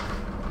there.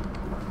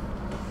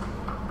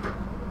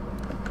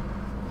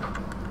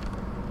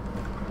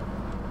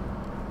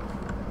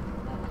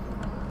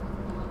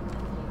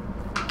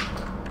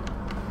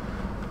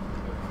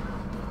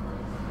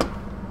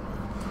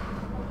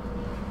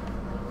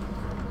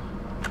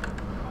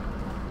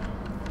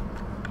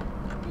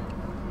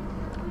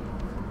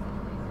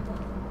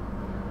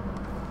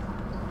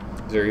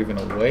 Is there even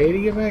a way to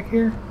get back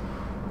here?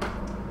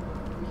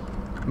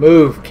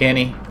 Move,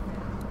 Kenny.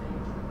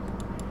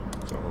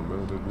 It's all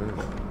melted now.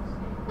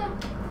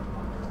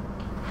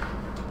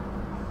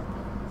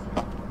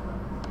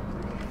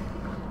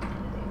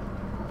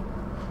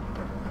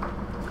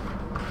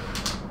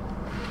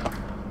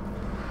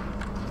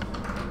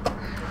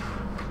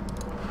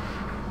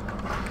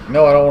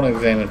 No, I don't want to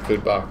examine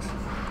food box.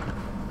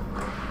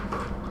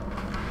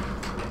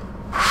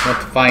 I want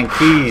to find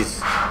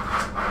keys.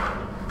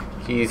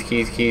 Keys,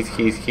 keys, keys,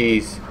 keys,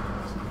 keys.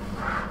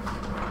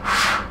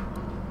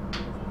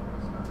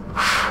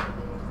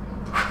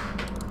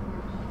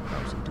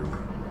 How's it doing?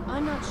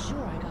 I'm not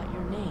sure I got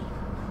your name.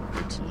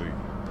 It's Lee.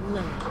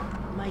 Lily.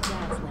 My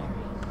dad's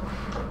Larry.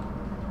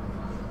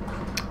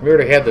 We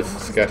already had this I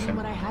was discussion. doing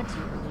what I had to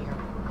earlier.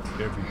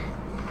 Everyone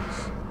was.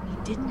 You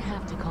didn't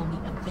have to call me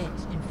a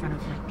bitch in front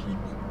of my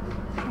people.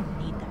 I don't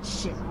need that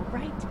shit,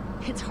 alright?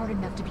 It's hard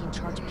enough to be in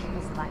charge of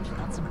people's lives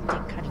without some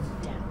dick cutting you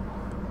down.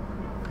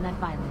 And that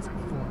violence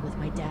before with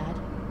my dad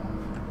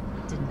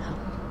didn't help.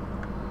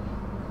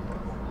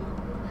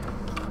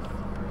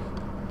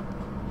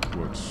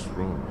 What's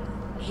wrong?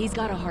 He's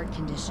got a heart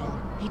condition.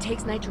 He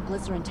takes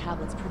nitroglycerin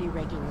tablets pretty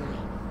regularly.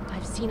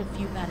 I've seen a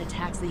few bad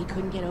attacks that he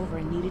couldn't get over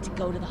and needed to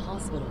go to the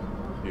hospital.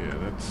 Yeah,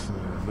 that's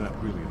not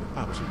really an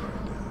option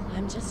right now.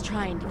 I'm just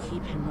trying to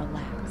keep him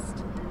relaxed.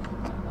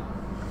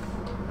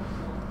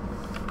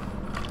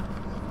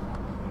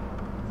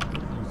 What do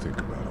you think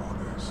about all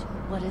this?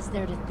 What is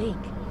there to think?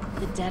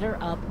 The dead are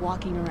up,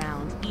 walking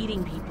around,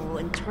 eating people,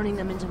 and turning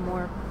them into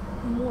more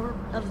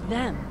of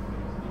them.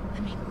 I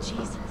mean,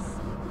 Jesus.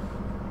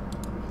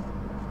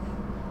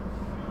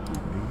 We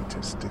need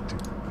to stick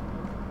together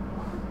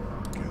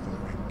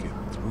and get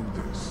through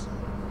this.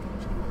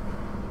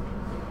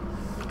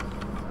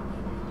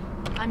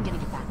 I'm gonna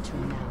get back to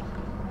him now.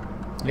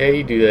 Yeah,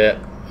 you do that.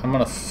 I'm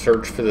gonna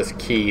search for this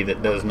key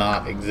that does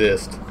not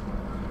exist.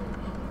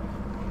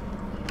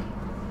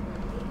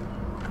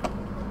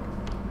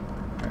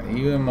 Alright,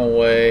 you in my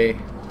way.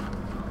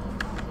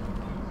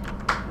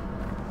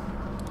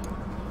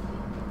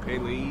 Hey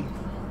Lee,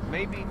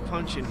 maybe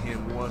punching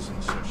him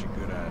wasn't such a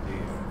good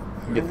idea.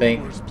 You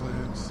think?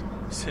 Plans?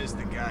 Says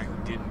the guy who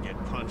didn't get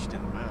punched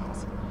in the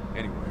mouth.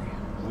 Anyway,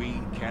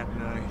 we, Kat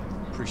and I,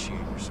 appreciate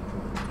your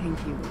support. Thank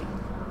you.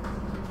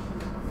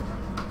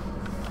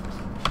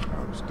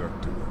 I was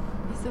stuck to it.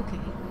 It's okay.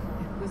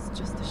 It was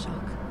just a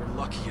shock. We're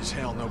lucky as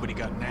hell nobody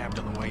got nabbed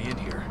on the way in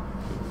here.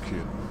 No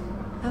kidding.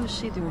 How's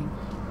she doing?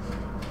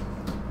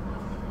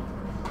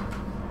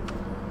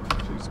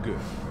 She's good.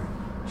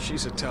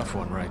 She's a tough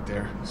one right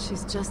there.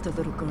 She's just a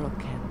little girl,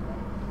 Ken.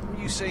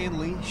 Were you saying,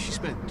 Lee, she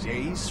spent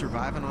days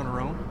surviving on her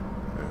own?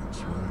 That's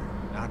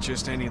right. Not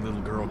just any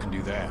little girl can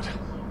do that.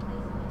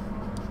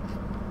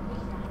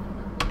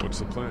 What's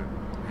the plan?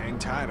 Hang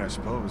tight, I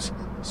suppose.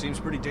 Seems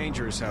pretty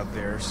dangerous out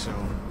there, so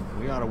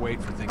we ought to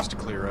wait for things to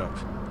clear up.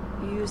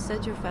 You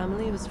said your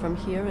family was from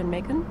here in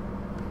Macon?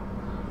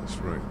 That's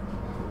right.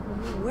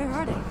 Where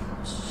are they?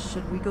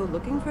 Should we go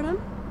looking for them?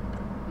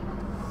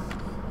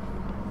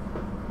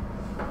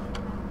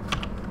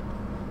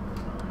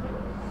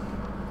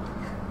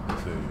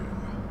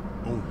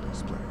 They own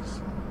this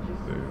place.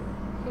 They're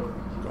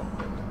gone.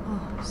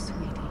 Oh,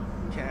 sweetie.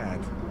 Cat.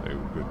 They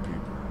were good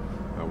people.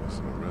 I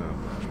wasn't around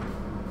much.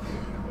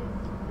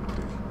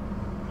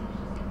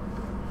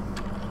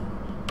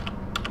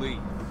 Yeah, Lee,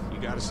 you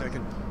got a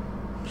second?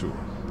 sure.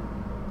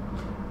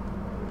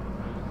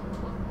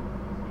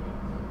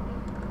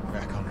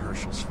 Back on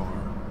Herschel's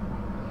farm.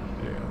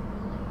 Yeah.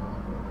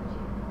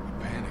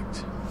 I panicked,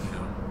 you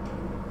know.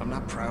 I'm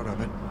not proud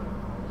of it.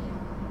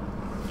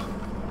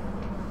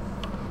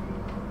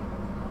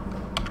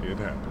 It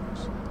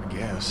happens. I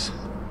guess.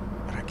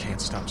 But I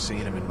can't stop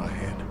seeing him in my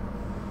head. Yeah,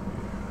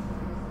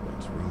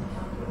 that's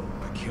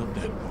rough. I killed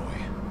that boy.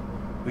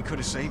 We could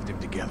have saved him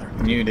together.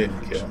 You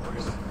didn't kill.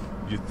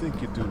 You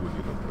think you do when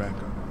you look back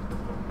on it,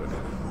 but in a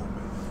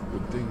moment,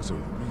 when things are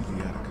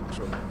really out of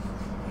control, you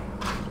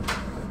don't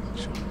have any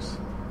choice.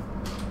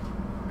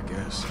 I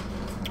guess.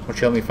 Why don't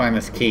you help me find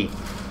this key?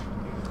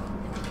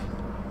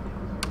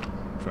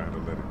 Try to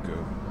let it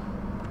go.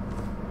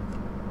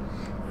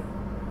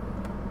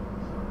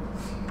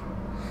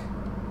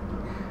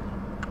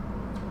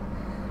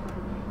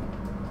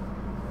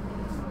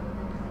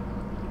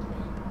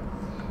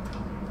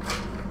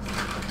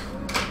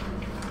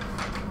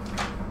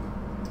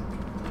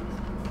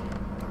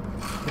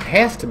 It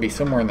has to be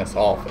somewhere in this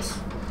office.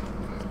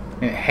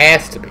 It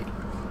has to be.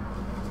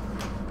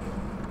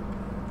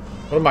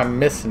 What am I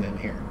missing in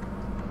here?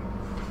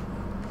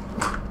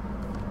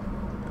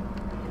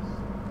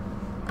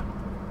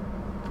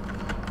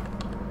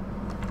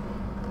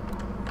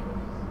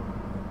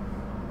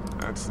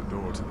 That's the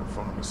door to the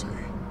pharmacy.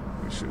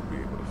 We should be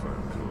able to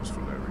find pills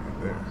for Larry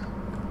in there.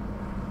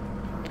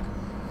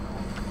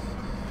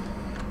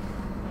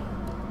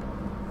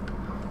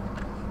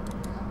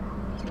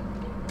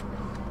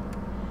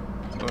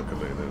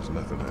 Luckily, there's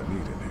nothing I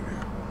need in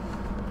here.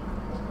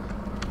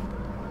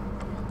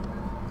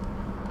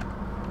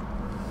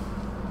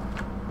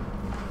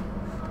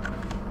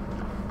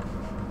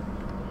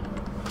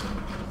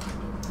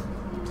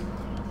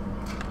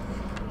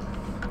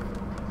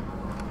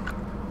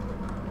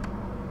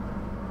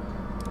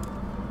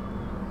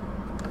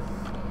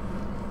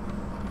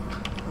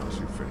 How's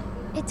your feeling?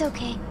 It's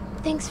okay.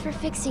 Thanks for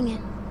fixing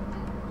it.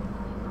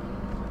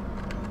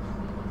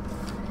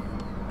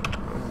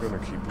 I'm gonna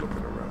keep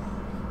looking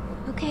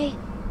around. Okay.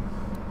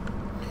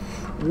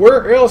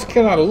 Where else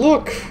can I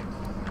look?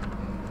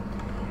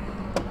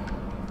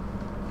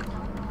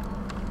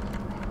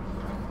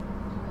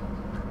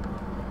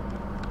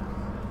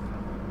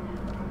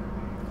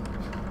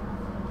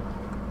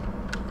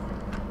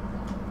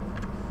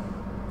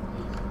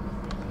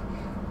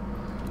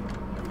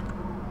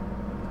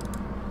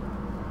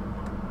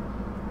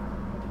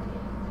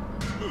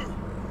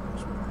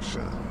 That's where I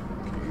shot.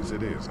 Keys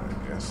it is,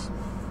 I guess.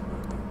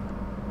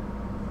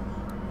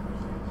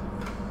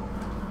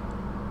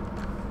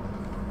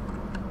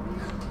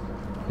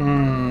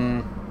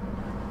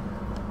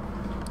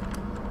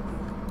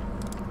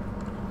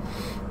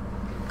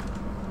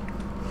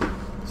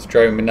 It's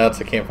driving me nuts.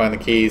 I can't find the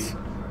keys.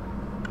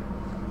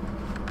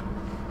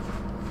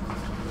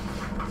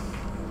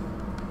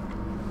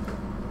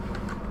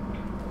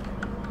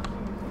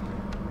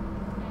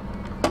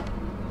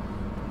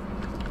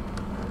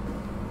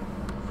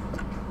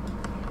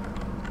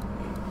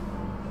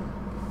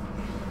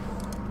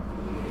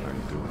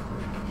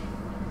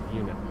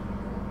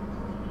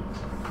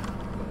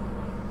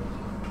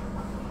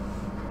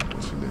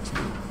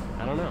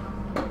 don't know.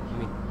 I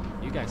mean,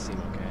 you guys seem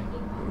okay.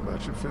 What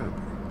about your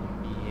family?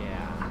 Yeah,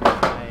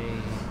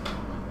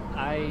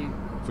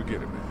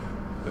 Forget it,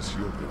 man. That's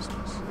your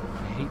business.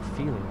 I hate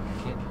feeling like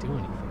I can't do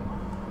anything.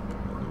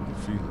 I know the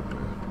feeling,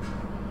 man.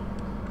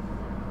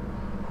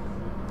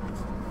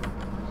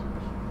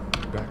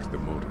 Back to the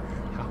motor.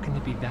 How can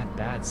it be that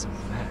bad so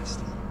fast?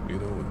 You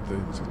know, when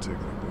things are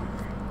taken away,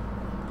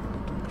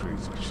 people do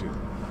crazy shit.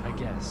 I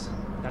guess.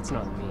 That's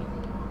not me.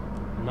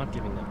 I'm not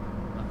giving up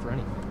for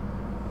anything.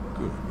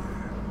 Good,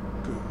 man.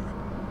 Good.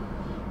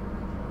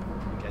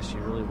 I guess you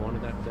really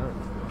wanted that done.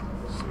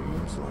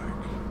 Seems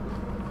like.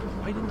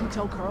 Why didn't you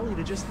tell Carly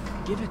to just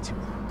give it to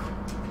her?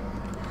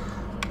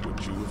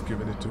 Would you have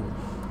given it to her?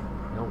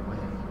 No way.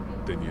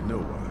 Then you know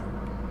why.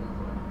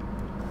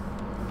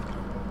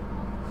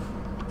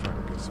 Try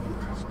to get some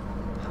rest.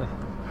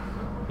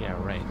 Yeah,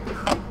 right.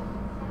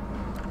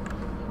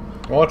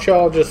 Why don't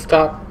y'all just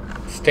stop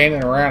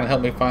standing around and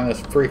help me find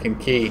this freaking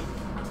key?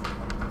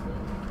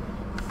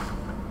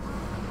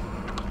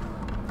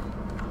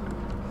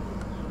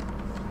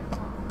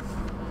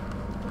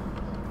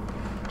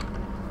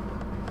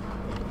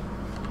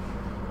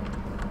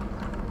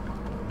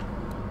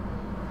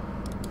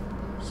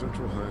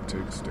 Central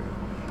high-tech stamp.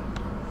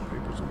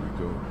 Papers when we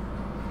go.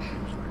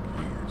 Seems like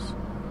years.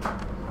 I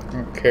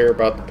don't care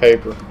about the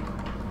paper.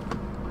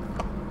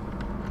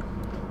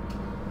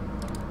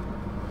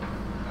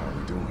 How are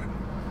we doing?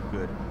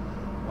 Good.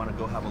 Want to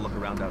go have a look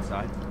around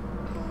outside?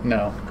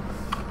 No.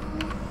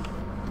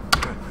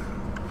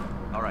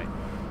 All right.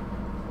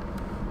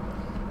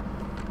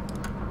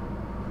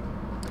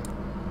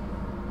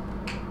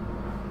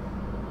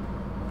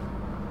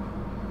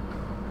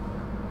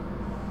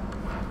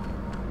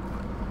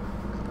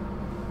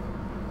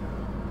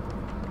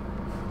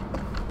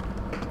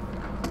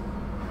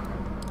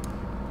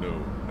 No,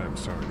 I'm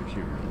sorry to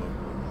hear your loved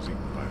one was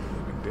eaten by the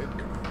living dead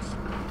gods.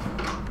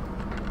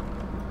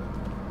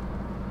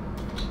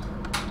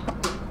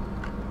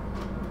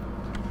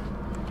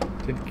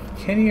 Did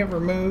Kenny ever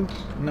move?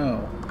 No.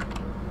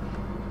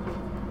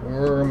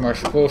 Where am I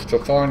supposed to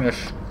find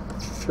this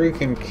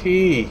freaking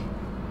key?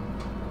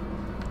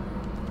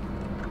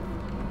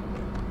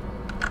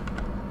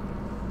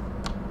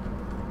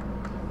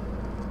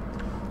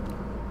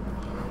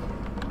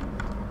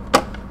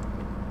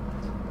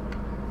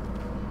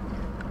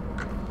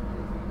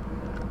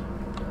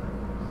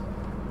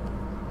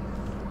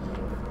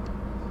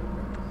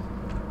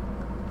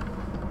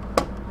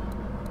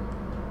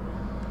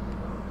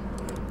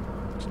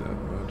 It's not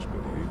much,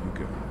 but here you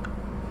go.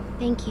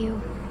 Thank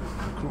you.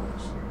 Of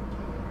course.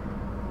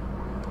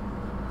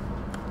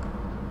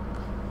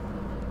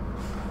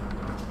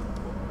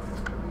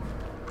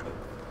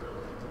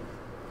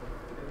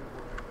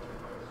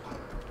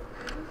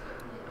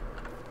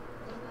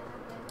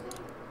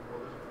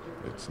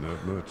 It's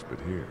not much, but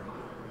here.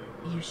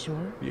 You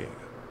sure? Yeah.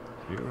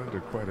 You're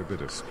under quite a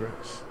bit of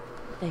stress.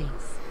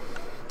 Thanks.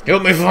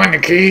 Help me find the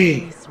key!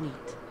 Very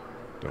sweet.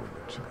 Don't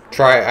mention it.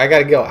 Try. I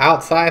gotta go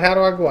outside. How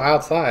do I go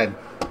outside?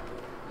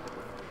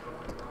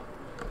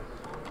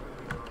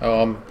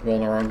 Oh, I'm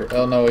going the wrong direction.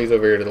 Oh no, he's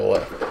over here to the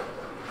left.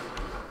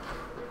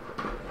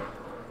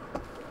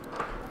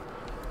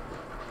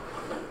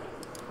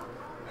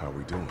 How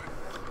we doing?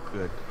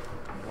 Good.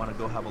 Want to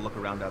go have a look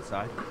around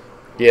outside?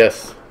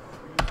 Yes.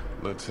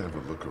 Let's have a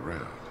look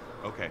around.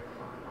 Okay.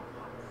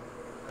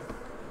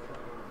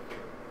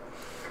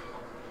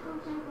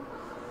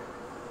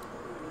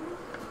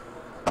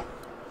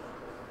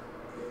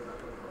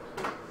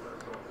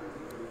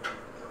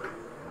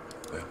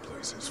 That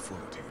place is full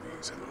of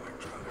TVs and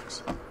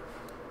electronics.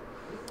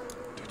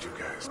 Did you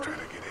guys try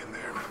to get in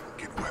there and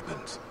get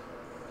weapons?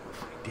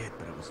 I did,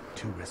 but it was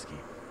too risky.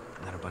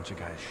 And then a bunch of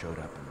guys showed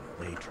up and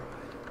they tried.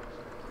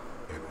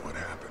 And what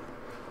happened?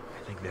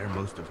 I think they're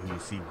most of who you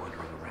see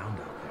wandering around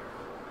out there.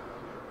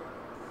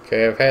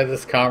 Okay, I've had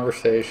this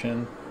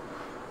conversation.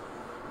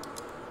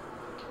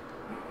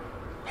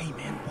 Hey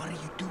man, what are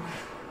you doing?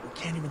 We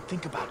can't even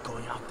think about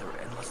going out there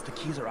unless the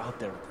keys are out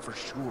there for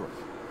sure.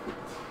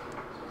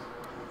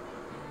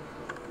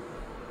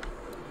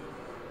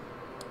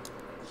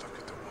 Look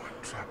at the one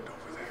trapped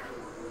over there.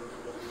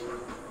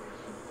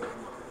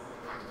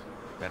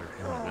 Better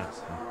him than us,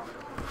 huh?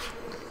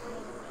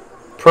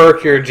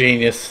 Perk, you're a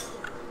genius.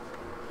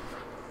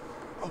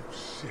 Oh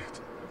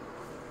shit.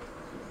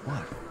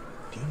 What?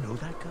 Do you know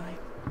that guy?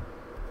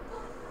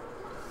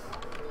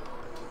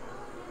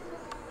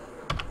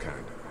 Kind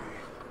of me.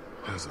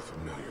 Has a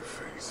familiar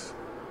face.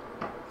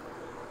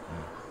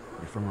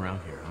 You're from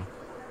around here, huh?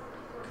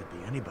 Could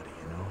be anybody,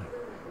 you know.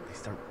 They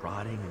start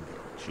rotting and get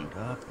all chewed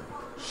up.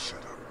 And...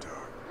 Shut up,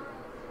 dog.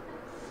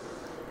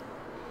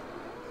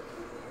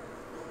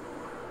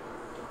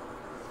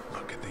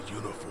 Look at the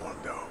uniform,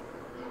 though.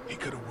 He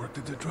could have worked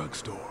at the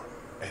drugstore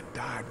and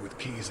died with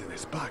keys in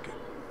his pocket.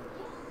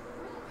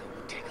 It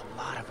would take a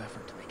lot of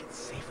effort to make it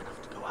safe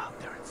enough to go out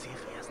there and see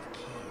if he has the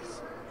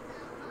keys.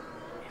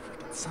 If we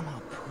could somehow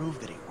prove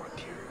that he worked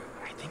here,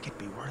 I think it'd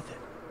be worth it.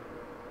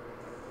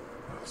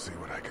 I'll see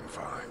what I can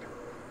find.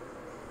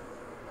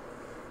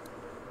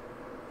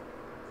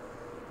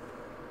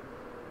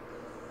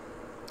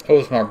 Oh,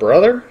 it's my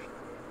brother?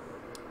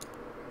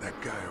 That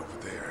guy over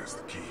there has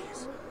the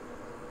keys.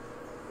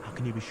 How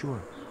can you be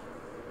sure?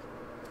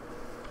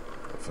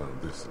 I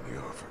found this in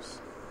the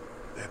office.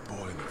 That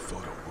boy in the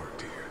photo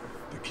worked here.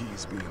 The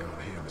keys being on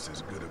him is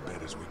as good a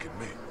bet as we can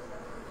make.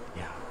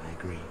 Yeah, I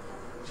agree.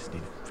 Just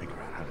need to figure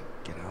out how to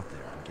get out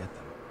there and get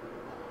them.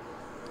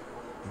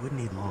 You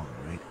wouldn't need long,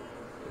 right?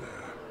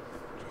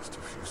 Nah, just a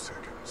few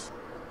seconds.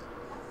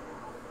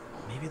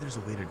 Maybe there's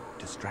a way to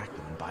distract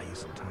them and buy you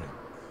some time.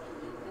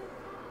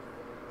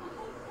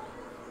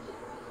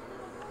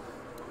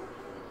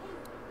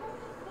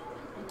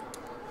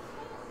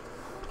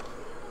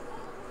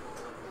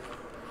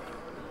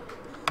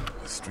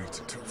 The streets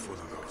are too full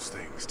of those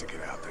things to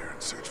get out there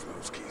and search for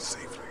those keys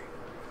safely.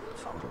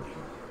 Totally.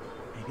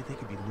 Maybe they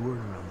could be lured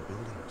around the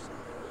building or something.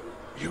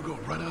 You go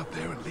run out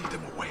there and lead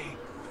them away?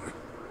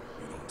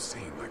 You don't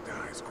seem like the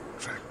high school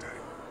track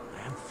type.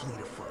 I am fleet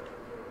of foot.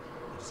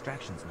 The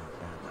distraction's not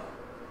bad,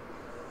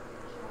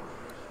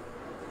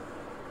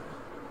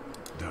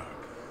 though. Doug,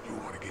 you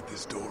want to get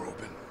this door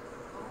open?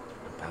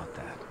 About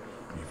that.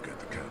 You've got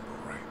the combo,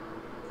 right?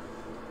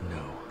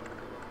 No.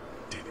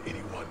 Did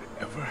anyone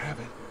ever have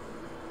it?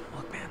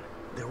 Look, man,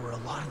 there were a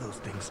lot of those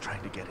things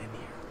trying to get in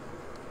here.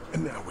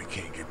 And now we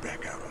can't get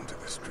back out onto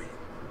the street.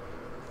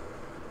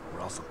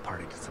 We're also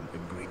party to some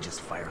egregious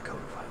fire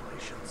code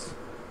violations.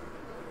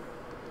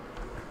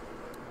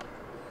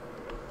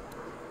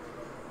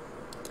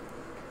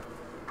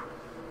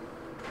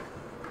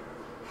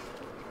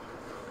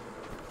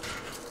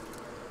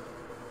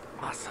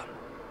 Awesome.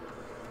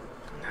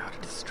 Now to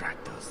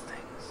distract those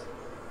things.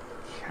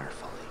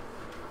 Carefully.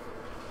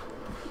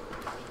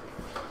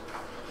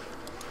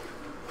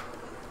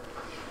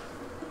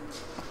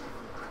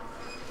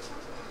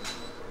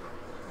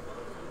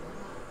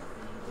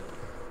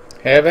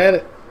 Have at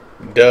it,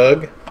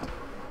 Doug.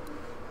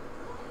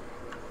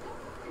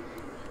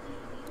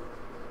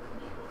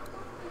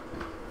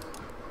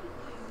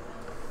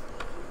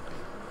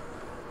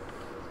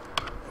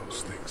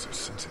 Those things are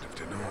sensitive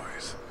to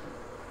noise.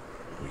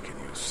 We can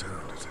use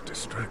sound as a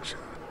distraction.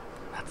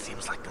 That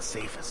seems like the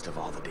safest of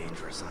all the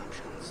dangerous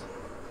options.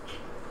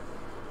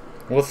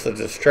 What's the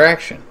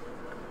distraction?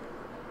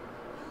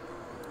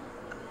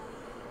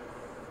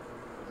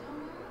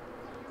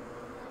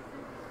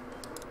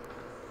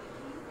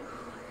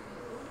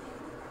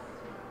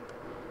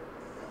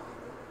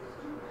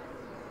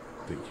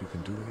 Think you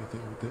can do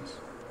anything with this?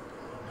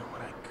 You know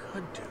what I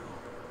could do?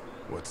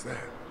 What's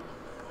that?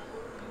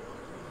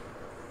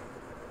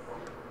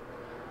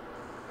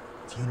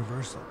 It's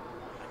universal.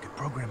 I could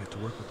program it to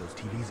work with those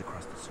TVs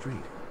across the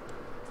street.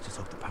 Let's just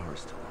hope the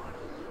power's still on.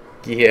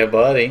 Yeah,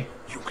 buddy.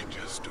 You can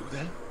just do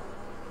that?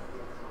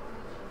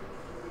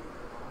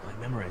 I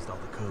memorized all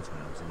the codes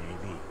when I was in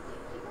AV.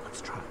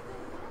 Let's try.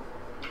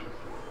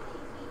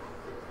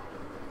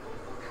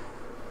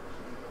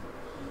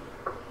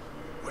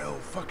 Well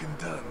fucking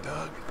done,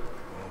 Doug.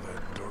 All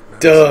that dork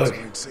Doug.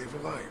 nonsense might save a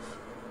life.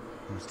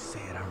 Who's to say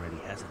it already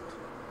hasn't?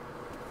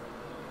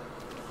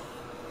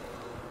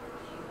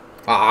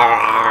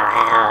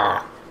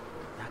 Ah.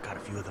 That got a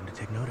few of them to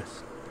take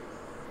notice.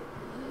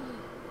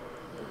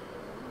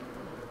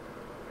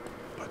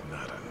 But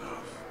not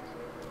enough.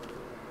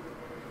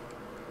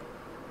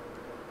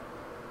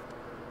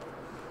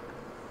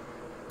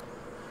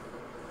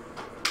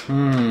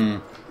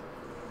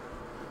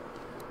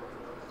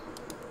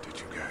 Did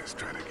you guys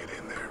try to get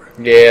in there?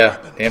 Yeah,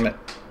 damn it.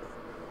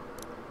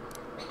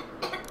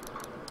 I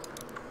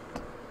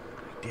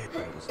did,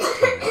 but it was too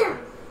risky.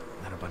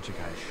 Then a bunch of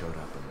guys showed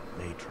up and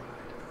they tried.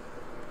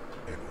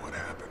 And what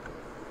happened?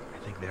 I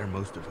think they're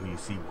most of who you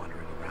see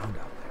wandering around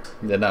out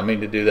there. Did not mean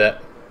to do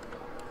that.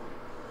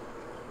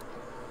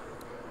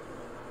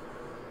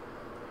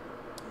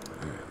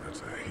 Man,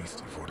 that's a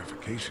hasty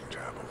fortification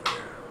job over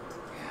there.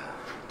 Yeah,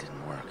 it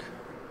didn't work.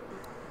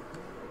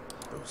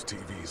 Those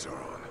TVs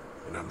are on,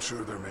 and I'm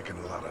sure they're making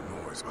a lot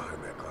of noise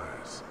behind that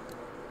glass.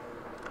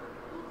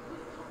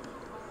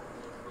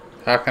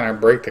 How can I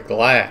break the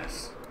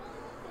glass?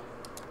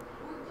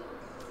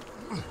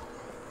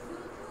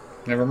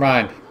 Never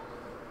mind.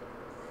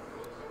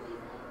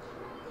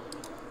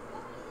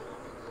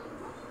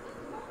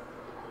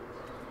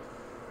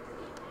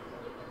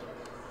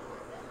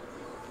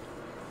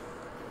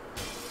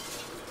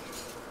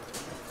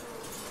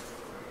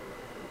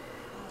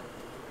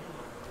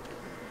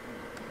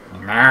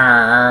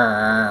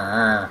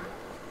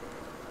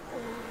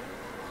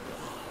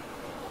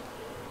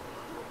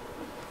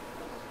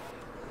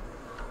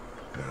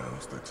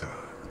 Now's the time.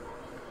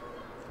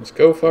 Let's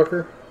go,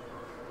 fucker.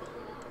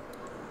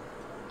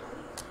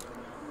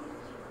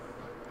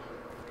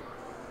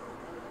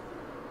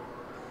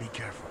 Be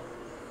careful.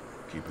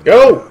 Keep it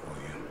Go! out, will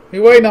you?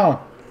 You waiting on?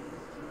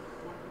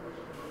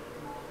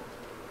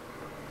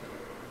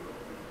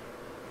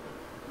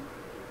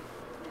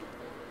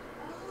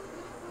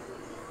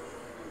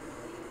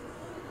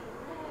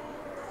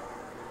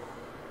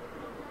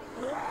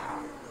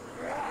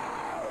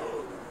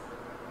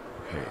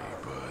 Hey,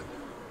 bud.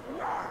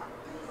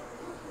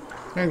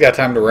 I ain't got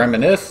time to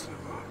reminisce.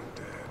 Mom and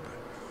Dad,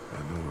 but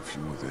I know if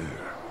you were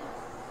there,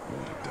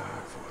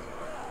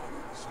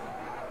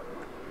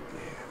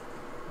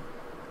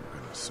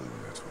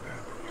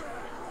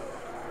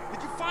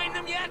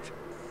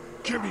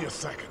 Give me a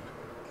second.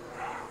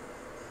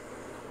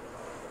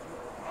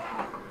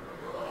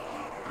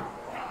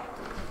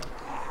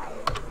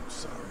 I'm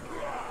sorry.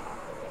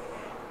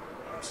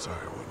 I'm sorry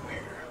I wasn't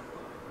here.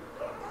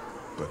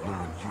 But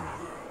knowing you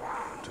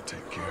were to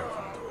take care of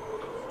him,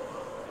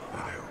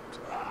 that helped.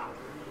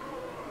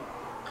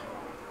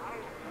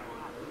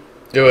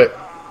 Do it.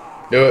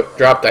 Do it.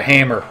 Drop the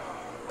hammer.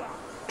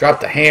 Drop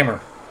the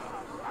hammer.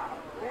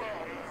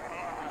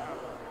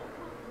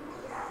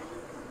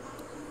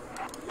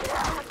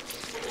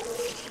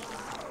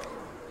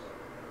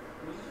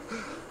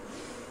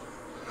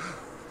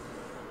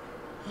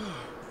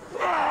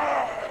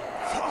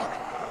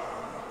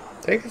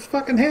 Take his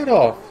fucking head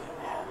off.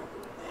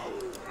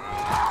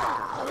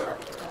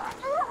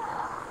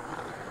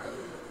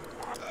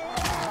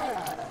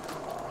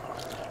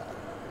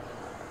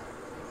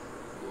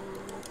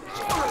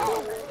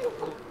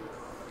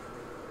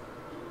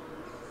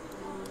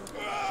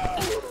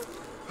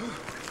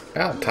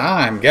 About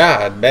time.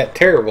 God, that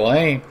terrible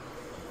aim.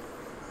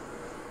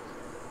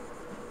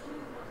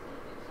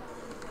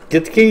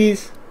 Get the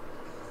keys.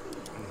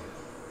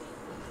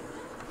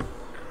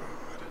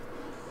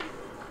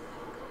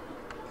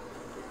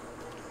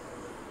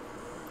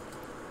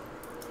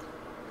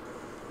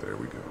 There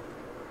we go.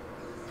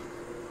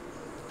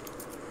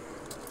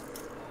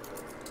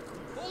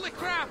 Holy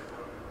crap!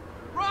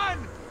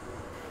 Run!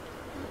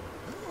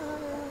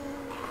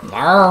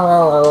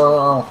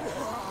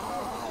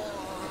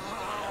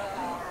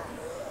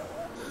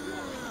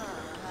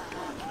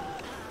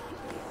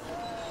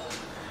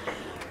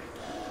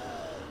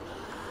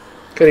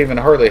 Couldn't even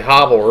hardly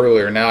hobble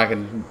earlier. Now I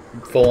can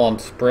full on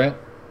sprint.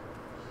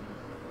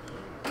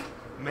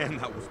 Man,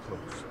 that was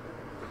close.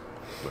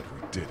 But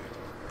we did it.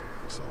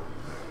 That's all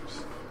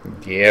that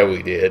matters. Yeah,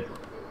 we did.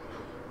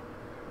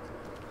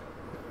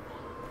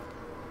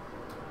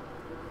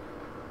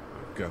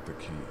 I've got the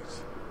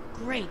keys.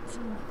 Great.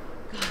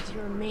 God,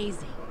 you're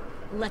amazing.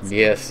 Let's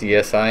Yes,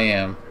 yes, I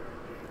am.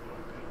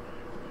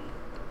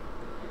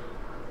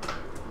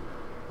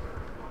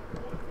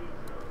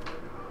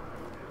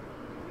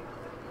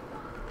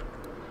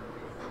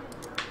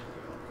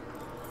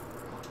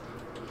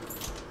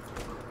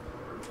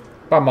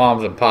 My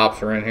moms and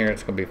pops are in here.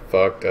 It's gonna be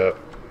fucked up.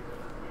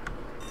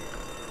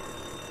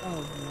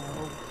 Oh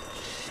no.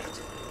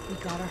 Shit. We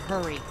gotta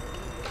hurry.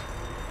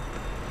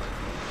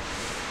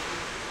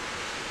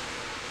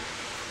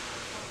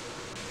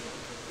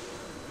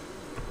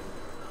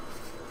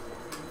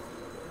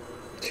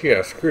 She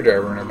got a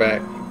screwdriver in her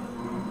back.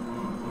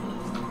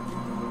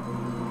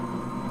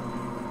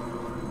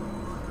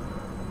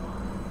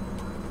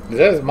 Is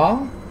that his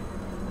mom?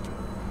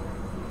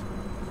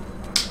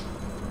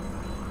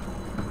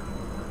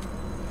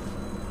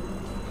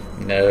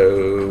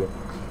 No.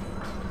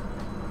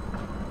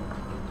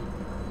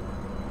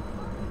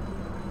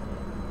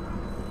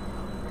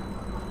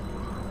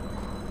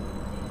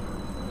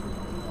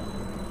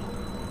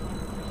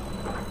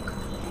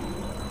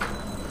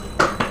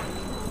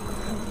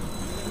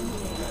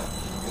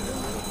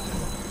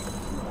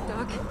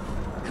 Doc,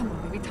 come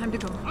on, baby, time to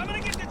go. I'm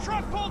gonna get the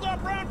truck pulled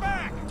up round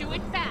back! Do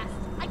it fast.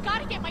 I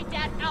gotta get my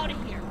dad out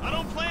of here. I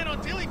don't plan on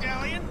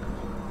dilly-dallying.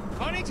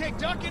 Honey, take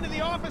Duck into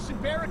the office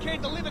and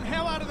barricade the living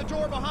hell out of the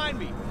door behind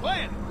me.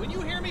 Glenn, when you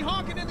hear me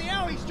honking in the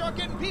alley, start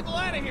getting people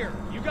out of here.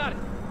 You got it.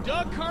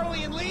 Doug,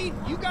 Carly, and Lee,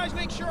 you guys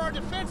make sure our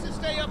defenses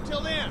stay up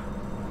till then.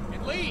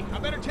 And Lee, I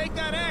better take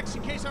that axe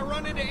in case I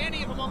run into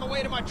any of them on the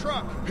way to my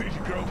truck. Here you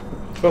go.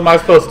 What am I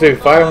supposed to do?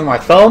 Fight with my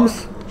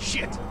thumbs?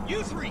 Shit!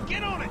 You three,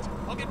 get on it!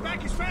 I'll get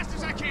back as fast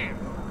as I can.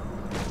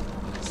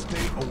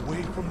 Stay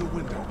away from the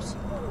windows.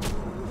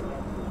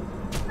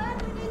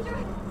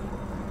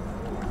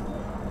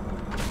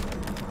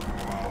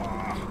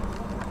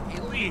 Hey,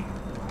 Lee.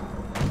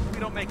 If we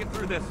don't make it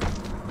through this,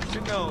 you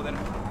should know that I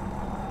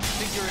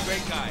think you're a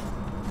great guy.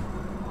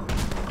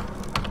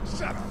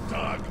 Shut up,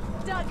 Doug.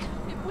 Doug,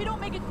 if we don't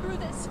make it through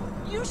this,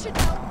 you should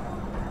know.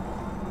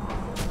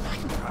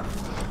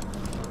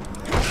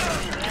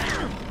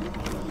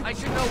 I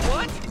should know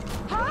what?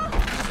 Huh?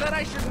 You said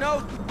I should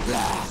know.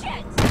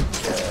 Shit!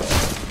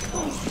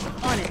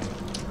 On it.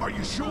 Are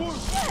you sure?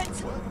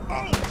 Shit!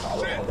 Oh,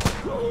 shit!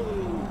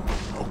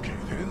 Okay,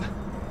 then.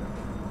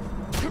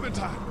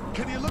 Clementine,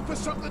 can you look for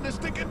something to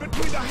stick in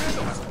between the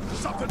handles?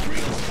 Something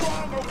real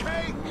strong,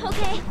 okay?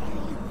 Okay.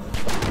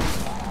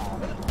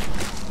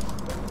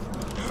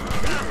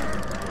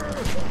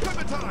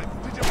 Clementine,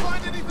 did you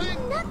find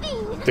anything?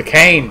 Nothing. The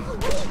cane.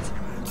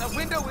 The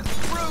window is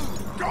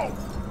screwed. Go!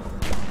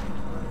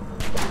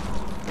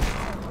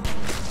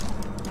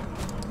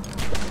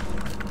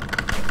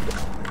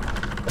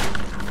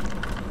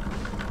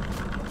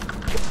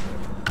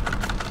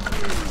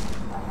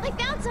 I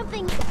found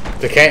something.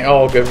 The cane.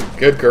 Oh,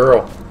 good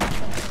girl.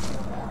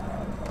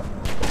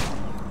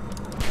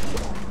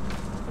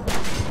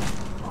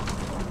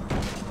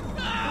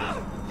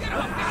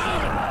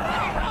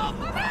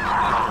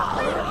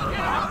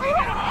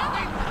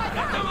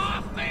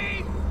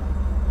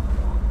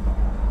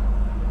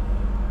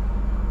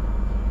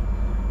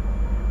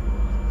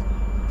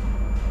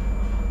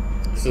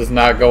 This is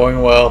not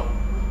going well.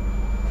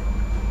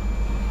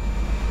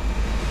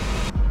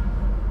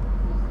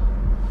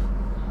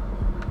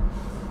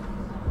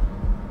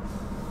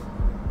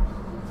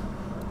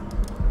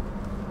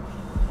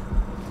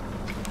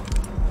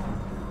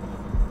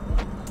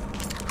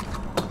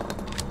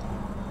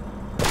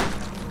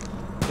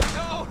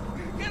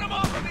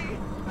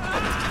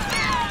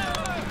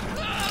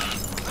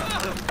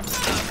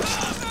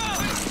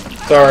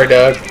 Sorry,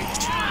 Doug.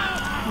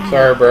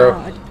 Sorry, bro.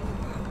 God.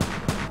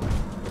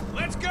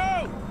 Let's go.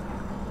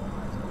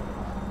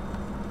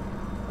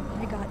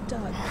 I got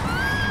Doug.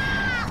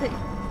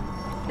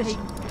 They...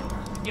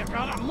 You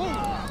gotta move.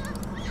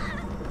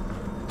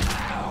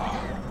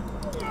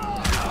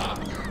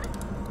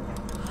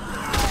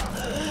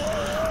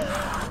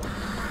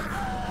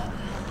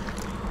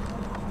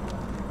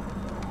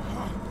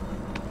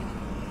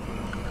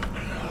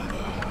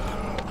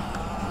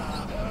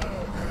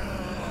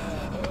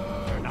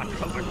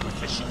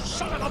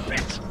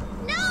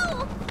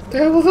 What the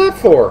hell was that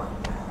for?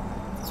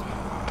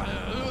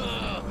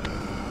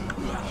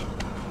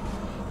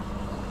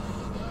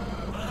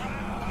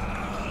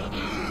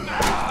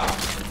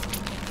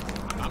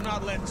 I'm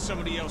not letting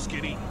somebody else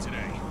get eaten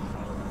today.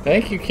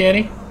 Thank you,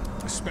 Kenny.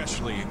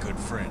 Especially a good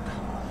friend.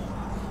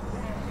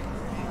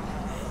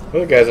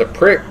 Well, the guy's a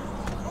prick.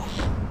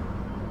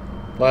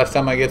 Last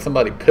time I get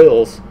somebody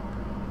pills.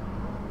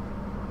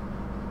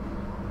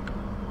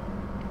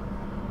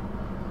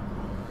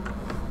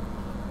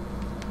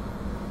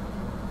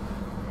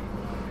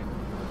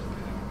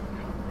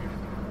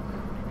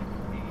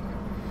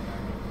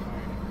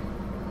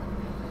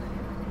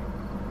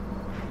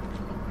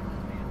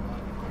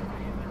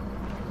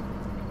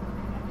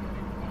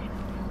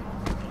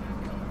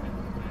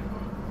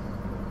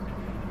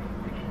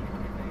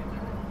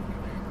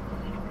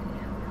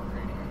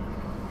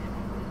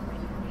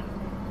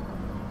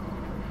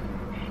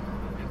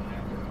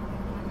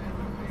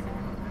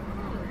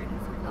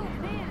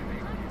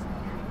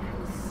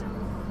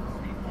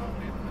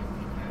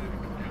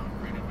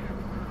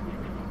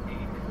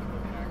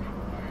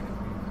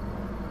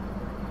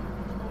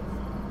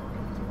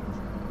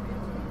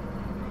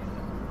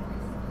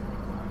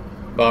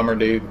 Bummer,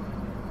 dude.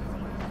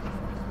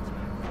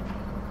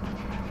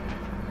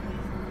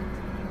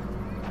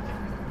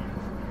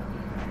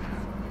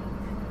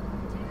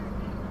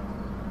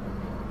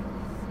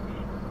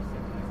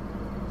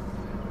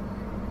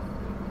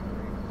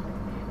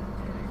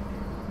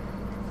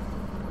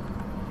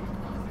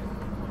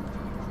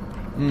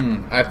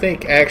 I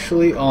think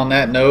actually on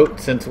that note,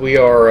 since we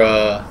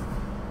are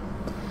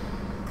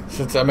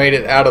since I made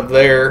it out of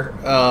there,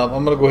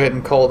 I'm gonna go ahead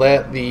and call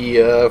that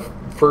the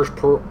first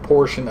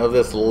portion of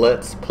this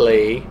Let's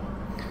Play,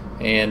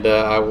 and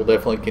I will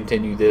definitely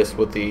continue this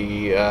with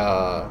the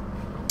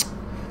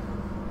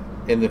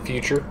in the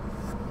future.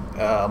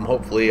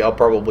 Hopefully I'll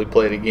probably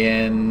play it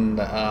again.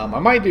 I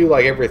might do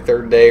like every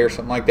third day or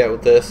something like that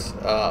with this,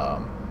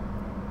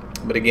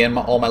 but again,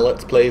 all my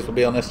Let's Plays will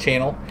be on this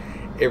channel.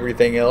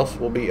 Everything else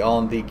will be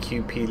on the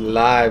QP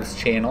Lives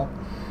channel,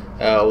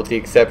 with the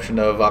exception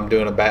of I'm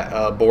doing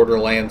a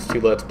Borderlands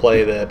 2 Let's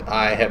Play that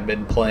I have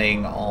been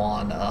playing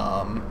on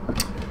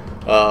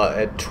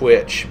at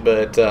Twitch,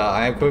 but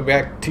I am coming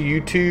back to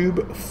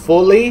YouTube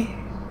fully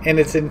in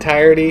its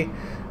entirety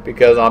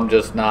because I'm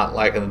just not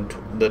liking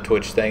the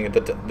Twitch thing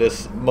at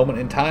this moment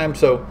in time.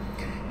 So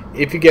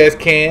if you guys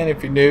can,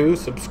 if you're new,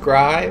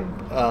 subscribe.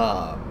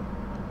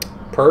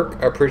 Perk,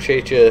 I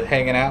appreciate you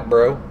hanging out,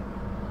 bro.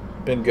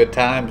 Been good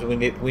times. We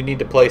need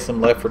to play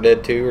some Left 4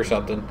 Dead 2 or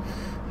something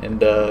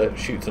and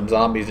shoot some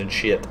zombies and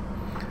shit.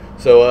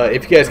 So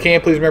if you guys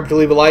can, please remember to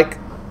leave a like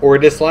or a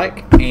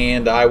dislike,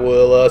 and I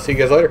will see you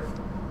guys later.